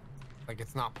 Like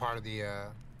it's not part of the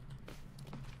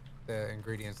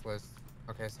ingredients list.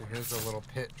 Okay, so here's a little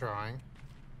pit drawing.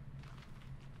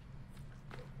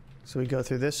 So we go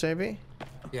through this, maybe?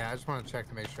 Yeah, I just want to check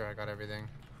to make sure I got everything.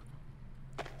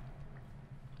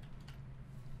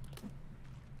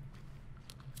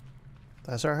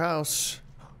 That's our house.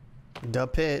 The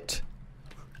pit.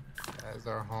 That is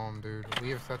our home, dude.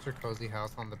 We have such a cozy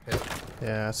house on the pit.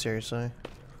 Yeah, seriously.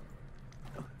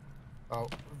 Oh,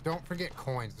 don't forget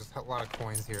coins. There's a lot of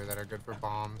coins here that are good for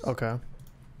bombs. Okay.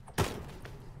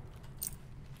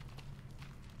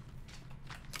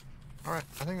 Alright,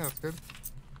 I think that's good.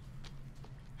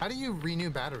 How do you renew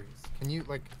batteries? Can you,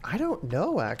 like... I don't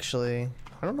know, actually.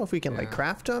 I don't know if we can, like, Yeah.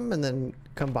 craft them and then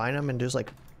combine them and just,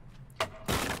 like...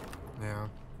 Yeah.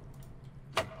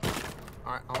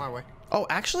 Alright, on my way. Oh,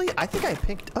 actually, I think I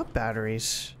picked up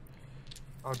batteries.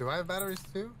 Oh, do I have batteries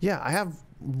too? Yeah, I have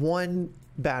one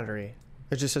battery.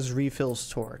 It just says refills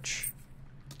torch.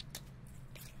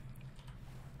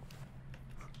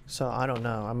 So, I don't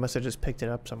know. I must have just picked it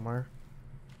up somewhere.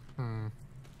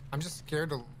 I'm just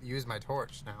scared to use my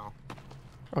torch now.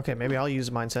 Okay, maybe I'll use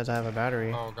mine since I have a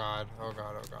battery. Oh god, oh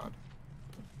god, oh god.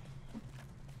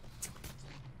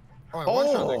 Oh, I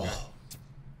one-shot that guy.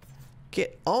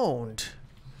 Get owned.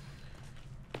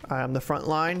 I'm the front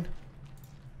line.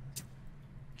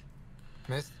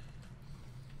 Missed.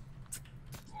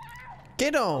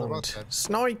 Get they're owned. both dead.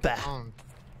 Sniper.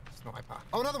 Sniper.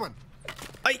 Oh, another one.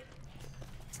 Ay.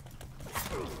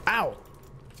 Ow.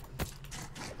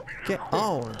 Get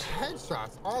owned.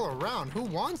 Headshots all around. Who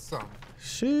wants some?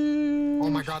 Shoot. Oh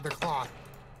my god, the cloth.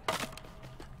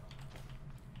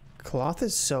 Cloth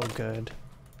is so good.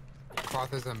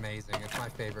 Cloth is amazing. It's my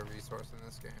favorite resource in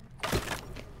this game.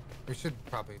 We should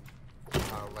probably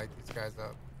light these guys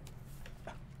up.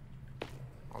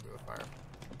 I'll do a fire.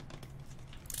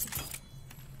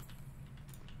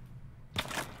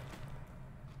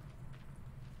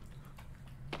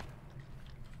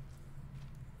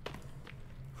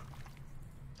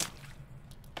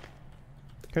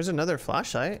 Here's another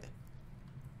flashlight.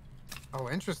 Oh,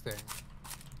 interesting.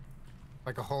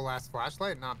 Like a whole ass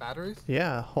flashlight, not batteries?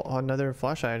 Yeah, another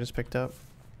flashlight I just picked up.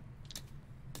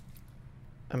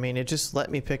 I mean, it just let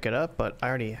me pick it up, but I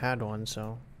already had one,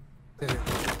 so. Did it?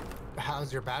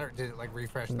 How's your battery? Did it like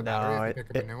refresh the No, battery if you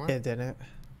pick up a new one? it didn't.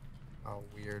 Oh,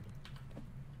 weird.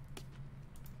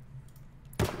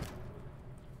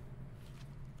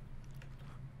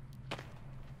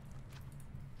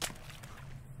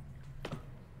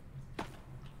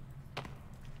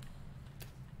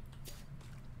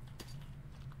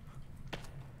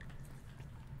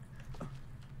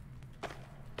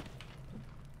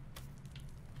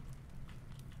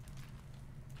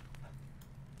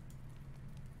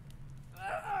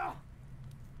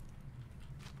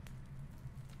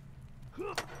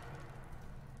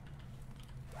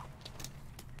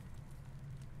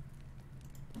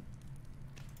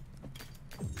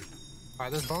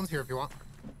 Alright, there's bones here if you want.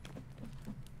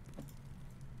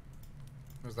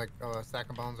 There's like a stack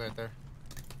of bones right there.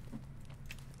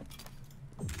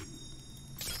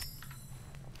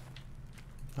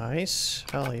 Nice.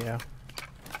 Hell yeah.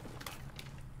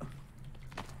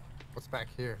 What's back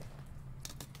here?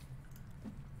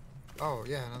 Oh,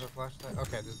 yeah, another flashlight.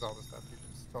 Okay, this is all the stuff you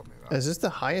just told me about. Is this the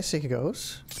highest it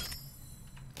goes?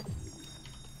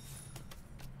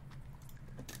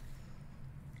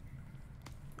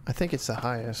 I think it's the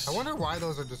highest. I wonder why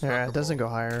those are destructible. Yeah, it doesn't go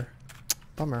higher.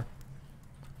 Bummer.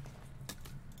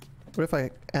 What if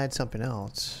I add something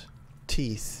else?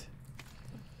 Teeth.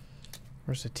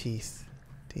 Where's the teeth?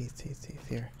 Teeth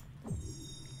here. Like,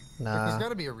 Nah. there's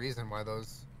gotta be a reason why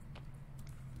those...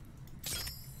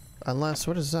 Unless,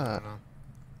 what is I that? don't know.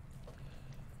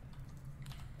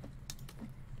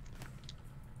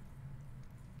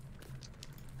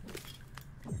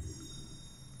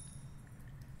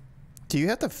 Do you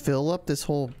have to fill up this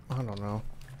whole... I don't know.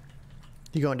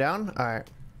 You going down? Alright.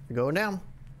 You're going down.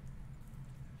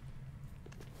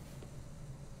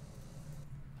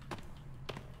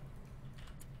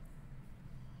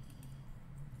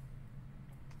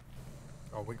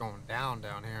 Oh, we're going down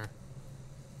here.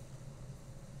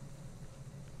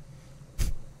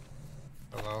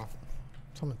 Hello?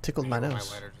 Someone tickled I my hate when nose.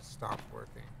 My lighter just stopped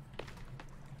working.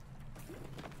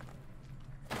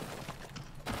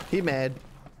 He mad.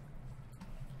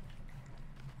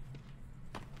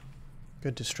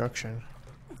 Good destruction.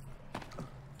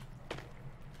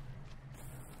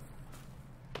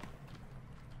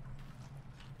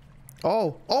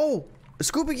 Oh! Oh!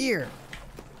 Scuba gear!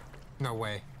 No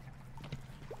way.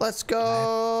 Let's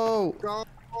go! Go,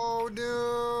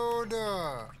 dude!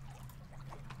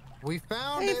 We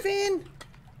found Hey, it! Finn!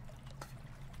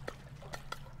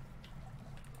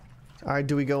 Alright,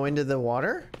 do we go into the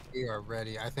water? We are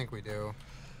ready. I think we do.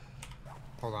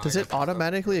 Hold on. Does I it got some stuff.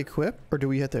 automatically equip, or do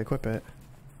we have to equip it?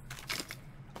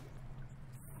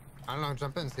 I don't know.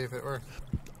 Jump in, see if it works.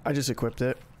 I just equipped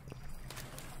it.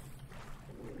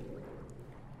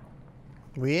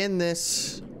 We in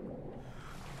this.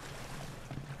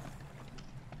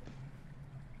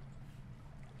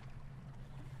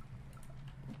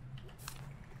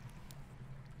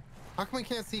 How come we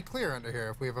can't see clear under here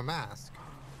if we have a mask?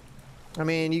 I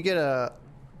mean, you get a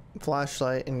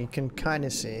flashlight and you can kind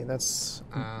of see. That's...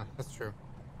 That's true.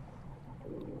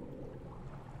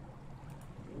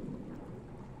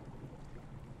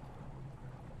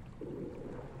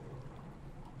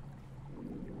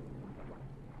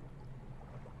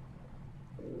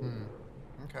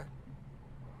 Okay.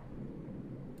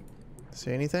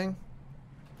 See anything?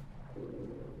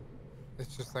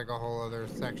 It's just like a whole other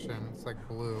section. It's like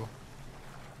blue.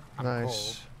 I'm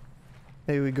Nice.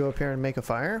 Maybe we go up here and make a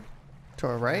fire? To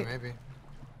our cold. right? Yeah, maybe.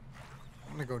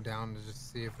 I'm gonna go down to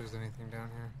just see if there's anything down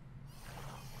here.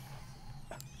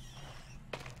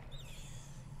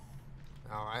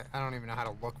 Oh, I don't even know how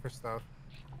to look for stuff.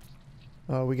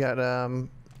 Oh, we got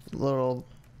little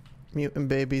mutant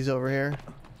babies over here.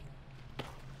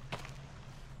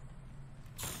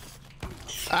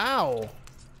 Ow!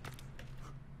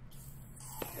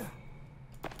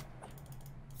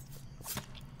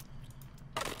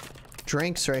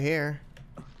 Drinks right here.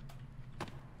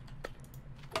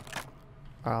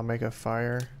 I'll make a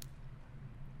fire.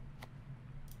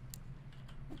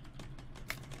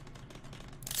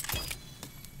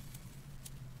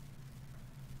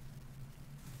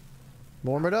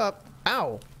 Warm it up.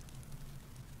 Ow!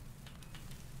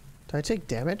 Did I take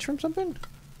damage from something?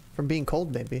 From being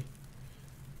cold, maybe.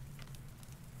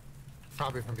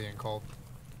 Probably from being cold.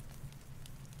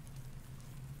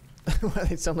 Why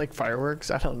they sound like fireworks?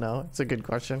 I don't know. It's a good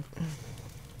question.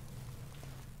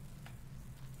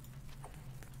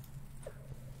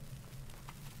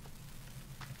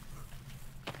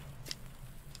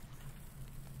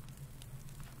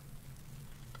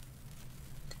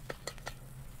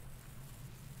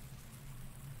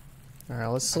 All right,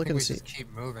 let's I look think and we see. just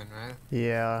keep moving, right?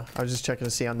 Yeah, I was just checking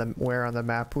to see on the where on the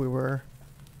map we were.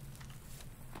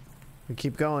 We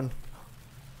keep going.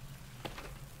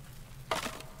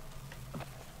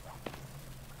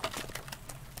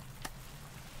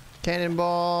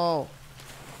 Cannonball!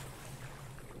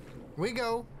 We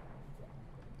go.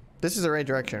 This is the right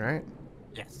direction, right?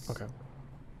 Yes. Okay.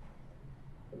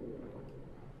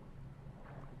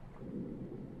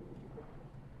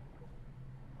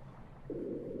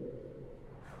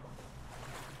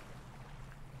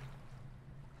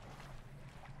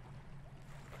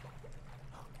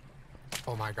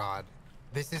 Oh my god.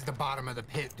 This is the bottom of the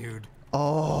pit, dude.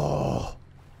 Oh.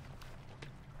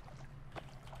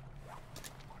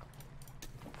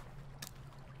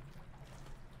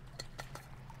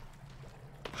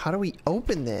 How do we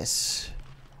open this?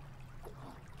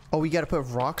 Oh, we gotta put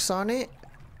rocks on it?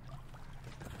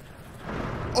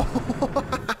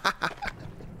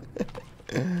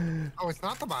 Oh, it's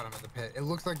not the bottom of the pit. It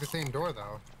looks like the same door,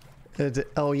 though.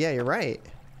 Oh, yeah, you're right.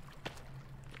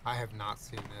 I have not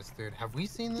seen this, dude. Have we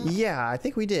seen this? Yeah, I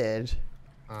think we did.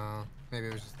 Maybe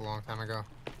it was just a long time ago.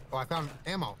 Oh, I found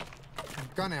ammo.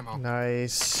 Gun ammo.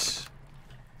 Nice.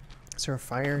 Is there a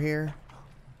fire here?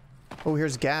 Oh,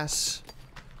 here's gas.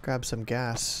 Grab some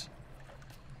gas.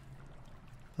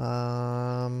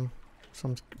 Some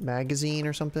magazine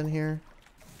or something here.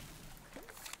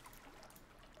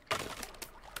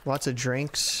 Lots of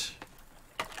drinks.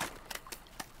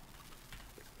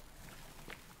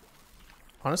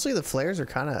 Honestly, the flares are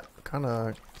kind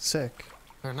of sick.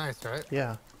 They're nice, right?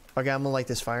 Yeah. Okay, I'm gonna light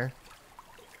this fire.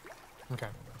 Okay.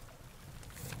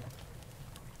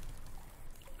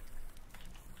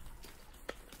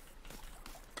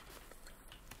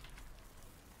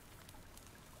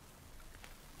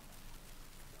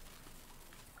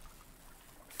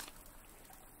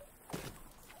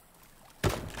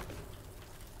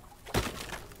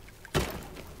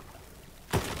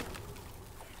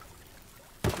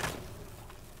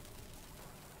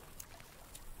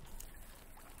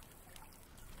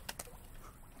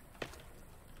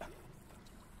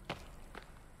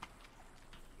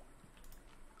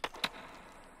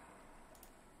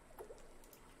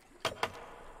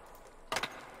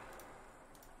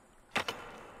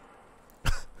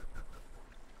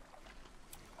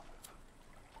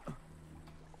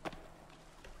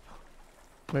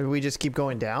 Maybe we just keep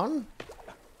going down?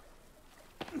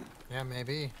 Yeah,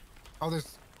 maybe. Oh,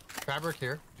 there's fabric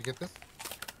here. Did you get this?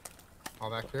 All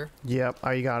back here? Yep. Oh,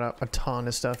 you got a ton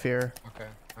of stuff here. Okay.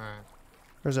 Alright.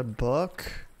 There's a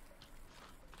book.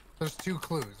 There's 2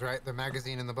 clues, right? The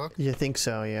magazine and the book? You think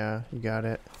so? Yeah, you got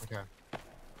it. Okay.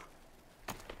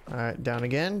 Alright, down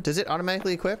again. Does it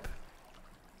automatically equip?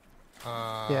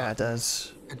 Yeah, it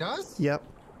does. It does? Yep.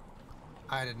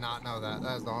 I did not know that.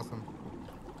 That is awesome.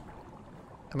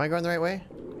 Am I going the right way?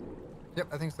 Yep,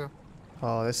 I think so.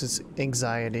 Oh, this is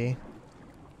anxiety.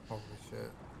 Holy shit.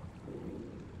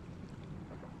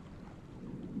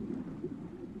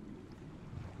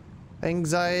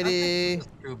 Anxiety.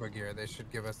 Scuba gear. They should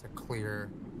give us a clear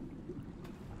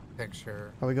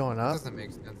picture. Are we going It up? doesn't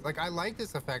make sense. Like, I like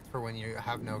this effect for when you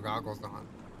have no goggles on.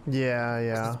 Yeah, This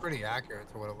yeah. is pretty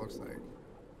accurate to what it looks like.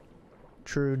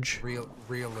 Truge.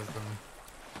 Realism.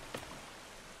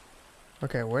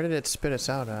 Okay, where did it spit us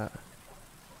out at?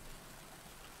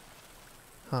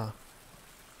 Huh.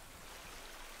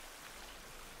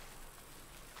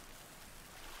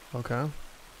 Okay.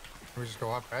 We just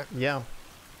go up, right? Yeah.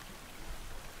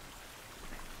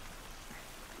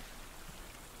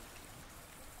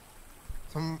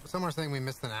 Some are saying we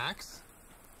missed an axe.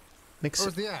 Mix.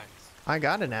 Where's the axe? I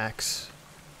got an axe.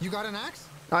 You got an axe?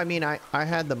 I mean, I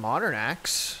had the modern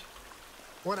axe.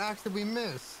 What axe did we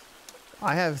miss?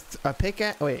 I have a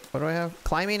pickaxe. Wait, what do I have?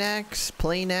 Climbing axe,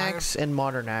 plain axe, and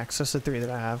modern axe. That's the 3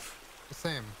 that I have. The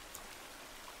same.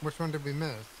 Which one did we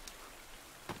miss?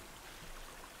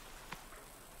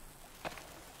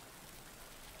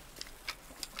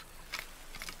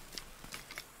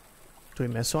 Do we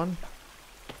miss one?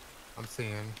 I'm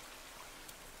seeing.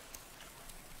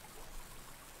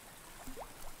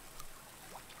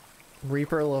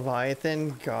 Reaper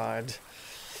Leviathan? God.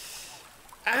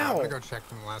 I'm Ow! gonna go check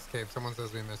from the last cave. Someone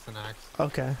says we missed an axe.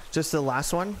 Okay, just the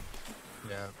last one?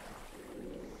 Yeah.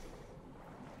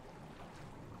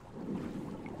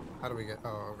 How do we get?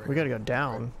 Oh, over We here. gotta go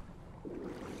down.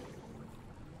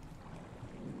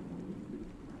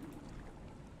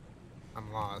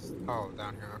 I'm lost. Oh,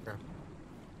 down here. Okay.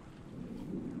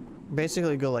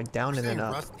 Basically go like down and then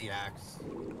up. Rusty axe.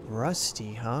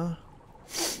 Rusty, huh?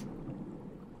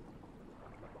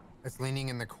 It's leaning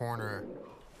in the corner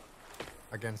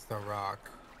against the rock.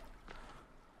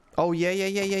 Oh, yeah.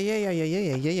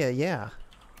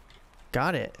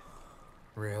 Got it.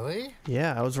 Really?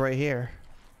 Yeah, I was right here.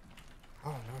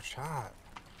 Oh, no shot.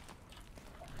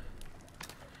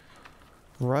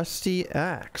 Rusty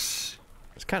axe.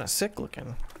 It's kind of sick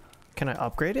looking. Can I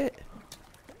upgrade it?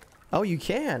 Oh, you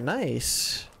can.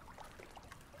 Nice.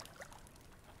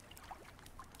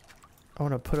 I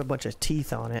want to put a bunch of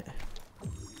teeth on it.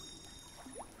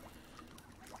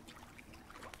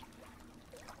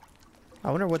 I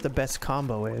wonder what the best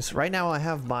combo is. Right now I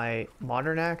have my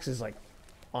modern axe is like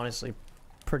honestly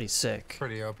pretty sick.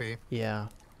 Pretty OP. Yeah.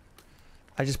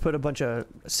 I just put a bunch of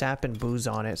sap and booze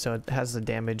on it, so it has the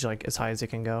damage like as high as it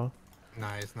can go.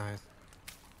 Nice, nice.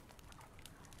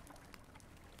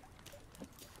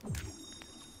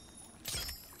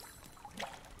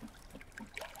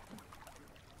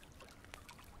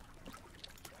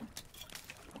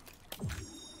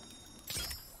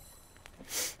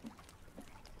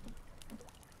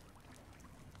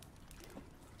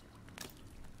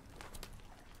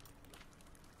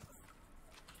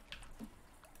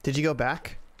 Did you go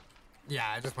back? Yeah,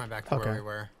 I just went back to Okay. where we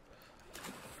were.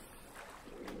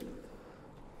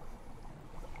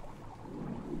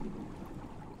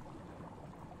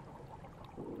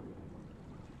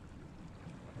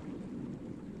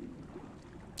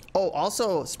 Oh,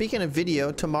 also, speaking of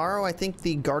video, tomorrow I think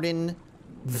the garden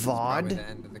This is probably VOD the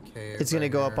end of the cave is gonna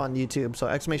right go up here. on YouTube. So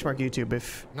exclamation mark YouTube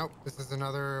if, Nope, this is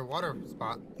another water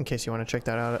spot. in case you want to check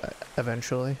that out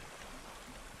eventually.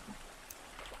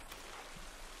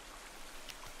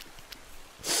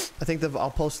 I think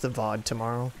I'll post the VOD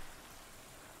tomorrow.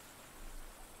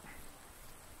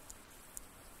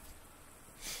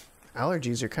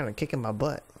 Allergies are kind of kicking my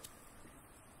butt.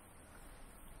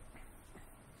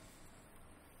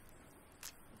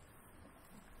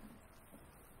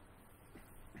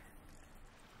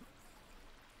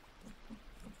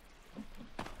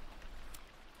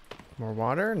 More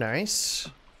water, nice.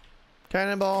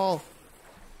 Cannonball.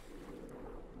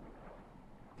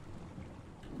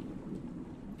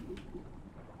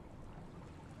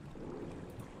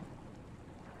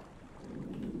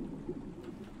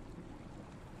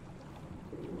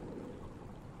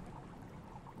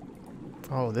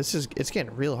 Oh, it's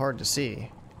getting real hard to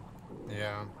see.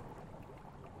 Yeah.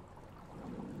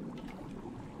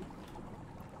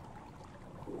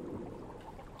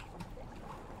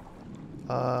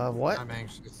 What? I'm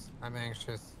anxious. I'm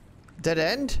anxious. Dead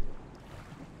end?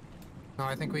 No,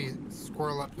 I think we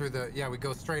squirrel up through the... Yeah, we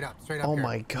go straight up Oh here.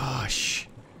 my gosh.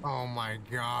 Oh my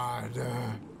god.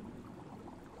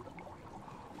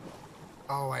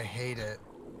 Oh, I hate it.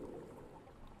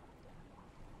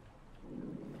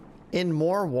 In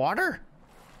more water?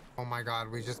 Oh my god,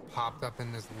 we just popped up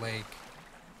in this lake.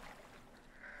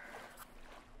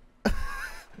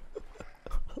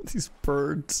 These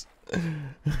birds.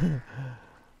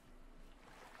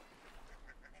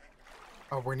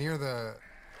 Oh, we're near the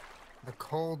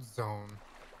cold zone.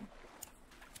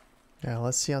 Yeah,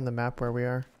 let's see on the map where we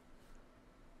are.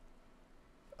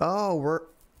 Oh,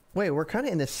 we're kind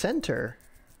of in the center.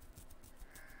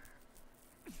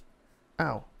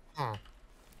 Ow. Huh.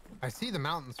 I see the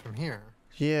mountains from here.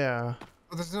 Yeah.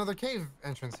 Oh, there's another cave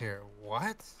entrance here.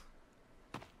 What?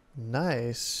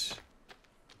 Nice.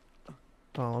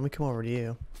 Oh, let me come over to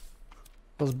you.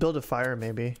 Let's build a fire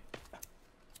maybe.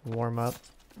 Warm up.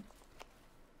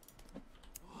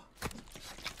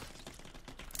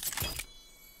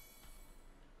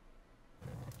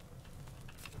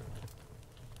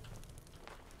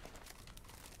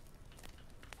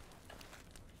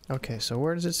 Okay, so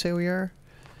where does it say we are?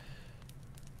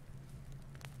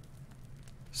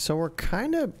 So we're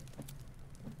kind of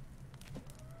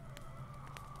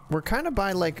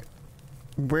by like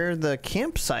where the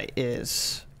campsite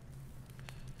is.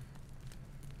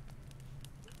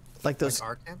 Like those, Like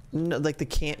our camp? no, like the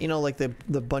camp, you know, like the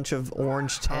bunch of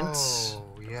orange tents.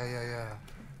 Oh, yeah.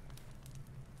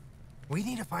 We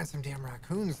need to find some damn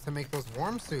raccoons to make those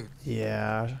warm suits.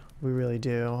 Yeah, we really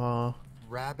do, huh?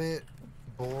 Rabbit,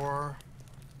 boar.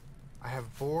 I have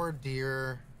boar,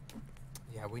 deer.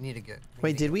 Yeah, we need to get.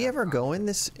 Wait, need to did get we that ever done. go in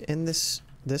this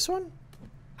one?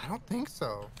 I don't think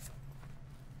so.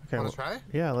 Okay, Wanna well, try?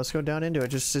 yeah, let's go down into it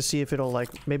just to see if it'll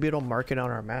like maybe it'll mark it on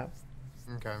our map.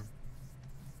 Okay.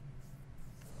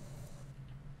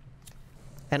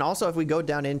 And also, if we go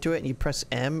down into it and you press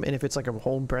M, and if it's like a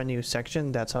whole brand new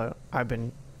section, that's how I've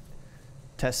been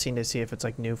testing to see if it's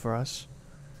like new for us.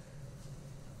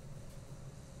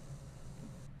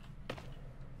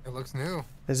 It looks new.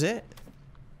 Is it?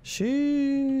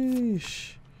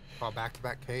 Sheesh. Oh,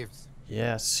 back-to-back caves.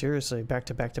 Yeah, seriously, back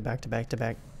to back to back to back to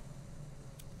back.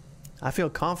 I feel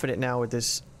confident now with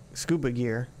this scuba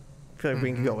gear. I feel like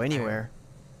we can go anywhere.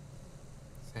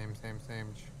 Same.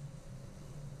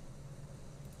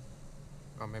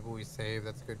 Oh, maybe we save.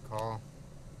 That's a good call.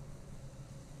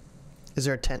 Is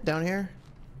there a tent down here?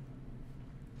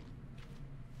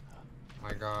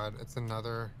 My god, it's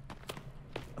another...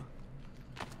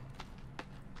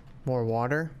 More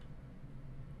water?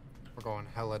 We're going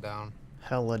hella down.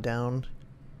 Hella down.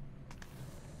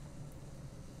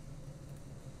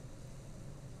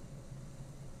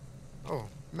 Oh,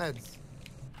 meds.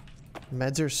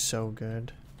 Meds are so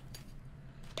good.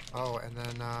 Oh, and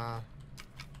then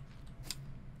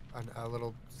a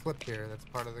little slip here. That's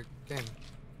part of the game.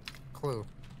 Clue.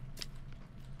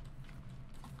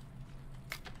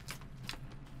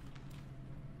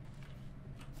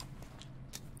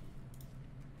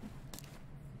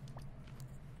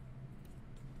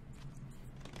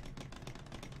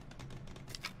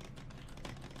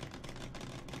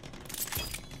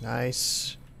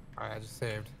 Nice. Alright, I just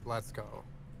saved. Let's go.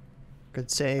 Good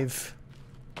save.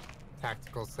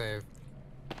 Tactical save.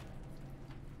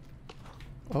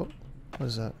 Oh, what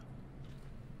is that?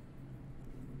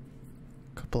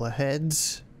 Couple of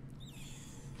heads.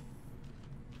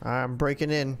 I'm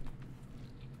breaking in.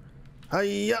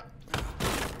 Hiya!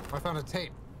 I found a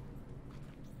tape.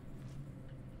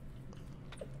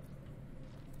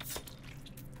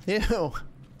 Ew.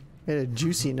 Made a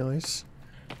juicy noise.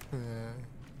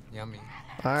 Yummy.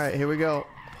 All right, here we go.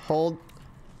 Hold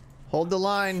the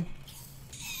line.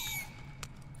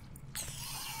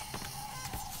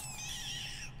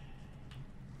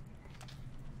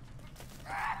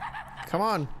 Come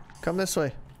on, come this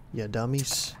way, you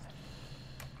dummies.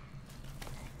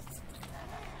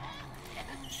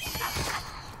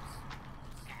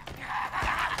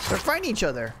 They're fighting each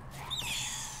other.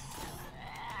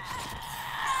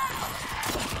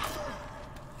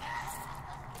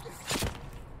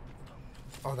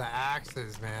 Oh, the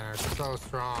axes, man, are so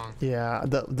strong. Yeah,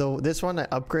 this one I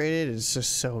upgraded is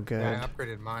just so good. Yeah, I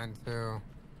upgraded mine too.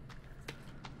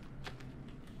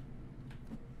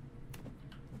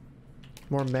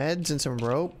 More meds and some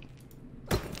rope.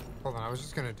 Hold on, I was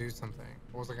just gonna do something.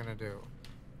 What was I gonna do?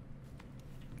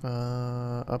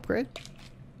 Upgrade?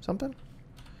 Something?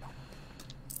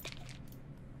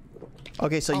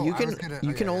 Okay, so Oh, you I can was gonna-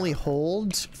 you oh, can yeah, only yeah.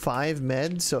 hold 5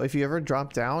 meds. So if you ever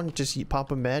drop down, just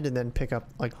pop a med and then pick up,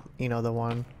 like, you know, the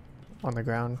one on the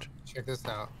ground. Check this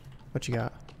out. What you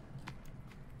got?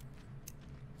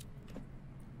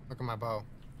 Look at my bow.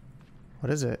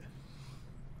 What is it?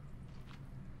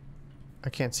 I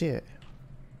can't see it.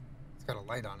 It's got a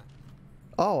light on it.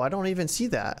 Oh, I don't even see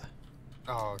that.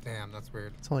 Oh, damn, that's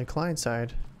weird. It's only client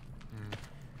side. Mm.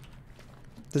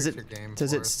 Does Fix it your game does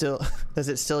for it us. still does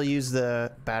it still use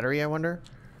the battery, I wonder?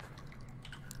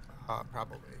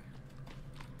 Probably.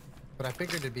 But I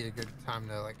figured it'd be a good time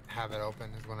to like have it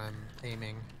open is when I'm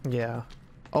aiming. Yeah.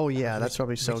 Oh yeah, that's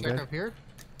probably Did so you check good. up here?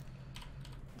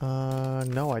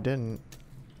 No, I didn't.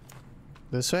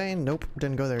 This way? Nope,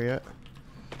 didn't go there yet.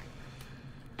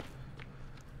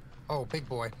 Oh, big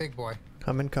boy, big boy.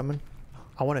 Coming.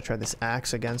 I want to try this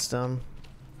axe against them.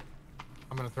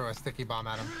 I'm gonna throw a sticky bomb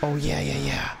at him. Oh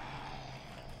yeah.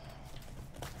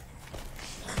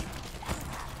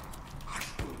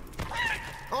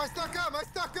 Oh, I stuck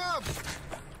up!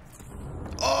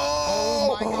 Oh!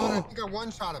 Oh my god, I think I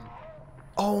one-shot him.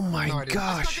 Oh my No, I didn't. I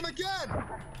gosh! stuck him again!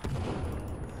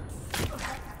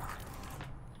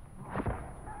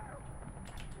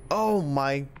 Oh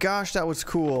my gosh, that was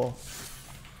cool.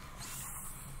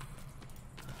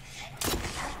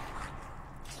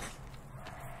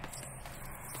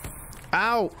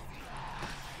 Ow!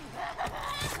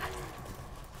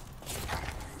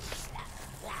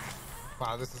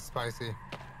 Wow, this is spicy.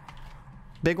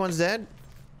 Big one's dead.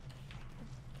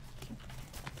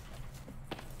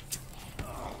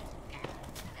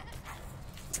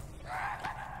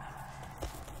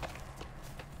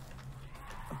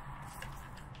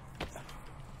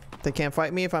 They can't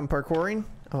fight me if I'm parkouring.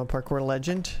 I'm a parkour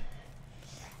legend.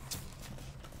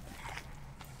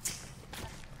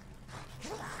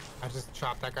 I just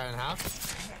chopped that guy in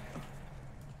half.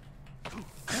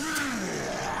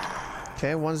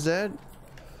 Okay, one's dead.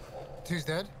 Two's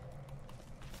dead.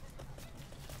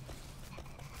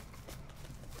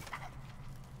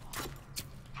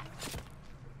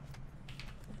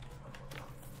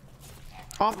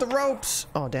 Off the ropes!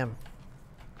 Oh, damn.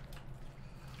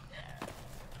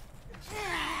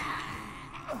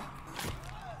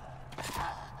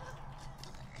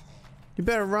 You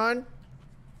better run.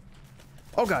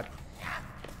 Oh, God.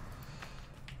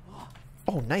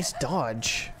 Oh, nice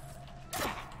dodge.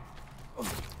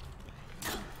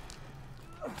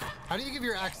 How do you give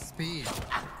your axe speed?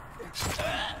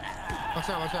 Watch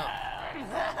out, watch out.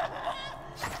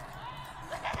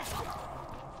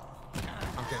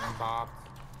 I'm getting bopped.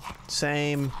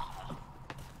 Same.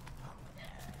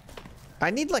 I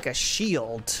need like a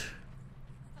shield.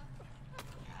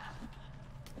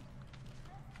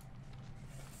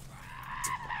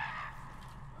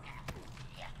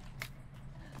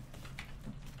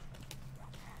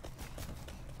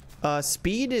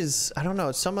 Speed is, I don't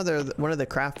know, some of one of the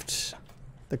craft,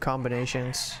 the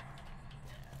combinations.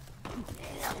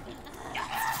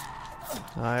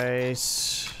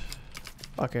 Nice.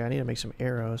 Okay, I need to make some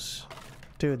arrows.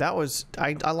 Dude, that was...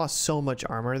 I lost so much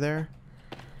armor there.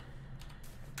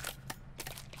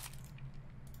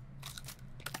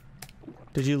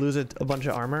 Did you lose a bunch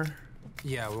of armor?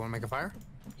 Yeah, we want to make a fire?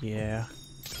 Yeah.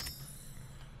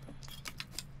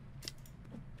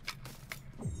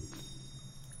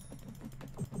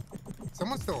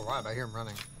 Someone's still alive. I hear him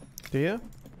running. Do you?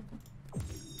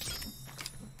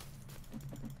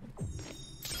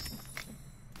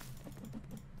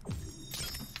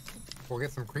 We'll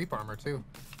get some creep armor too.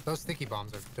 Those sticky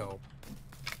bombs are dope.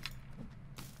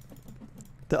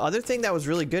 The other thing that was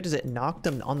really good is it knocked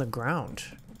him on the ground.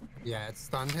 Yeah, it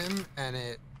stunned him and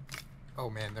it... Oh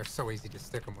man, they're so easy to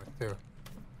stick them with too.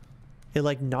 It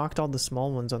like knocked all the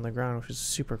small ones on the ground, which is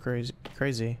super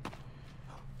crazy.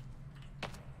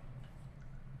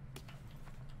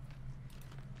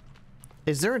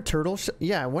 Is there a turtle?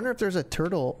 Yeah, I wonder if there's a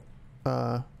turtle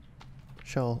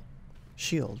shell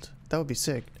shield. That would be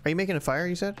sick. Are you making a fire,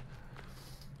 you said?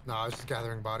 No, I was just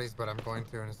gathering bodies, but I'm going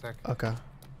to in a sec. Okay.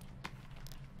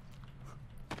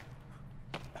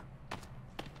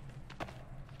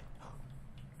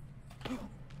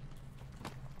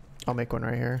 I'll make one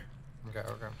right here. Okay,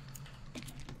 okay.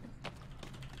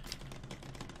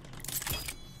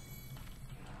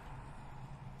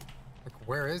 Like,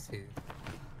 where is he?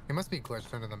 He must be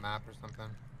glitched under the map or something.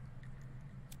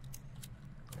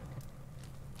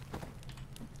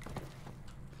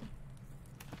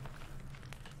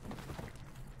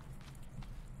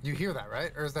 You hear that,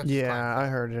 right? Or is that just Yeah, time? I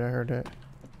heard it. I heard it.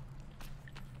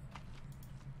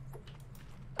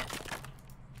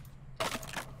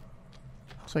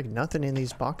 It's like nothing in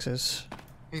these boxes.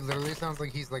 He literally sounds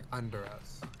like he's like under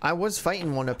us. I was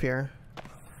fighting one up here.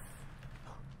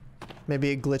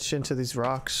 Maybe it glitched into these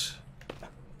rocks.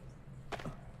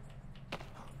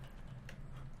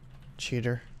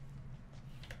 Cheater.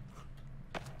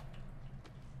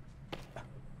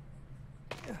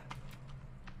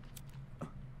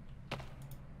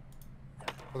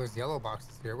 Well, there's yellow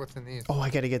boxes here. What's in these? Oh, I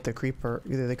gotta get the creeper,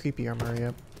 either the creepy armor,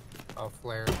 yep. Oh,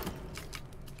 flare.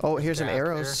 Oh, here's some Staff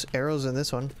arrows. Arrows in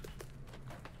this one.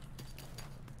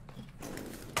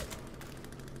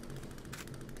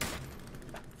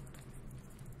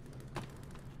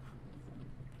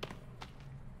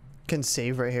 Can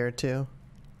save right here too.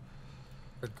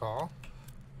 Good call.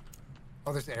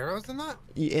 Oh, there's arrows in that?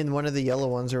 In one of the yellow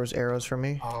ones, there was arrows for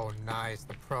me. Oh, nice.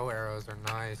 The pro arrows are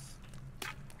nice.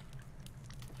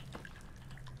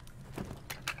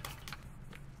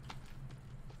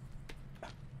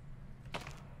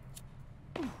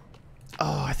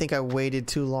 Oh, I think I waited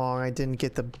too long. I didn't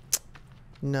get the...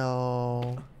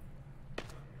 No.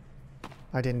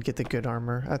 I didn't get the good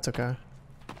armor. That's okay.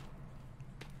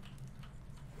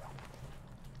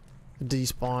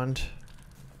 Despawned.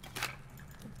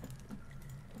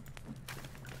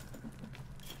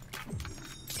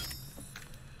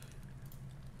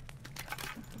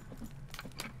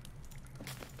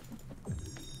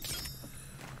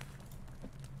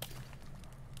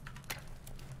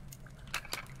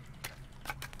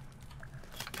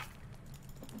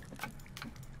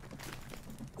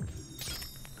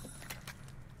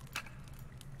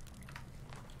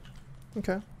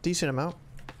 Okay, decent amount.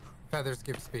 Feathers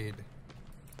give speed.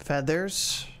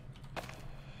 Feathers.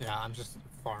 Yeah, I'm just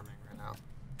farming right now.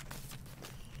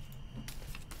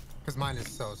 Because mine is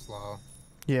so slow.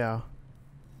 Yeah.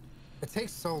 It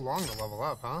takes so long to level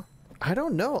up, huh? I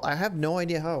don't know. I have no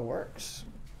idea how it works.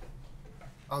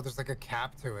 Oh, there's like a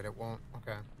cap to it. It won't.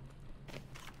 Okay.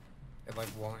 It like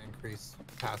won't increase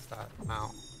past that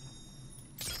amount.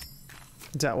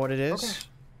 Is that what it is?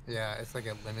 Okay. Yeah, it's like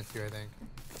it limits you, I think.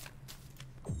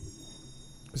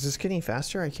 Is this getting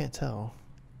faster? I can't tell.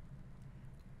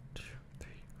 2, 3,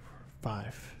 4,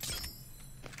 5.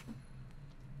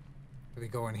 Do we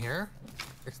go in here?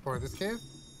 Explore this cave?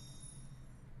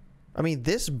 I mean,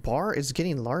 this bar is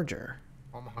getting larger.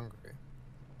 I'm hungry.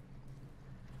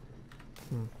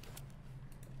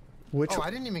 Which Oh,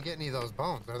 I didn't even get any of those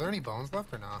bones. Are there any bones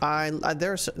left or not?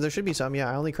 there should be some.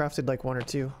 Yeah, I only crafted like 1 or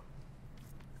 2.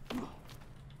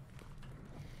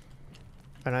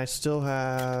 And I still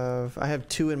have... I have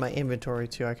 2 in my inventory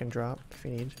too I can drop if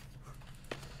you need.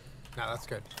 No, that's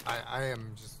good. I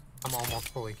am just... I'm almost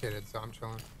fully kitted, so I'm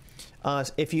chilling.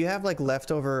 If you have like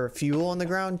leftover fuel on the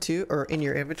ground too, or in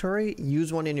your inventory,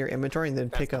 use one in your inventory and then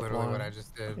That's pick up literally one. what I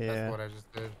just did. Yeah. That's what I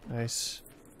just did. Nice.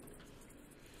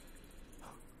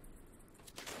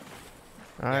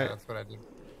 Yeah, Alright, that's what I did.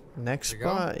 next There you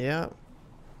go. spot, yeah.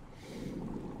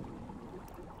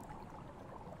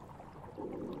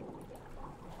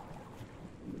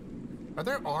 Are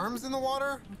there arms in the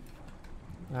water?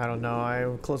 I don't know, I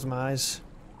close my eyes.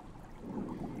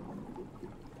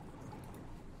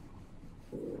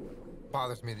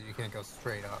 bothers me that you can't go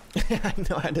straight up. I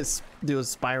know how to do a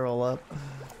spiral up.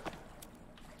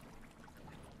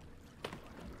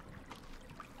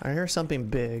 I hear something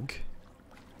big.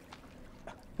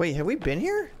 Wait, have we been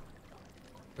here?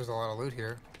 There's a lot of loot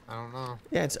here. I don't know.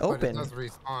 Yeah, it's But it open. does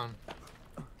respawn.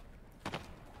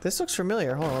 This looks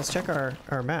familiar. Hold on, let's check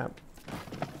our map.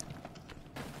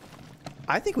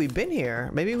 I think we've been here.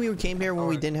 Maybe we came here when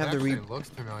we didn't have the looks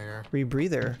familiar.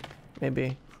 rebreather.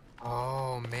 Maybe.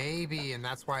 Oh, maybe, and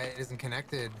that's why it isn't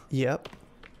connected. Yep.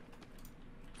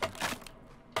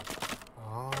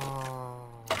 Oh.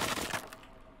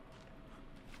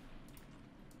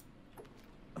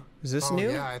 Is this Oh, new?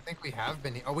 yeah, I think we have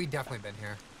been. Oh, we definitely been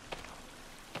here.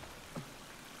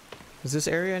 Is this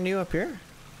area new up here?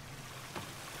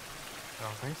 I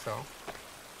don't think so.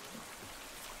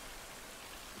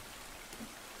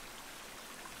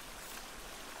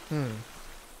 Hmm.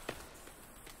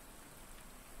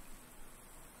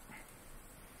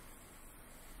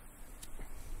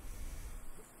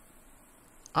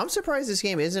 I'm surprised this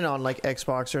game isn't on like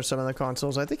Xbox or some of the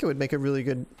consoles. I think it would make a really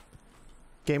good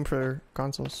game for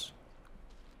consoles.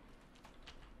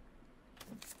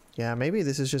 Yeah, maybe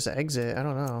this is just exit. I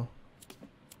don't know.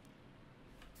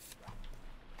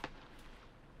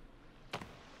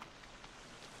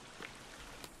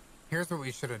 Here's what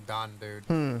we should have done, dude.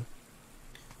 Hmm.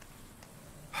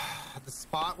 At the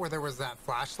spot where there was that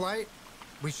flashlight,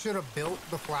 we should have built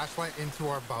the flashlight into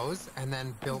our bows and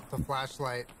then built the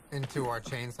flashlight into our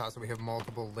chainsaw so we have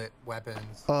multiple lit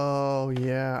weapons. Oh,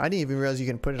 yeah. I didn't even realize you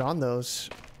can put it on those.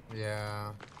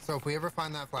 Yeah. So if we ever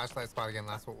find that flashlight spot again,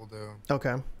 that's what we'll do.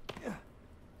 Okay.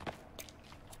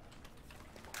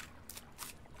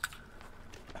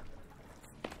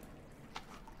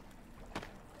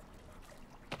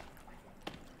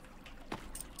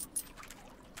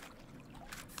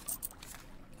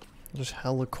 There's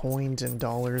hella coins and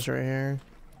dollars right here.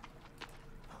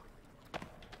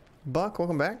 Buck,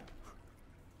 welcome back.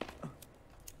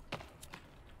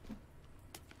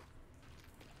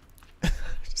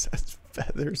 Just has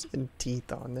feathers and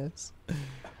teeth on this.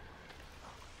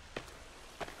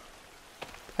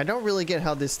 I don't really get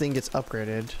how this thing gets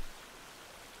upgraded.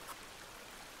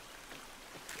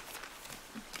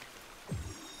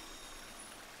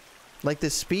 Like the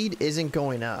speed isn't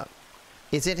going up.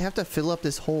 Is it have to fill up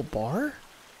this whole bar?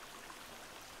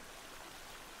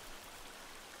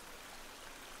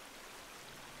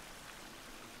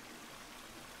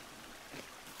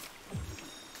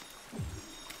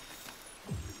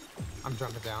 I'm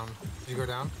jumping down. Did you go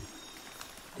down?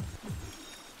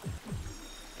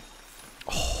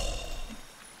 Oh,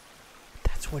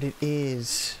 that's what it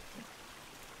is.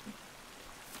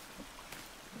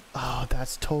 Oh,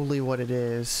 that's totally what it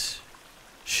is.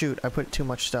 Shoot, I put too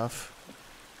much stuff.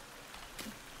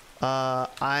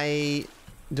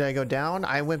 Did I go down?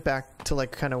 I went back to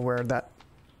like kind of where that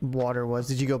water was.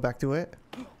 Did you go back to it?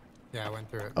 Yeah, I went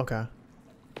through it. Okay.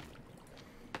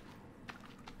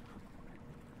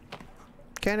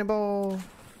 Cannonball.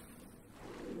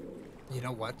 You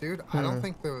know what, dude? I don't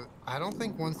think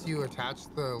once you attach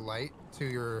the light to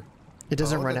your It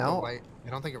doesn't bow run that the out? light- I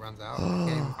don't think it runs out. I can't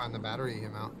even find the battery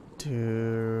amount.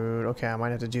 Dude, okay, I might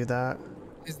have to do that.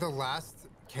 Is the last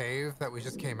cave that we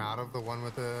just came out of the one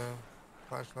with the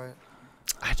flashlight?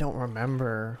 I don't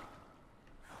remember.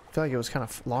 I feel like it was kind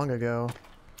of long ago.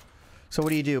 So what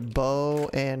do you do? Bow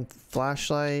and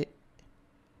flashlight.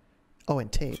 Oh,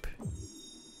 and tape.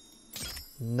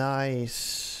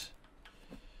 Nice.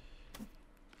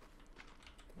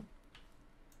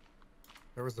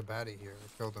 There was a baddie here.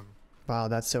 I killed him. Wow,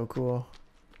 that's so cool.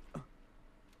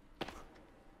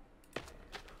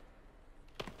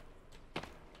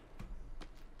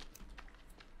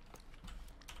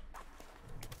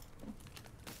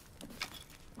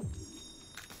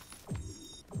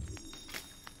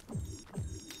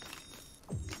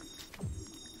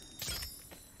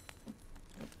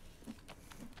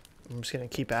 I'm just gonna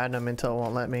keep adding them until it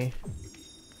won't let me.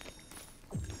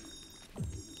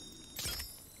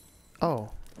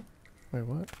 Oh. Wait,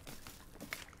 what?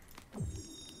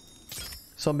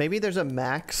 So maybe there's a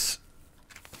max.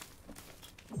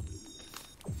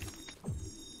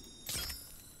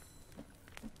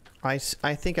 I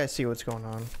think I see what's going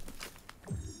on.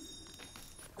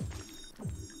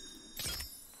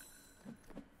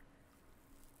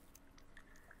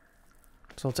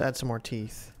 So let's add some more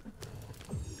teeth.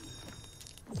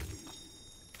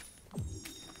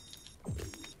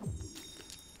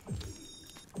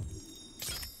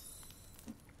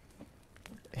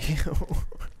 Ew.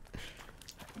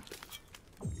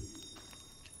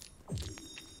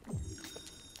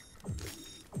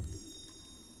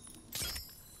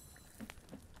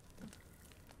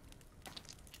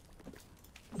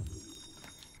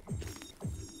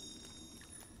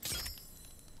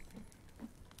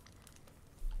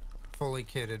 fully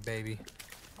kitted, baby.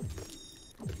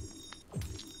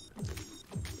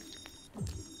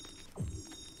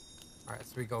 Alright,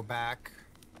 so we go back.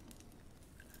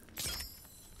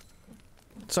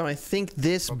 So I think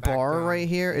this Go back bar down right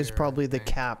here is here, probably I the think.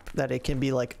 cap that it can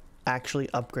be like actually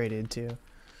upgraded to.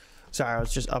 Sorry, I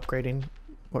was just upgrading.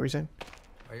 What were you saying?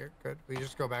 Oh, you're good. We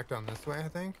just go back down this way, I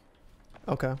think.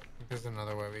 Okay. I think there's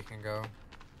another way we can go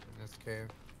in this cave.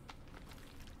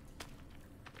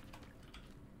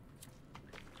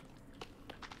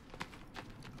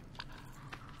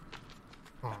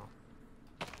 Huh.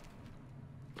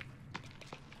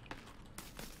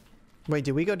 Wait,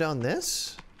 did we go down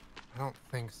this? I don't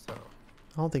think so.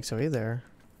 I don't think so either.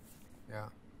 Yeah.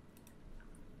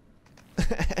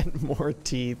 And more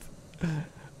teeth.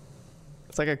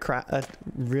 It's like a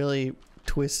really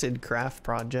twisted craft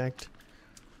project.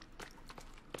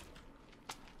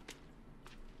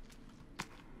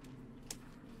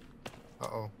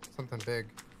 Uh-oh. Something big.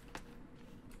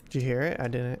 Did you hear it? I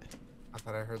didn't. I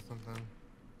thought I heard something.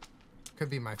 Could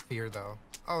be my fear, though.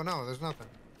 Oh, no, there's nothing.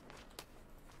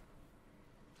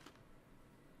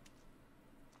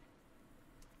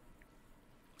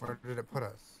 Where did it put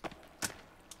us?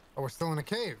 Oh, we're still in a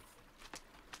cave.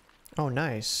 Oh,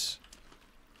 nice.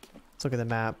 Let's look at the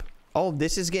map. Oh,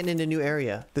 this is getting into a new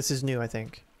area. This is new, I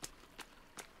think.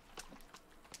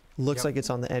 Looks Yep. like it's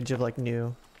on the edge of like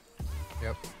new.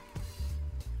 Yep.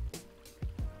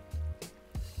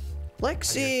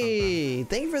 Lexi,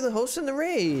 thank you for the host in the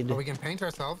raid. But we can paint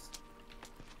ourselves.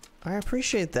 I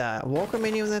appreciate that. Welcome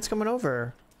anyone that's coming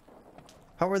over.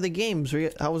 How were the games?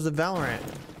 How was the Valorant?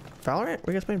 Valorant?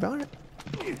 Were you guys playing Valorant?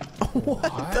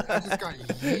 What? I just got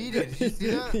yeeted. Did you see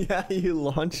that? Yeah, you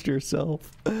launched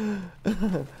yourself.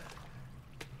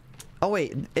 Oh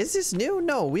wait, is this new?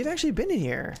 No, we've actually been in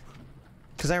here.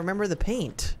 Because I remember the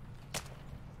paint.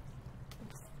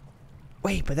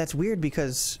 Wait, but that's weird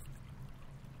because...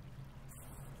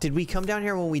 Did we come down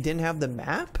here when we didn't have the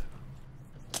map?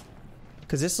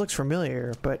 Because this looks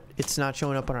familiar, but it's not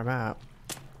showing up on our map.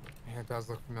 Yeah, it does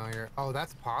look familiar. Oh,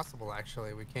 that's possible,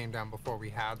 actually. We came down before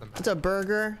we had them. What's up,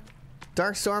 Burger?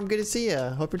 Dark Storm, good to see ya.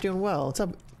 Hope you're doing well. What's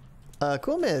up?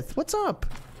 Cool Myth, what's up?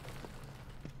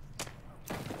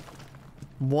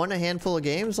 Won a handful of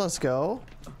games, let's go.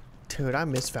 Dude, I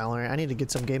miss Valorant. I need to get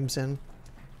some games in.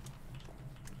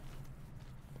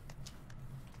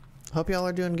 Hope y'all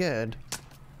are doing good.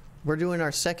 We're doing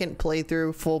our second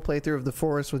playthrough, full playthrough of The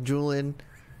Forest with Julian.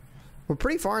 We're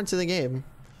pretty far into the game.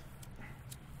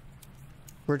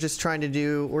 We're trying to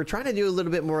do a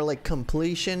little bit more like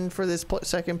completion for this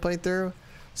second playthrough.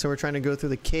 So we're trying to go through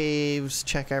the caves,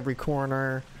 check every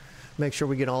corner, make sure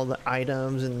we get all the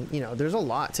items, and you know, there's a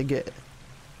lot to get.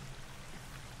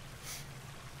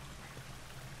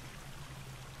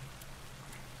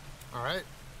 All right.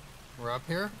 We're up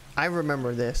here. I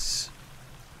remember this.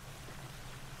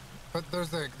 But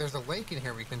there's a lake in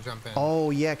here we can jump in. Oh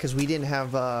yeah, because we didn't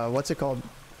have what's it called?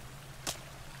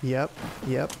 Yep.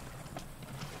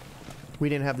 We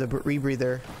didn't have the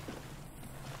rebreather.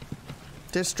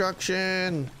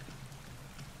 Destruction.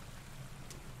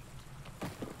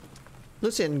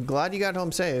 Listen, glad you got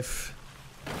home safe.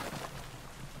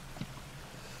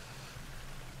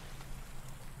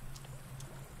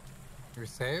 You're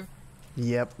safe?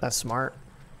 Yep, that's smart.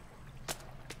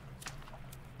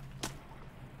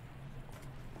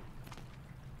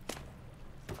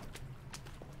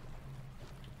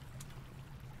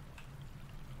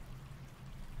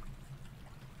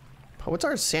 What's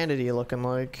our sanity looking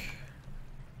like?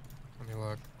 Let me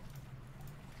look.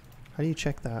 How do you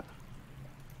check that?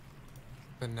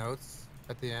 The notes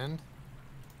at the end?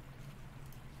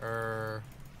 Or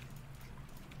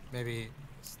maybe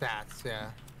stats,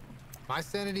 yeah. My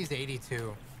sanity's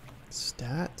 82.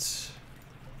 Stats.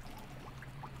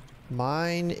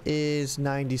 Mine is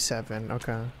 97.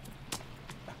 Okay.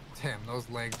 Damn, those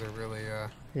legs are really,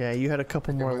 Yeah, you had a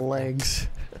couple Sticking more with me. legs.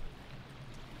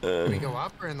 do we go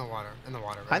up or in the water? In the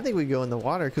water, right? I think we go in the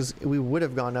water because we would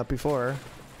have gone up before.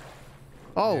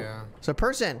 Oh, Yeah. it's a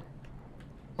person.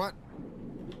 What?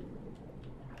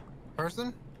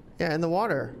 Person? Yeah, in the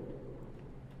water.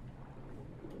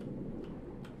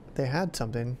 They had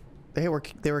something. They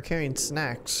were carrying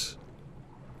snacks.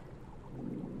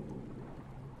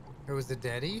 It was a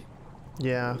deadie?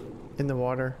 Yeah, in the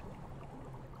water.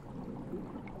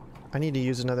 I need to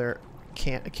use another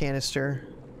canister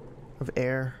of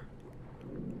air.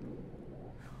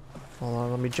 Hold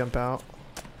on, let me jump out.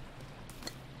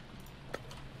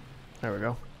 There we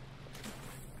go.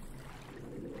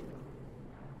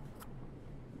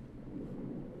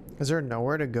 Is there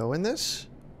nowhere to go in this?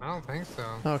 I don't think so.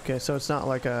 Okay, so it's not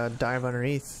like a dive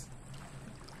underneath.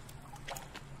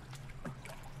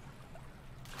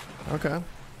 Okay.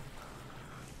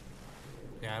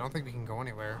 Yeah, I don't think we can go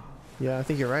anywhere. Yeah, I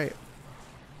think you're right.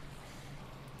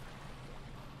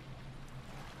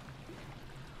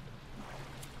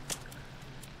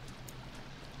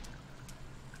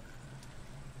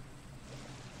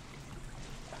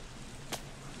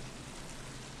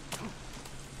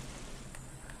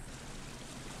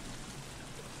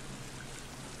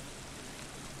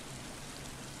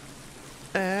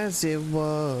 As it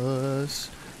was,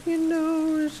 you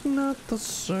know it's not the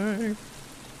same.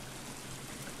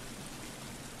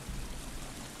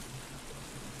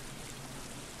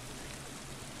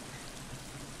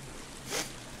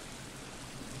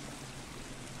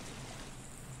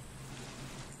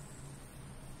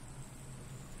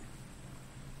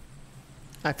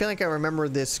 I feel like I remember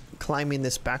this climbing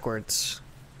this backwards,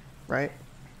 right?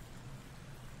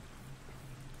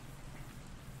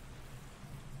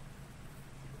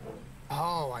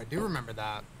 Oh, I do remember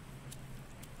that.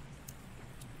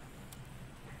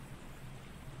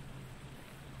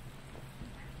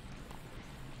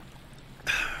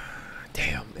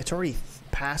 Damn, it's already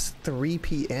past 3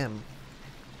 p.m.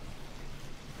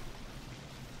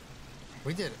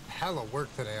 We did hella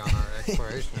work today on our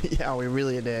exploration. Yeah, we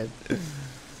really did.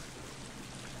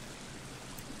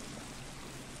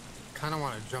 Kind of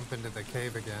want to jump into the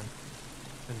cave again,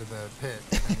 into the pit,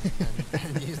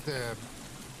 and use the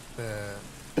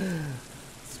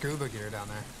scuba gear down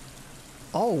there.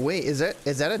 Oh wait, is that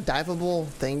a diveable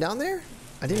thing down there?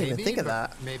 I didn't even think of but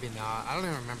that. Maybe not. I don't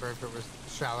even remember if it was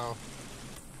shallow.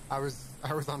 I was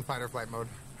on fight or flight mode.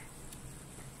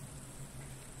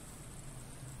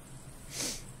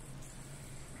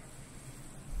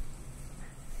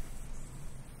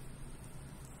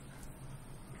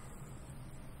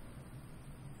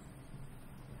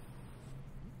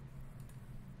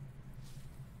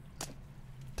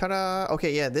 Ta-da!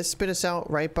 Okay, yeah, this spit us out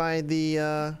right by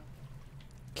the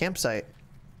campsite,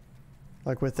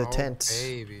 like with the tents.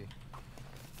 Baby.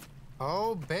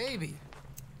 Oh baby.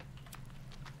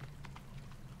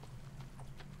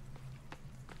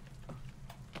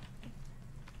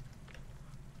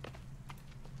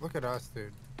 Look at us,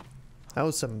 dude. That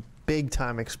was some big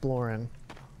time exploring.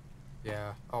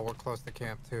 Yeah. Oh, we're close to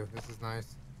camp too. This is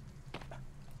nice.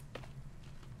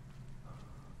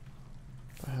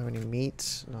 Do I have any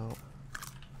meats? No.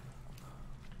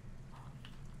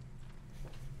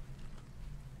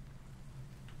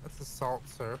 That's assault,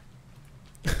 sir.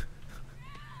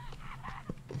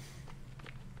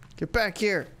 Get back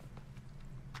here!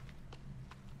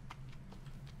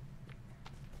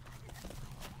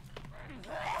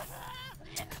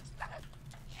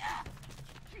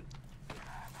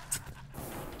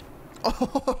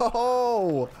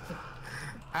 Oh!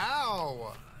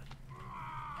 Ow!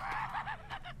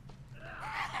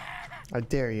 I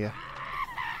dare you.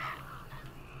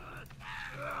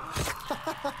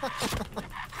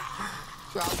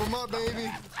 Chop them up,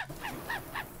 baby.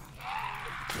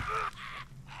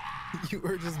 You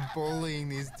were just bullying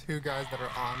these two guys that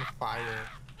are on fire.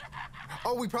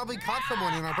 Oh, we probably caught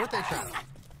someone in our birthday trap.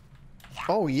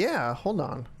 Oh yeah, hold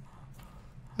on.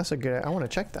 That's a good. I want to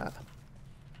check that.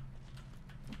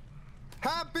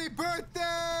 Happy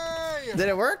birthday! Did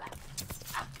it work?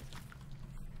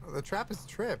 The trap is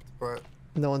tripped, but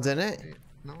No one's in it.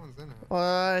 no one's in it.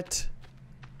 What?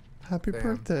 Happy Damn.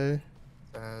 birthday.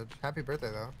 Happy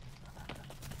birthday, though.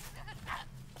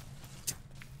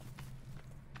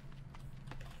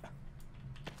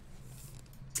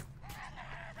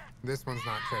 This one's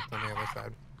not tripped on the other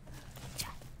side.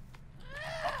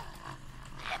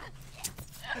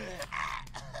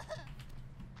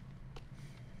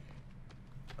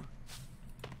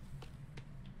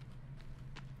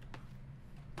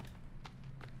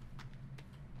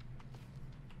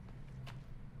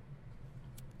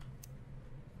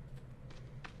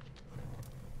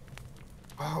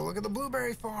 Oh, look at the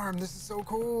blueberry farm. This is so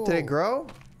cool. Did it grow?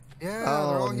 Yeah, they're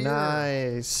all Oh, here.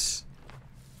 nice.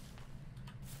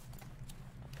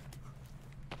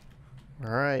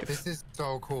 All right. This is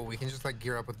so cool. We can just like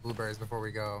gear up with blueberries before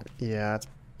we go. Yeah, it's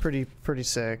pretty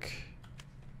sick.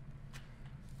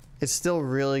 It's still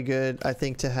really good, I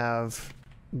think, to have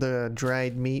the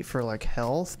dried meat for like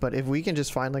health. But if we can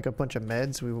just find like a bunch of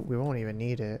meds, we won't even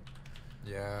need it.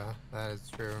 Yeah, that is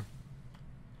true.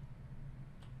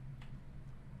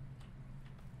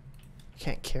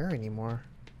 Can't carry anymore.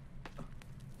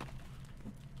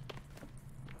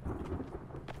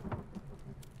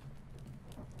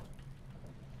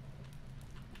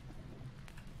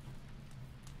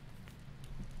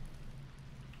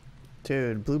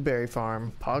 Dude, blueberry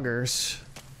farm, poggers.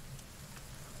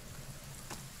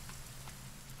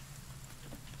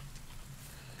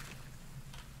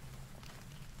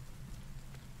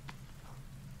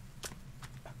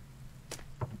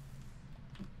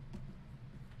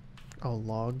 Oh,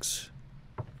 logs.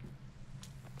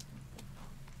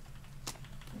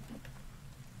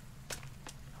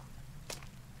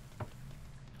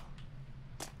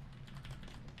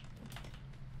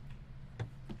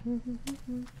 I'm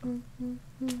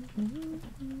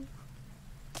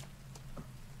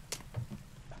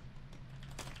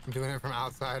doing it from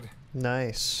outside.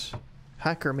 Nice.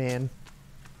 Hacker man.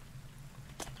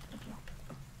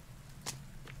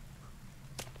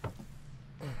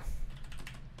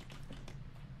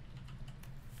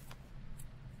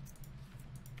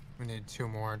 We need 2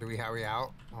 more. Do we have we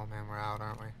out? Oh man, we're out,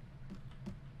 aren't we?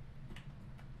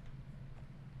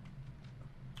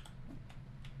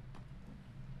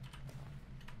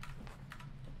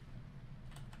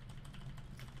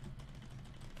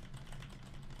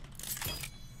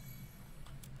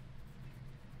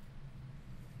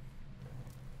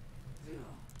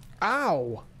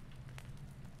 Ow!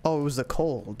 Oh, it was the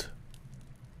cold.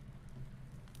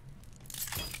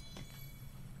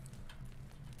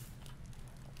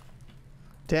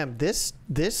 Damn, this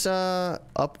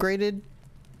upgraded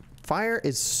fire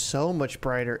is so much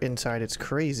brighter inside. It's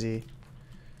crazy.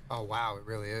 Oh wow, it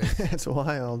really is. It's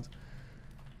wild.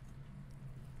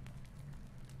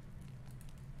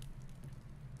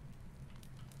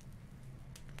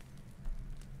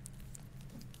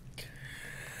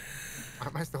 Why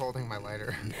am I still holding my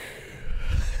lighter?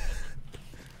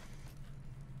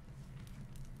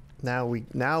 Now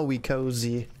we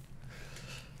cozy.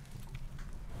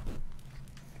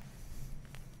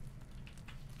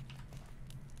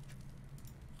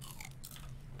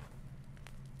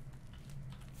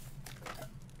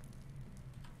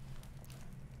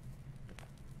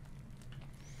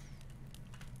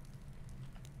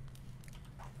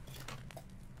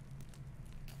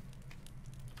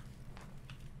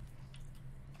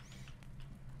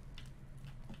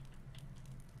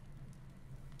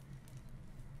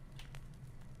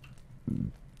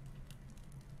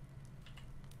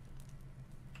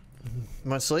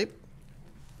 Want to sleep?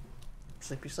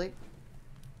 Sleepy sleep?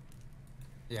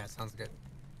 Yeah, sounds good.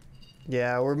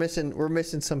 Yeah, we're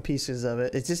missing some pieces of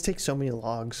it. It just takes so many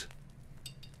logs.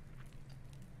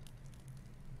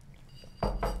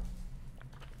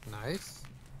 Nice.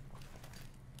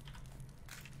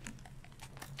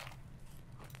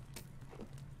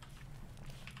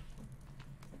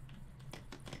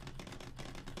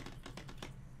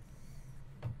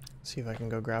 See if I can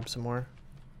go grab some more.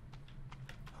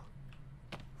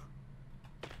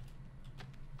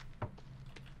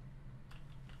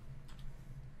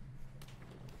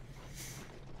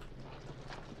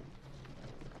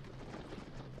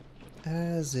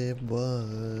 As it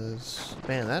was.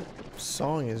 Man, that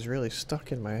song is really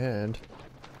stuck in my head.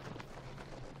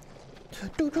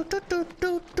 Do, do, do, do,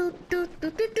 do, do, do, do,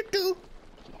 do, do, do.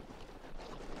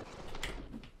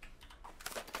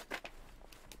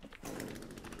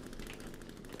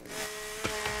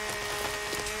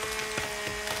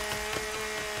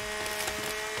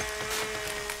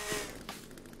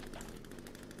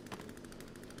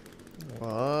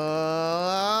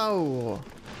 Whoa.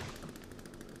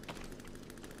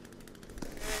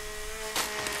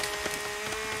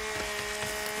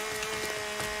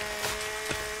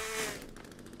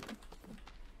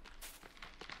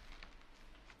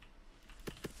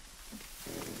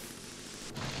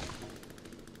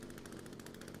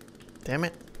 Damn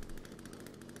it.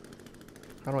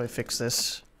 How do I fix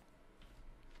this?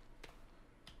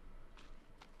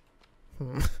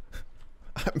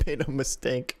 I made a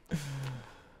mistake.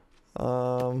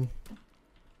 Oh.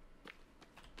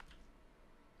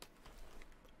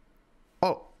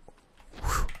 Whew.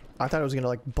 I thought it was gonna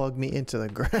like bug me into the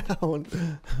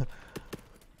ground.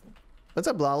 What's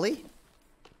up, Lolly?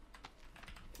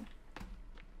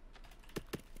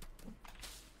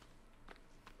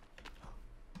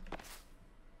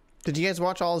 Did you guys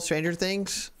watch all of Stranger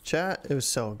Things? Chat? It was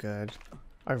so good.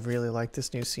 I really like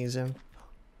this new season.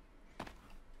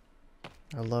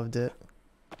 I loved it.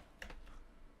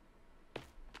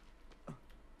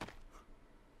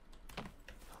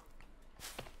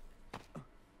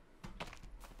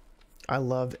 I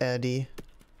love Eddie.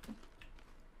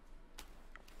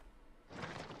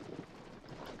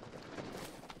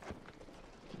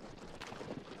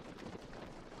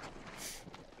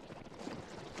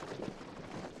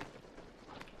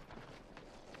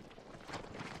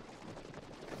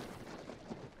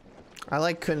 I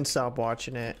like couldn't stop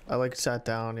watching it. I like sat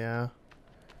down, yeah.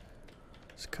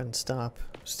 Just couldn't stop.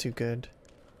 It was too good.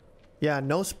 Yeah,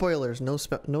 no spoilers. No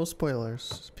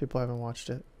spoilers. People haven't watched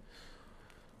it.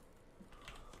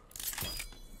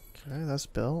 Okay, that's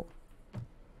built.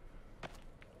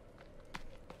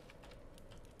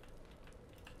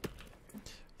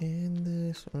 In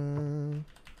this one.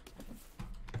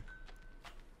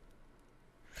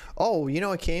 Oh, you know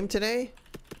what came today?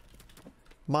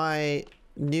 My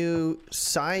new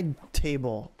side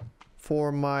table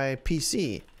for my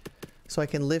PC. So I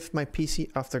can lift my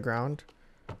PC off the ground.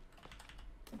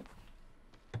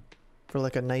 For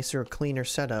like a nicer, cleaner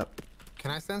setup. Can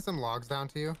I send some logs down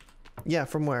to you? Yeah,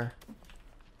 from where?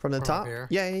 From the From up top? here?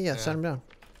 Yeah, Yeah. send them down.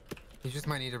 You just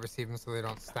might need to receive them so they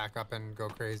don't stack up and go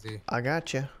crazy. I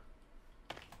got you.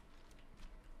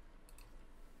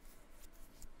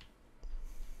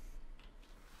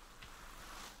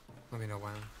 Let me know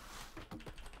when.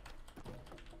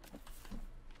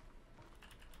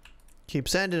 Keep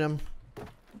sending them.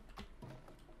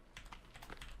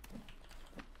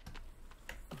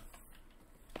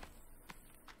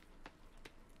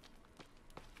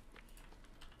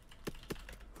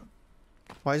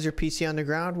 Why is your PC on the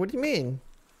ground? What do you mean?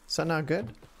 Is that not good?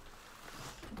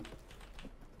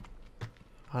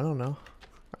 I don't know.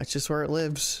 That's just where it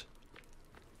lives.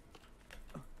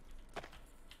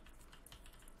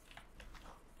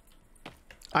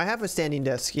 I have a standing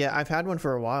desk. Yeah, I've had one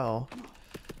for a while.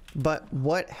 But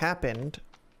what happened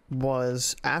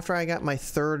was after I got my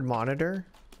third monitor,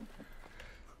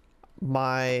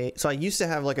 so I used to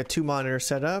have like a 2-monitor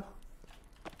setup.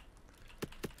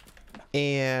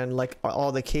 And like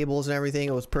all the cables and everything,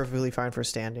 it was perfectly fine for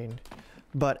standing.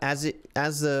 But as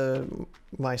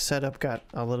my setup got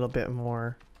a little bit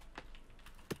more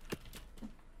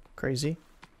crazy,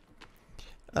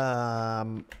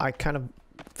 I kind of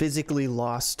physically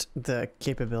lost the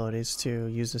capabilities to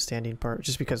use the standing part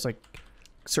just because like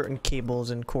certain cables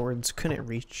and cords couldn't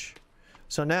reach.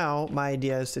 So now my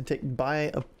idea is to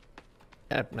buy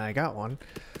and I got one,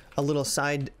 a little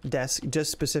side desk just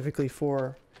specifically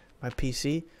for my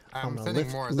PC. I'm gonna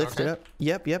sending more. Is lift that it okay?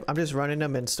 up. Yep. I'm just running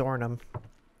them and storing them.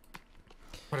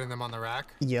 Putting them on the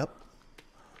rack. Yep.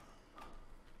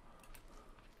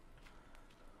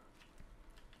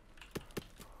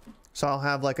 So I'll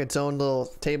have like its own little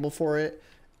table for it,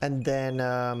 and then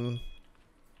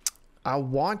I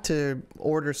want to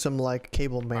order some like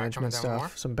cable management coming down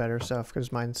with stuff, some better stuff,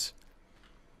 because mine's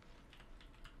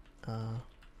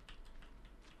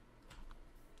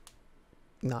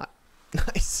not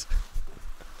nice.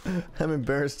 I'm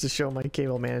embarrassed to show my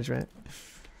cable management.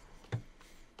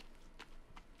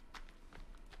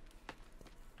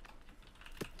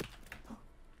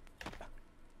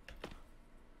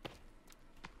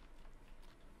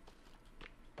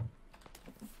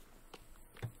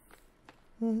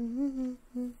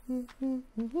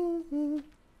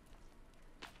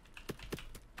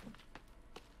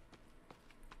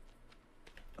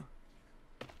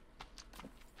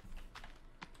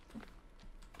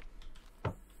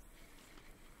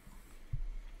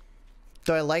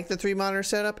 So I like the 3-monitor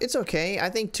setup. It's okay. I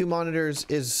think 2 monitors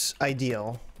is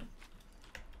ideal.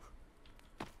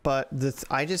 But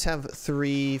I just have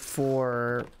 3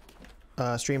 for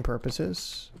stream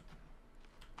purposes.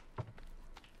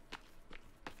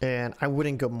 And I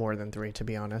wouldn't go more than 3, to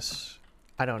be honest.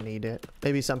 I don't need it.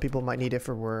 Maybe some people might need it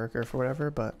for work or for whatever,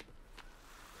 but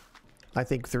I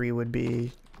think 3 would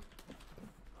be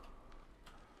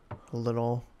a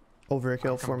little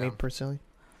overkill for me personally.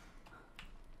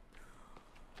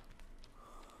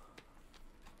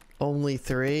 Only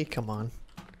 3? Come on.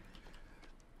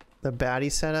 The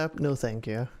baddie setup? No thank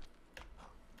you.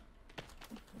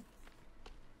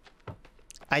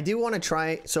 I do want to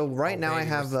try. So right now I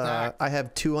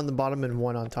have 2 on the bottom and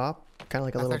 1 on top, kind of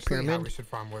like a little pyramid. That's actually how we should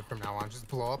farm wood from now on. Just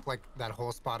blow up like that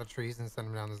whole spot of trees and send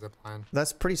them down the zip line.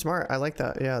 That's pretty smart. I like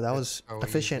that. Yeah, that was so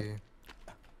efficient. easy.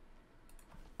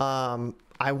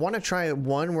 I want to try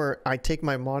one where I take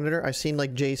my monitor. I've seen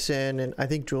like Jason and I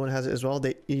think Julian has it as well.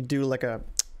 You do like a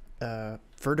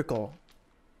vertical,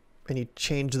 and you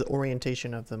change the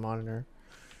orientation of the monitor.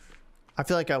 I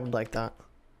feel like I would like that.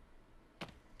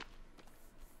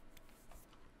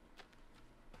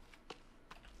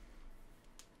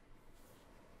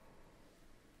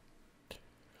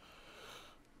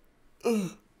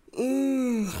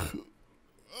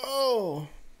 Oh.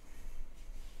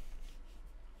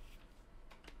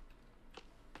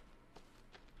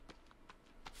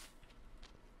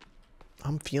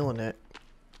 I'm feeling it.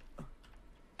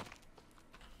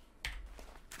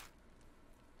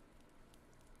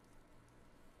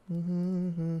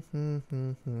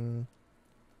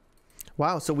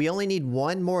 Wow, so we only need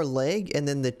 1 more leg and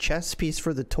then the chest piece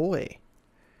for the toy.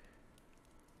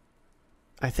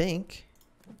 I think.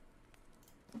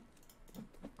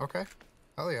 Okay.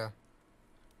 Hell yeah. I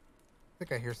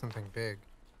think I hear something big.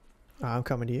 I'm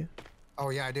coming to you. Oh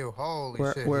yeah, I do. Holy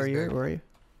shit. Where are he's you? big. Where are you?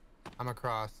 I'm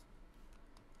across.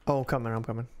 Oh, I'm coming. I'm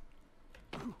coming.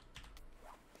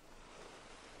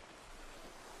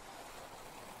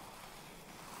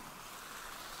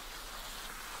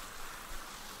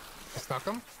 I stuck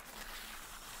him.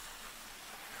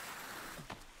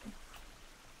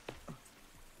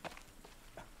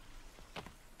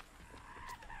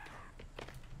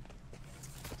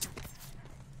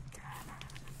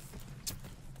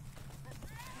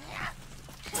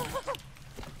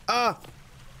 Ah!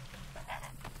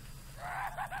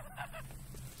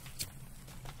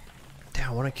 Damn,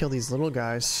 I want to kill these little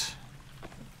guys.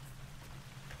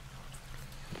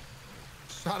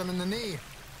 Shot him in the knee.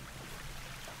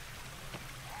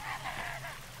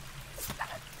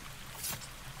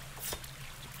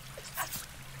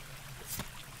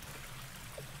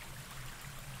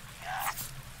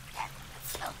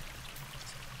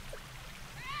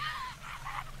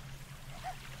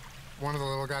 One of the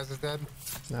little guys is dead.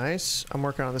 Nice. I'm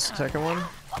working on the second one.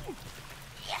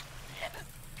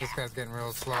 This guy's getting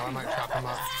real slow. I might chop him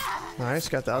up. Nice.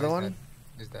 Got the other he's one. dead.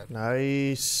 He's dead.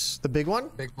 Nice. The big one?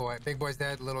 Big boy. Big boy's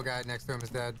dead. Little guy next to him is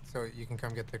dead. So you can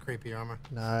come get the creepy armor.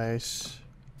 Nice.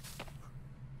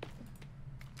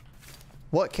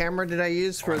 What camera did I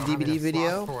use for a I don't DVD need a slot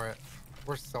video? For it.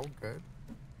 We're so good.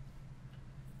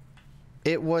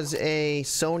 It was a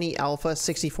Sony Alpha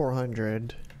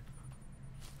 6400.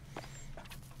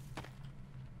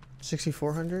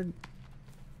 6400?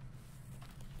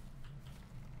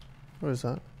 What is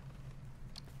that?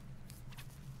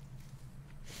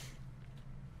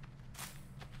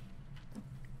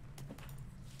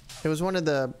 It was one of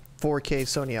the 4K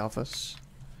Sony Alphas.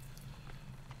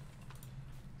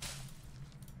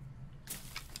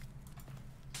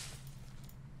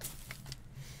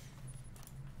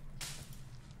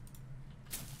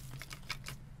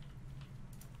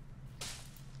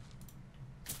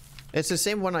 It's the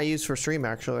same one I use for stream,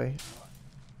 actually.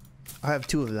 I have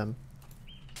two of them.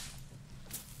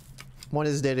 One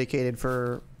is dedicated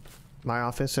for my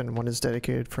office, and one is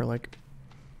dedicated for, like,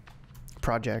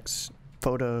 projects,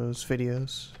 photos,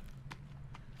 videos.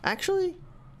 Actually,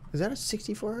 is that a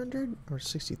 6400 or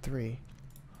 63?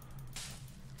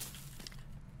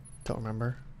 Don't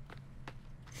remember.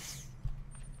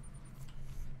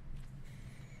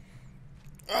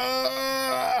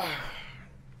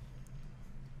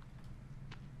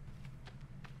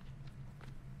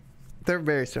 They're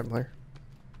very similar.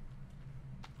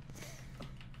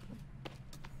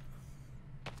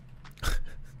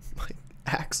 My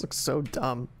axe looks so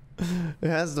dumb. It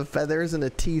has the feathers and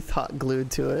the teeth hot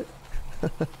glued to it.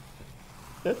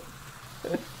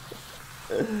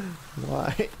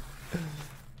 Why?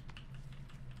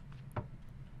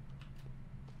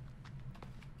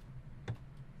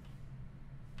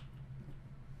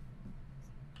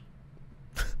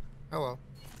 Hello.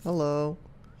 Hello.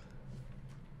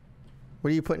 What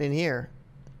are you putting in here?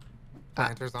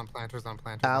 Planters on planters on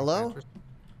planters. Aloe? On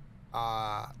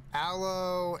planters.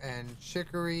 Aloe and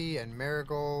chicory and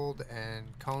marigold and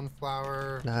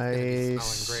coneflower. Nice. It's gonna be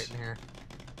smelling great in here.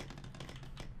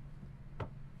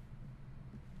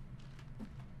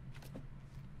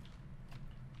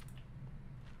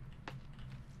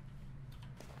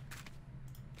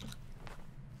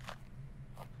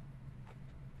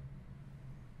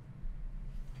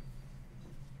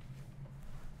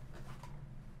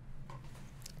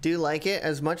 Do you like it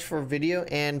as much for video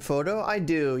and photo? I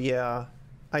do, yeah.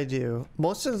 I do.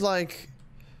 Most of, like,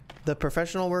 the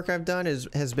professional work I've done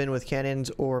has been with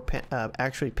Canons or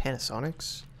actually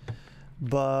Panasonics.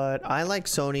 But I like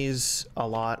Sony's a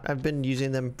lot. I've been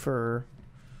using them for,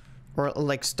 or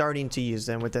like starting to use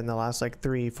them within the last like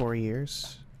 3-4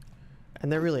 years.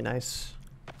 And they're really nice.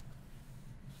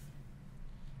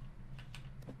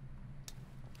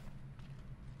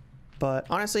 But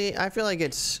honestly, I feel like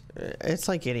it's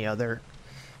like any other.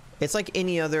 It's like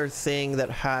any other thing that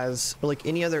has, like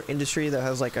any other industry that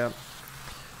has like a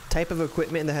type of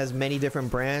equipment that has many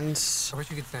different brands. I wish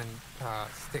you could send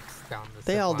sticks down the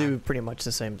They zip all line. do pretty much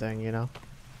the same thing, you know?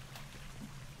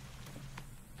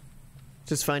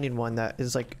 Just finding one that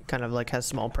is like kind of like has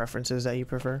small preferences that you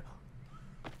prefer.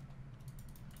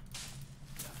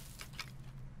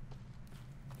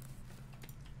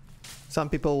 Some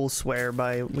people will swear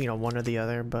by, you know, one or the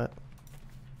other, but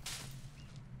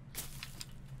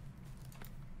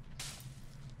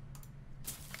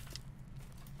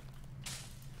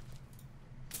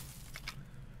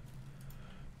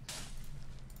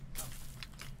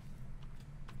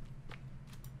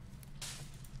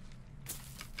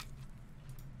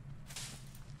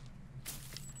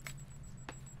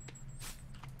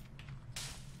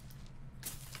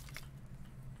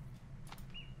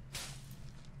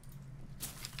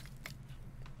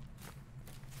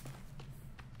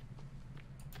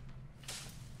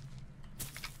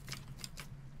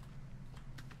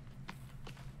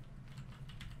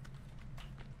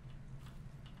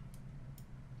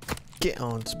Get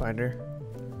on, spider.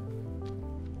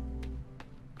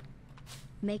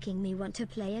 Making me want to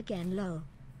play again, lol.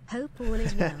 Hope all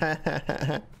is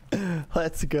well.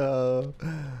 Let's go.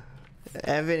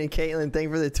 Evan and Caitlin, thank you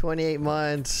for the 28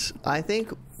 months. I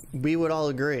think we would all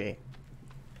agree.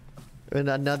 And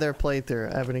another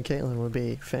playthrough, Evan and Caitlin, would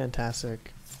be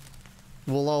fantastic.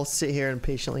 We'll all sit here and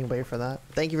patiently wait for that.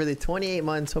 Thank you for the 28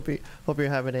 months. Hope you're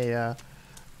having a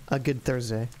good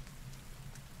Thursday.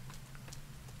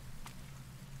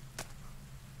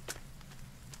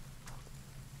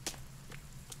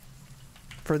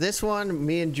 For this one,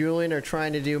 me and Julian are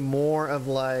trying to do more of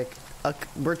like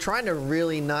we're trying to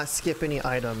really not skip any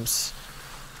items.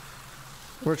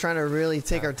 We're trying to really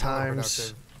take our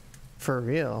times. For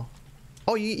real.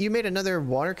 Oh, you made another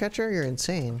water catcher? You're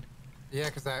insane. Yeah,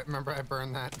 because I remember I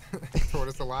burned that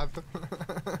tortoise alive.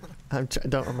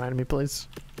 Don't remind me, please.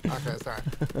 Okay, sorry.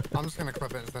 I'm just gonna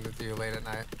clip it and send it to you late at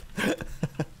night.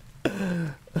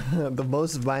 The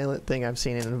most violent thing I've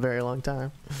seen in a very long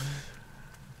time.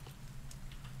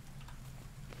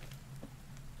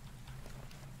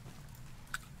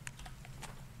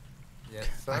 Yes,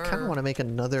 sir. I kind of want to make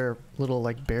another little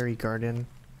like berry garden.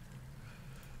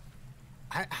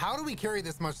 How do we carry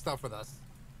this much stuff with us?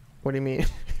 What do you mean?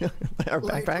 Our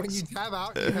Like, backpacks? when you tab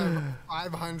out, you have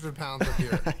 500 pounds of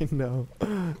gear. I know.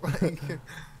 Like,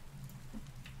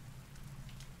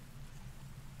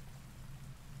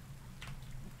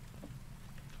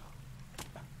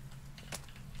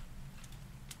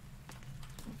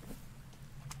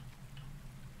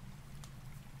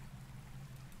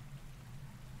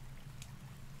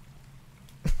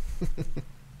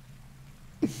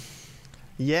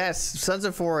 Yes, Sons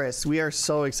of Forest. We are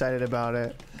so excited about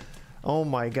it. Oh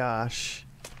my gosh.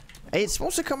 Hey, it's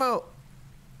supposed to come out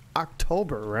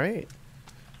October, right?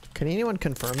 Can anyone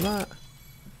confirm that?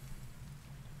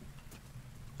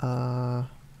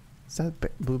 Is that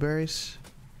blueberries?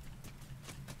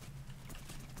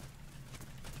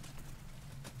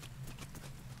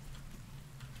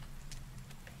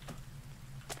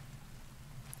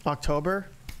 October?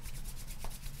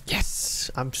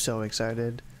 Yes! I'm so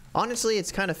excited. Honestly,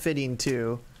 it's kind of fitting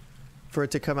too for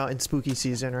it to come out in spooky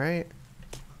season, right?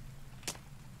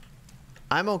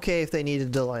 I'm okay if they need to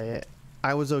delay it.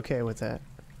 I was okay with it.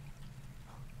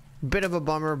 Bit of a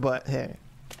bummer, but hey,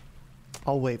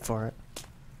 I'll wait for it.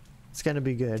 It's gonna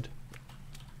be good.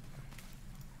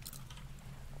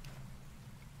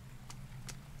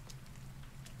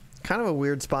 Kind of a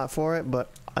weird spot for it, but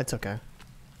it's okay.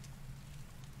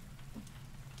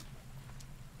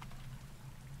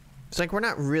 It's like we're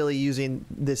not really using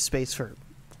this space for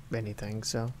anything,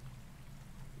 so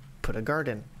put a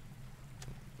garden.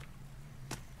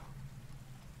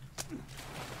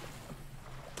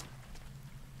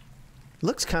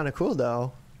 Looks kind of cool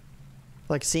though.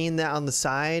 Like seeing that on the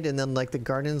side and then like the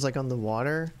garden's like on the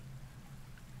water.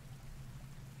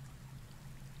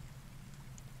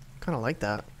 Kind of like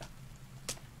that.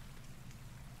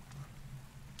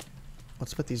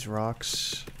 Let's put these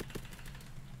rocks.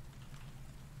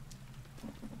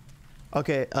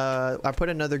 Okay, I put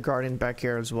another garden back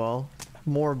here as well.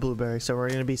 More blueberries, so we're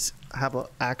gonna have an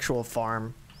actual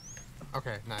farm.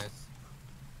 okay, nice.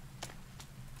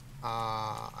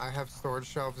 I have storage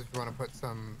shelves if you want to put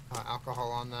some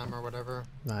alcohol on them or whatever.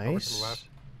 Over to Nice. the left.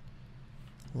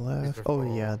 Left. These are Oh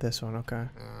full. yeah, this one. Okay.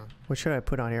 Yeah. What should I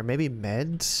put on here? Maybe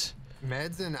meds,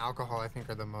 Meds and alcohol, I think,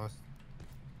 are the most.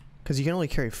 because you can only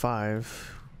carry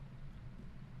 5.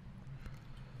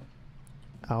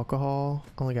 Alcohol.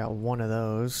 Only got 1 of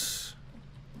those.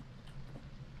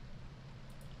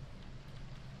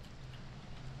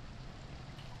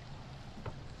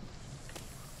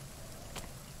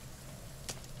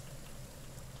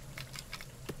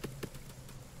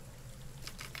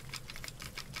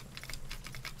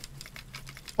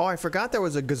 Oh, I forgot there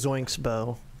was a Gazoinks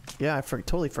bow. Yeah, I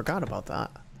totally forgot about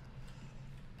that.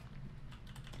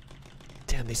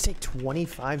 Damn, they take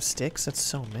 25 sticks? That's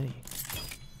so many.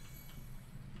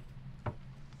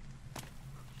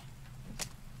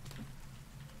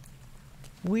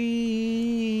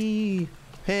 Wee!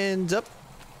 Hands up.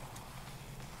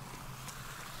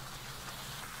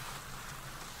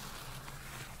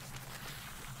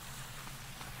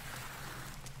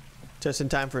 Just in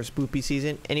time for spoopy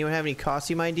season. Anyone have any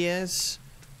costume ideas?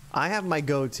 I have my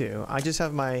go-to. I just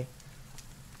have my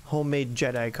homemade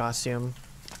Jedi costume.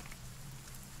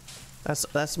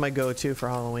 That's my go-to for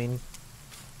Halloween.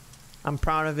 I'm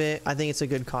proud of it. I think it's a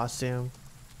good costume.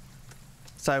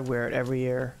 So I wear it every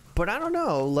year. But I don't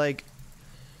know, like,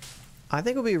 I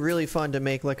think it would be really fun to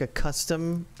make like a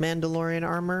custom Mandalorian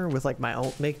armor with like my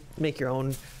own, make your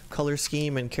own color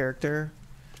scheme and character.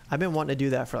 I've been wanting to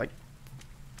do that for like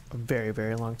a very,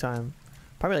 very long time.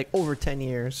 Probably like over 10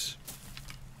 years.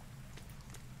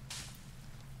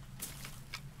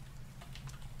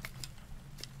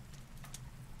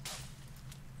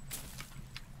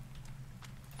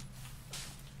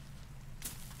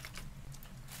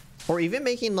 Or even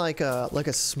making like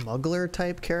a smuggler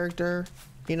type character,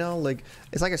 you know, like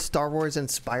it's like a Star Wars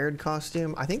inspired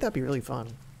costume. I think that'd be really fun.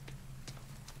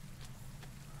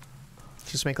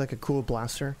 Just make like a cool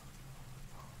blaster.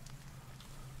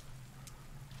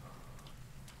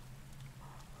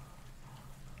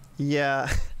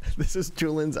 Yeah, this is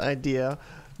Julian's idea,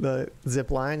 the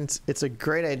zip line. It's a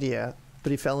great idea,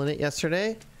 but he fell in it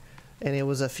yesterday, and it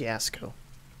was a fiasco.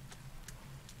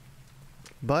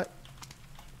 But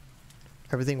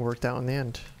everything worked out in the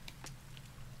end.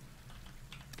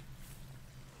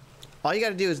 All you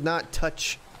gotta do is not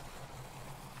touch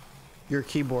your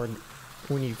keyboard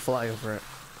when you fly over it.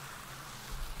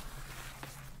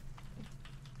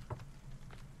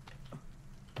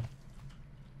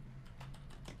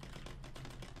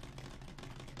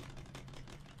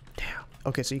 Damn.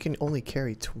 Okay, so you can only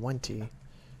carry 20.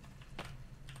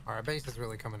 Our base is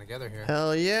really coming together here.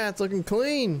 Hell yeah, it's looking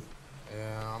clean.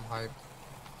 Yeah, I'm hyped.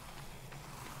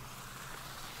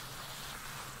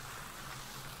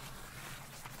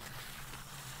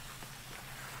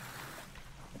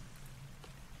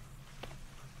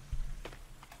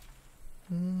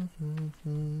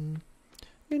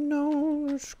 You know,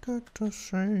 it's got the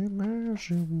same as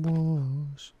it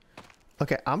was.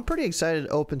 Okay, I'm pretty excited to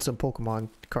open some Pokemon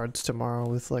cards tomorrow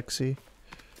with Lexi.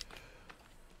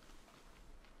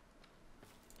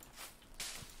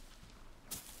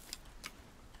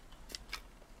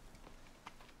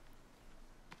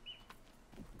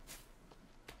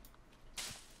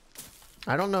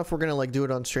 I don't know if we're gonna like do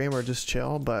it on stream or just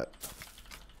chill, but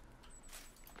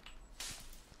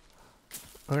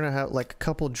I'm gonna have like a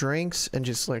couple drinks and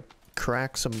just like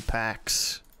crack some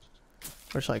packs,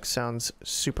 which like sounds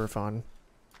super fun.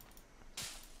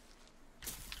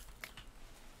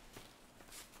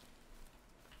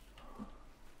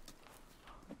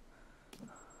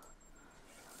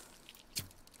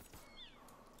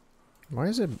 Why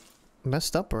is it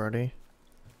messed up already?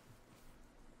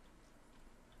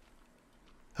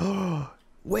 Oh,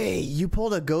 wait, you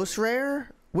pulled a ghost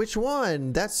rare? Which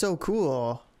one? That's so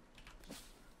cool.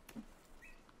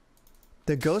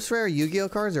 The ghost rare Yu-Gi-Oh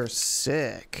cards are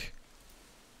sick.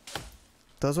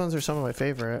 Those ones are some of my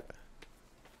favorite.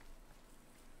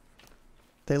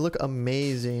 They look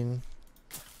amazing.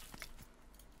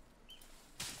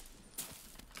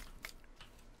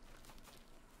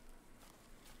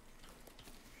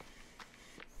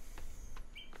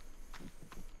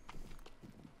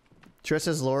 Dressed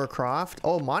as Laura Croft.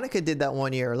 Oh, Monica did that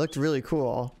one year. It looked really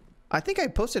cool. I think I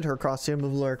posted her costume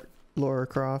of Laura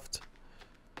Croft.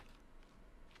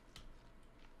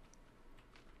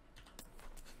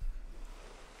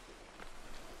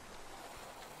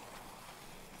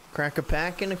 Crack a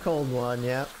pack and a cold one.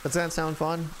 Yeah. Does that sound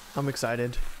fun? I'm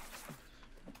excited.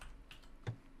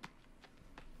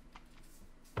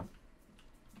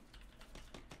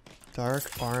 Dark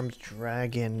Armed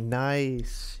Dragon.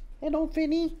 Nice. Hello,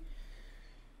 Finny.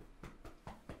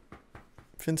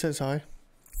 Finn says hi.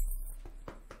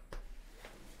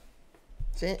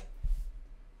 Sit.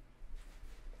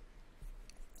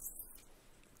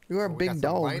 You are a We got big some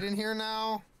dog. light in here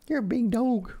now. You're a big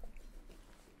dog.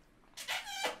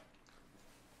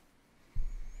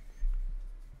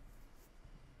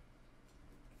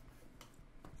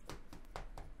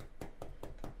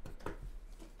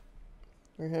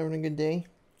 You're having a good day?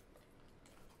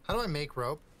 How do I make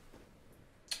rope?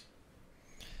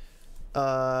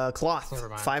 Cloth. Never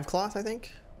mind. 5 cloth, I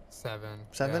think. 7.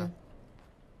 7?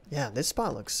 Yeah, this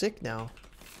spot looks sick now.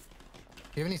 Do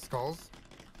you have any skulls?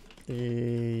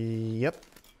 Yep.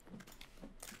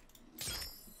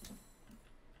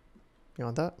 You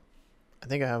want that? I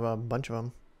think I have a bunch of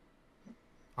them.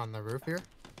 On the roof here?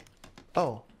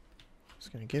 Oh. I was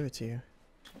gonna give it to you.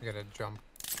 I gotta jump.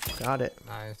 Got it.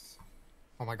 Nice.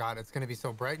 Oh my god, it's gonna be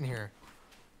so bright in here.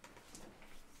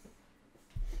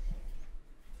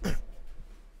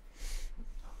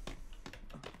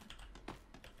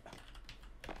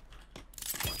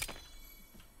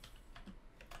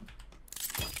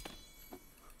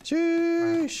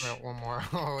 Sheesh. Alright, one more.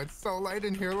 Oh, it's so light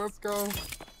in here. Let's go.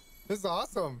 This is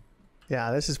awesome.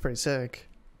 Yeah, this is pretty sick.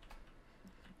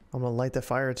 I'm gonna light the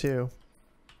fire too.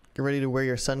 Get ready to wear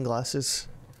your sunglasses.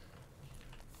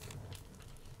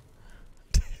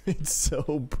 It's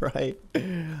so bright.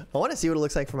 I want to see what it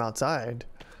looks like from outside.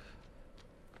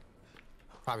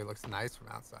 Probably looks nice from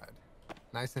outside.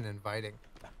 Nice and inviting.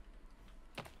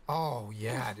 Oh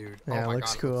yeah, dude. Yeah, oh my it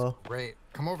looks god, cool. Looks great.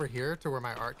 come over here to where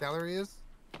my art gallery is.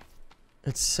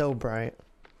 It's so bright.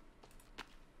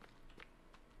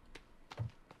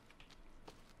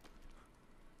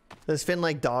 Does Finn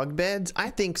like dog beds? I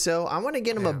think so. I want to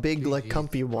get him a big, like, GG's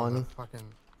comfy on the one. Fucking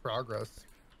progress.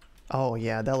 Oh,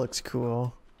 yeah, that looks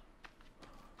cool.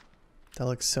 That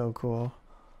looks so cool.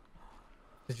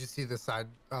 Did you see the side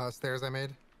stairs I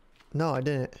made? No, I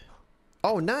didn't.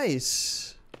 Oh,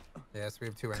 nice. Yes, we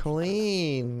have 2 entrances.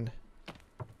 Clean.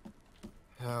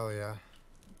 Hell yeah.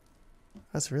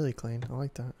 That's really clean. I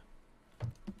like that.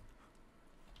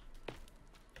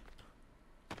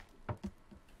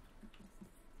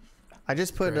 I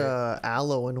just put Great.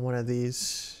 aloe in one of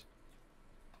these.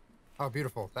 Oh,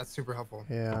 beautiful. That's super helpful.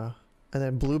 Yeah. And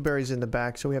then blueberries in the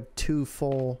back, so we have 2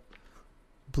 full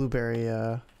blueberry.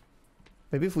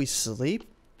 Maybe if we sleep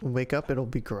and wake up, it'll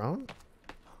be grown.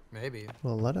 Maybe.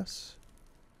 Will it let us?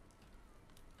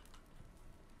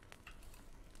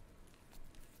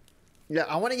 Yeah,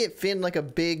 I want to get Finn like a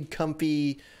big,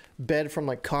 comfy bed from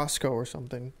like Costco or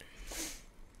something.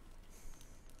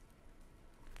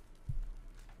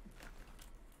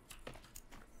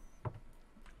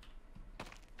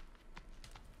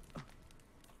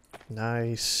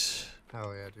 Nice.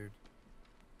 Hell yeah, dude.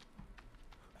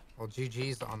 Well,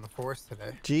 GG's on the force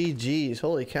today. GG's.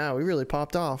 Holy cow. We really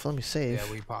popped off. Let me save.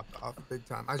 Yeah, we popped off big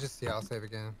time. I'll save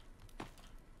again.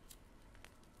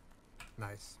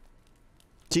 Nice.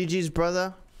 GG's,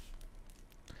 brother.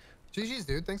 GG's,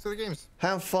 dude. Thanks for the games.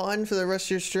 Have fun for the rest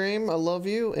of your stream. I love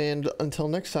you. And until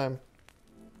next time.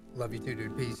 Love you too,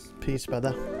 dude. Peace. Peace,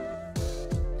 brother.